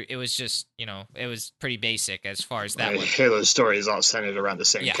 It was just, you know, it was pretty basic as far as that. Halo's story is all centered around the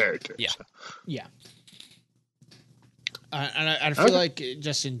same character. Yeah, so. Yeah. And I feel like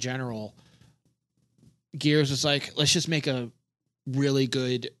just in general, Gears was like, let's just make a really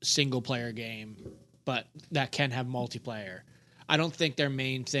good single player game, but that can have multiplayer. I don't think their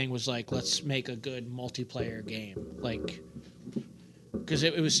main thing was like, let's make a good multiplayer game. Like, because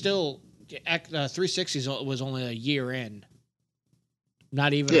it was still, 360 was only a year in.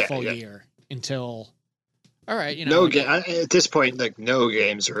 Not even a full year until, all right, you know. At this point, like, no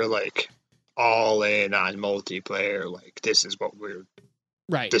games were like all in on multiplayer. Like, this is what we're,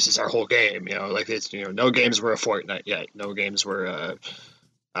 right. This is our whole game, you know. Like, it's, you know, no games were a Fortnite yet. No games were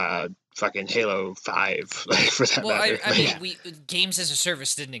fucking Halo 5, like, for that matter. I mean, games as a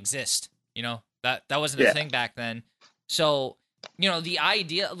service didn't exist. You know, that wasn't a thing back then. So, you know, the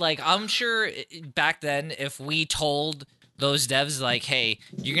idea, like, I'm sure back then, if we told those devs, like, hey,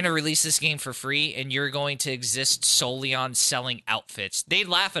 you're going to release this game for free and you're going to exist solely on selling outfits, they'd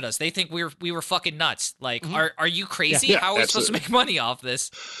laugh at us. They think we were fucking nuts. Like, are you crazy? How are we supposed to make money off this?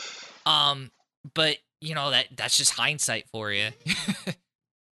 But, you know, that's just hindsight for you.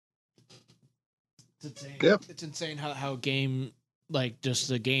 It's insane. It's insane how game, like, just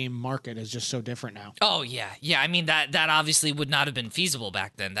the game market is just so different now. Oh yeah. I mean, that obviously would not have been feasible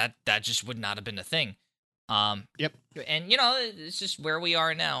back then. That just would not have been a thing. Yep. And you know, it's just where we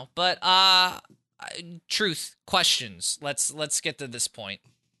are now. But truth questions. Let's get to this point.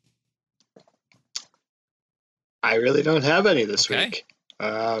 I really don't have any this week.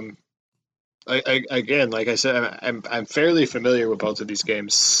 Again, like I said, I'm fairly familiar with both of these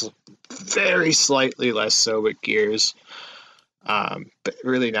games. Very slightly less so with Gears, but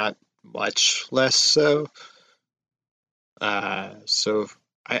really not much less so. So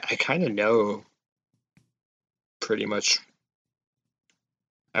I kind of know pretty much,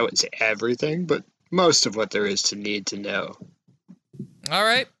 I wouldn't say everything, but most of what there is to need to know. All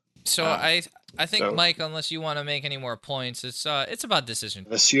right. So I think, Mike, unless you want to make any more points, it's about decision.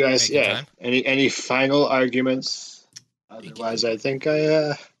 Unless you guys, any final arguments? Otherwise, I think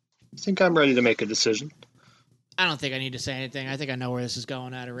I'm ready to make a decision. I don't think I need to say anything. I think I know where this is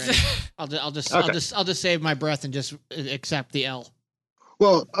going at already. I'll just save my breath and just accept the L.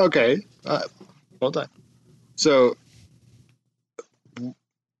 Well, okay. Hold on. So,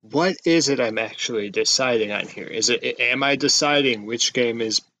 what is it I'm actually deciding on here? Am I deciding which game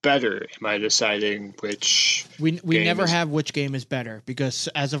is better? Am I deciding which we never have which game is better, because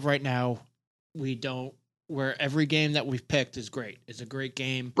as of right now, we don't. Where every game that we've picked is great. It's a great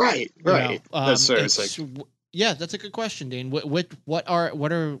game. Right. You know, that's like. Yeah, that's a good question, Dean. What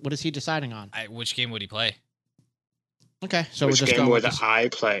is he deciding on? Which game would he play? Okay, so which game would I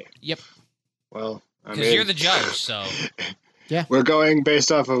play? Yep. Well, because you're the judge, so. Yeah, we're going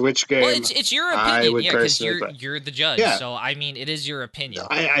based off of which game. Well, it's your opinion, because you're the judge. Yeah. So I mean, it is your opinion.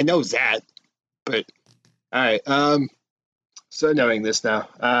 I know that, but all right. So knowing this now,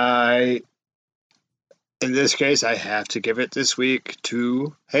 in this case, I have to give it this week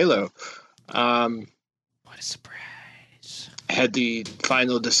to Halo. What a surprise! Had the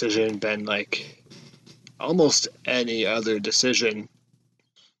final decision been like almost any other decision,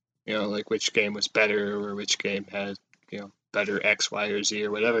 you know, like which game was better or which game had, you know, better X, Y, or Z or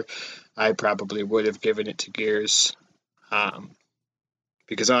whatever, I probably would have given it to Gears.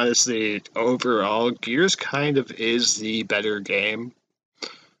 Because honestly, overall, Gears kind of is the better game.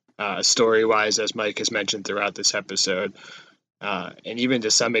 Story-wise, as Mike has mentioned throughout this episode, and even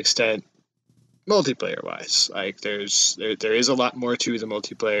to some extent, multiplayer-wise. Like, there is a lot more to the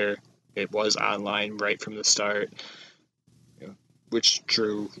multiplayer. It was online right from the start, you know, which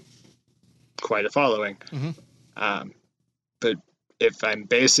drew quite a following. Mm-hmm. But if I'm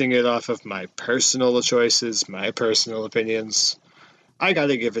basing it off of my personal choices, my personal opinions, I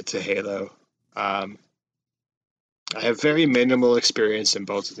gotta give it to Halo. I have very minimal experience in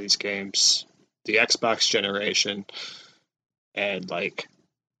both of these games. The Xbox generation and like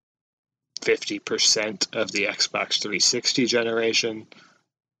 50% of the Xbox 360 generation,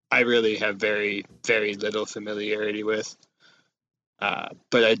 I really have very, very little familiarity with.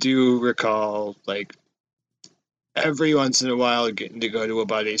 But I do recall, like, every once in a while getting to go to a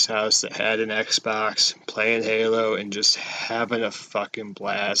buddy's house that had an Xbox, playing Halo, and just having a fucking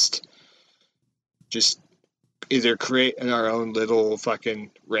blast. Just either creating our own little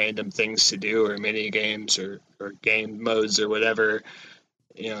fucking random things to do, or mini games, or game modes, or whatever,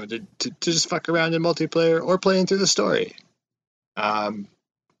 you know, to just fuck around in multiplayer, or playing through the story.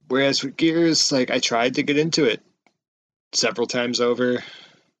 Whereas with Gears, like I tried to get into it several times over.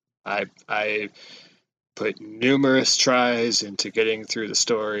 I put numerous tries into getting through the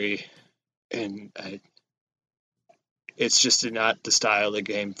story, and it's just not the style of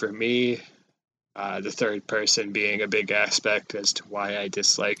game for me. The third person being a big aspect as to why I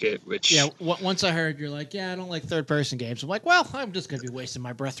dislike it. Which once I heard you're like, I don't like third person games. I'm like, well, I'm just gonna be wasting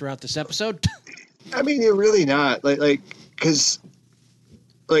my breath throughout this episode. I mean, you're really not because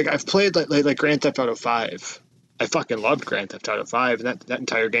I've played like Grand Theft Auto 5. I fucking loved Grand Theft Auto 5, and that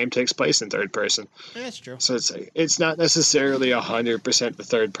entire game takes place in third person. Yeah, that's true. So it's not necessarily 100% the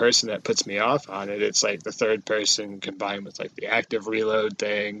third person that puts me off on it. It's like the third person combined with like the active reload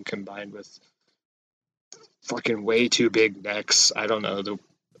thing, combined with fucking way too big necks. I don't know, the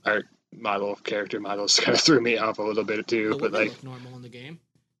art model, character models kind of threw me off a little bit too. But like look normal in the game.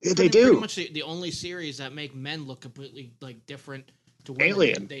 Yeah, they do. Pretty much the only series that make men look completely like different to women.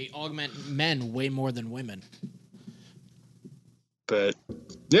 Alien. They augment men way more than women. But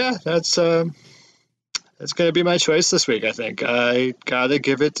yeah, that's gonna be my choice this week. I think I gotta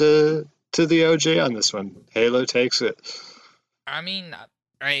give it to the OJ on this one. Halo takes it. I mean,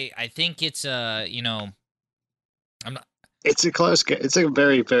 I think it's I'm not. It's a close. It's a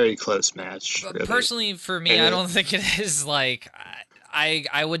very, very close match. Really. Personally, for me, I don't think it is. Like,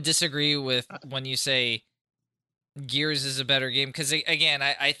 I would disagree with when you say Gears is a better game, because again,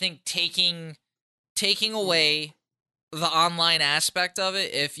 I think taking away the online aspect of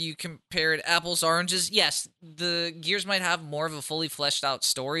it, if you compared apples to oranges, yes, the Gears might have more of a fully fleshed out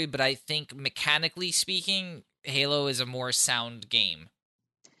story, but I think mechanically speaking, Halo is a more sound game.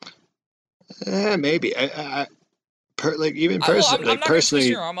 Maybe.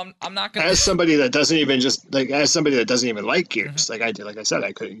 Personally, I'm not gonna. As somebody that doesn't even like Gears, like I did, like I said,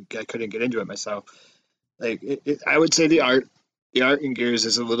 I couldn't get into it myself. Like I would say the art in Gears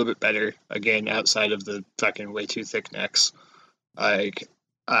is a little bit better. Again, outside of the fucking way too thick necks, like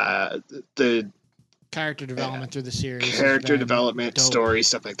the character development through the series, story,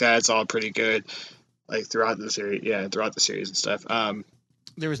 stuff like that. It's all pretty good. Like throughout the series and stuff.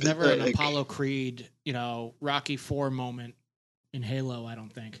 There was never an Apollo Creed, Rocky IV moment in Halo, I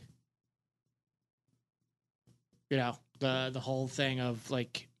don't think. The whole thing of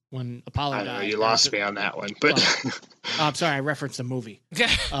like when Apollo died. I know, you lost me on that one, but I'm sorry, I referenced the movie.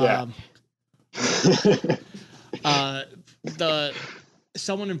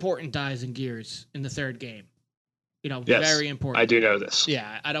 Someone important dies in Gears in the third game. Yes, very important. I do know this.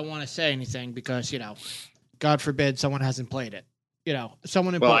 Yeah, I don't want to say anything because, God forbid someone hasn't played it.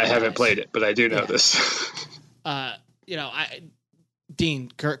 Someone important. Well, I haven't played it, but I do know this.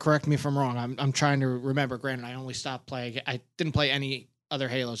 Dean, correct me if I'm wrong. I'm trying to remember. Granted, I only stopped playing. I didn't play any other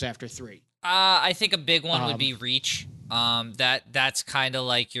Halos after 3. I think a big one would be Reach. That's kind of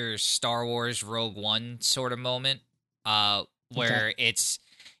like your Star Wars Rogue One sort of moment, where it's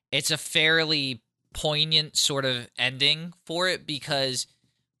a fairly poignant sort of ending for it, because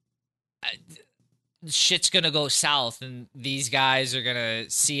shit's gonna go south and these guys are gonna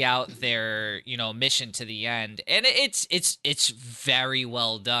see out their mission to the end, and it's very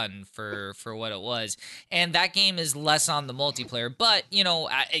well done for what it was. And that game is less on the multiplayer, but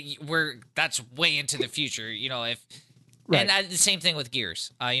that's way into the future, if right. And the same thing with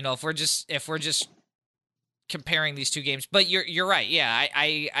Gears. If we're just comparing these two games, but you're right. Yeah,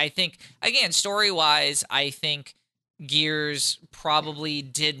 I think, again, story wise, I think Gears probably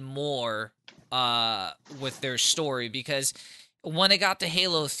did more with their story, because when it got to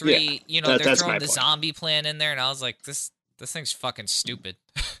Halo 3, they're throwing the zombie plan in there, and I was like, this thing's fucking stupid.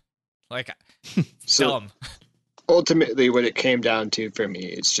 Like, dumb. Ultimately, what it came down to for me,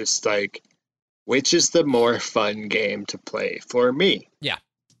 it's just like, which is the more fun game to play for me? Yeah.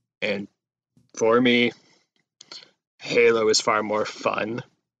 And for me, Halo is far more fun,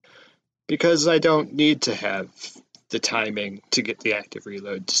 because I don't need to have the timing to get the active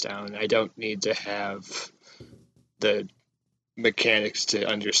reloads down. I don't need to have the mechanics to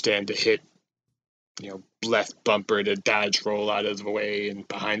understand to hit, left bumper to dodge roll out of the way and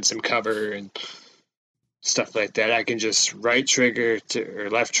behind some cover and stuff like that. I can just right trigger or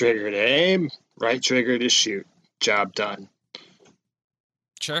left trigger to aim, right trigger to shoot. Job done.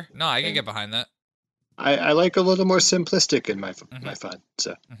 Sure. No, I can get behind that. I like a little more simplistic in my fun.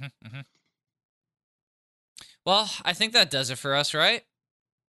 So. Well, I think that does it for us, right?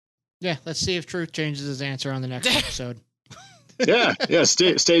 Yeah, let's see if Truth changes his answer on the next episode. yeah.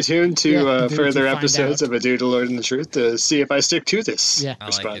 Stay tuned to further episodes of A Dude, a Lord, and the Truth to see if I stick to this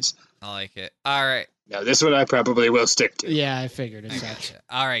response. I like it. All right. Now, this one I probably will stick to. Yeah, I figured as such.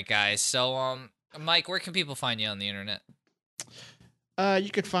 All right, guys. So, Mike, where can people find you on the internet? You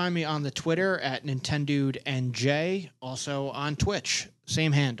could find me on the Twitter at NintendudeNJ, also on Twitch,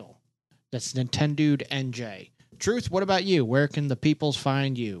 same handle. That's NintendudeNJ. Truth, what about you? Where can the peoples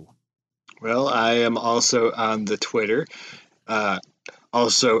find you? Well, I am also on the Twitter,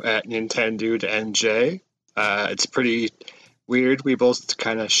 also at NintendudeNJ. It's pretty weird. We both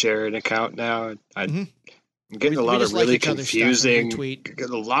kind of share an account now. I'm getting a lot of really confusing,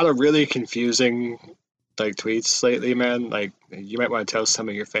 like tweets lately, man. Like, you might want to tell some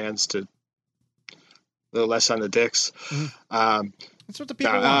of your fans to a little less on the dicks. That's what the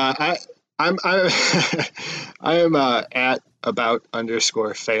people want. I am at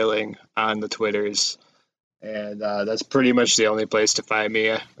about_failing on the Twitters, and that's pretty much the only place to find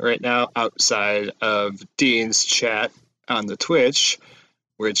me right now, outside of Dean's chat on the Twitch.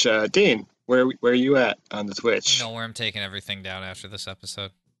 Which Dean, where are you at on the Twitch? You know where I'm taking everything down after this episode.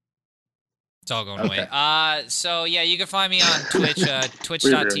 It's all going away. So yeah, you can find me on Twitch,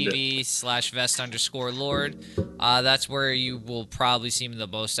 twitch.tv/vest_lord. That's where you will probably see me the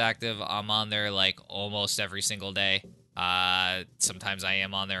most active. I'm on there like almost every single day. Sometimes I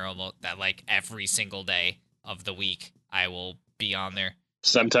am on there almost like every single day of the week. I will be on there.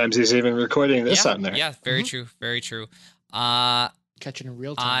 Sometimes he's even recording this on there. Yeah, very true. Very true. Catching in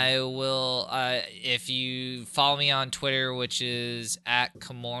real time. I will, if you follow me on Twitter, which is at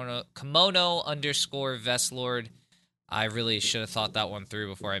kimono_vestlord. I really should have thought that one through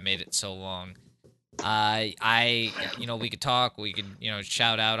before I made it so long. We could talk, we could,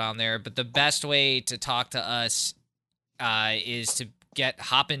 shout out on there, but the best way to talk to us is to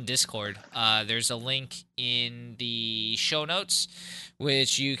hop in Discord. There's a link in the show notes,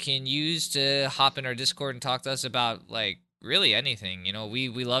 which you can use to hop in our Discord and talk to us about, like, really anything.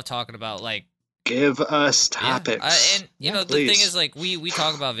 We love talking about, like, give us topics. The thing is, like, we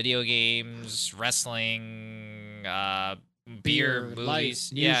talk about video games, wrestling, beer,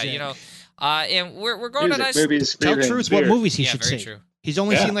 movies. Music. And we're going music, to movies, tell Truth what movies he should see. True. He's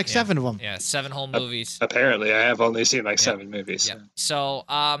only seen like 7 of them. Yeah, 7 whole movies. Apparently, I have only seen like 7 movies. Yeah. So,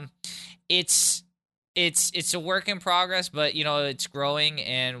 it's a work in progress, but it's growing,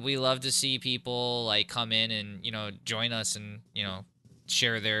 and we love to see people like come in and join us and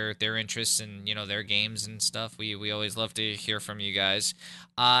share their interests and their games and stuff. We always love to hear from you guys.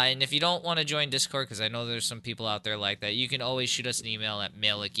 And if you don't want to join Discord, because I know there's some people out there like that, you can always shoot us an email at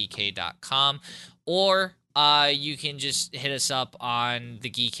mail@geekade.com, or you can just hit us up on the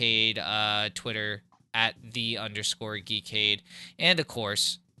Geekade Twitter at @the_Geekade, and of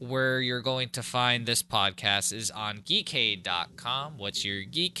course, where you're going to find this podcast is on geekade.com. What's your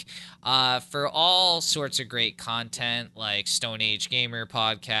geek? For all sorts of great content like Stone Age Gamer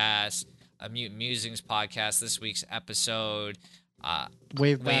podcast, a Mutant Musings podcast, this week's episode,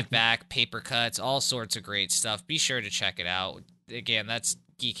 Wave Back, Paper Cuts, all sorts of great stuff. Be sure to check it out. Again, that's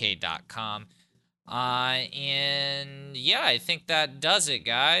geekade.com. And yeah, I think that does it,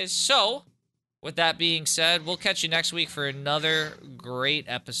 guys. So, with that being said, we'll catch you next week for another great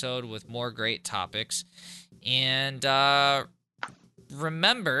episode with more great topics. And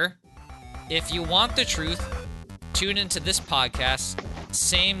remember, if you want the truth, tune into this podcast,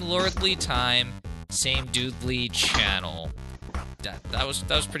 same lordly time, same dudely channel. That was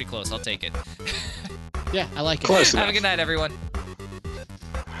pretty close. I'll take it. Yeah, I like it. Close Have a good night, everyone.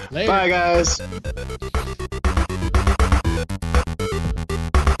 Later. Bye, guys.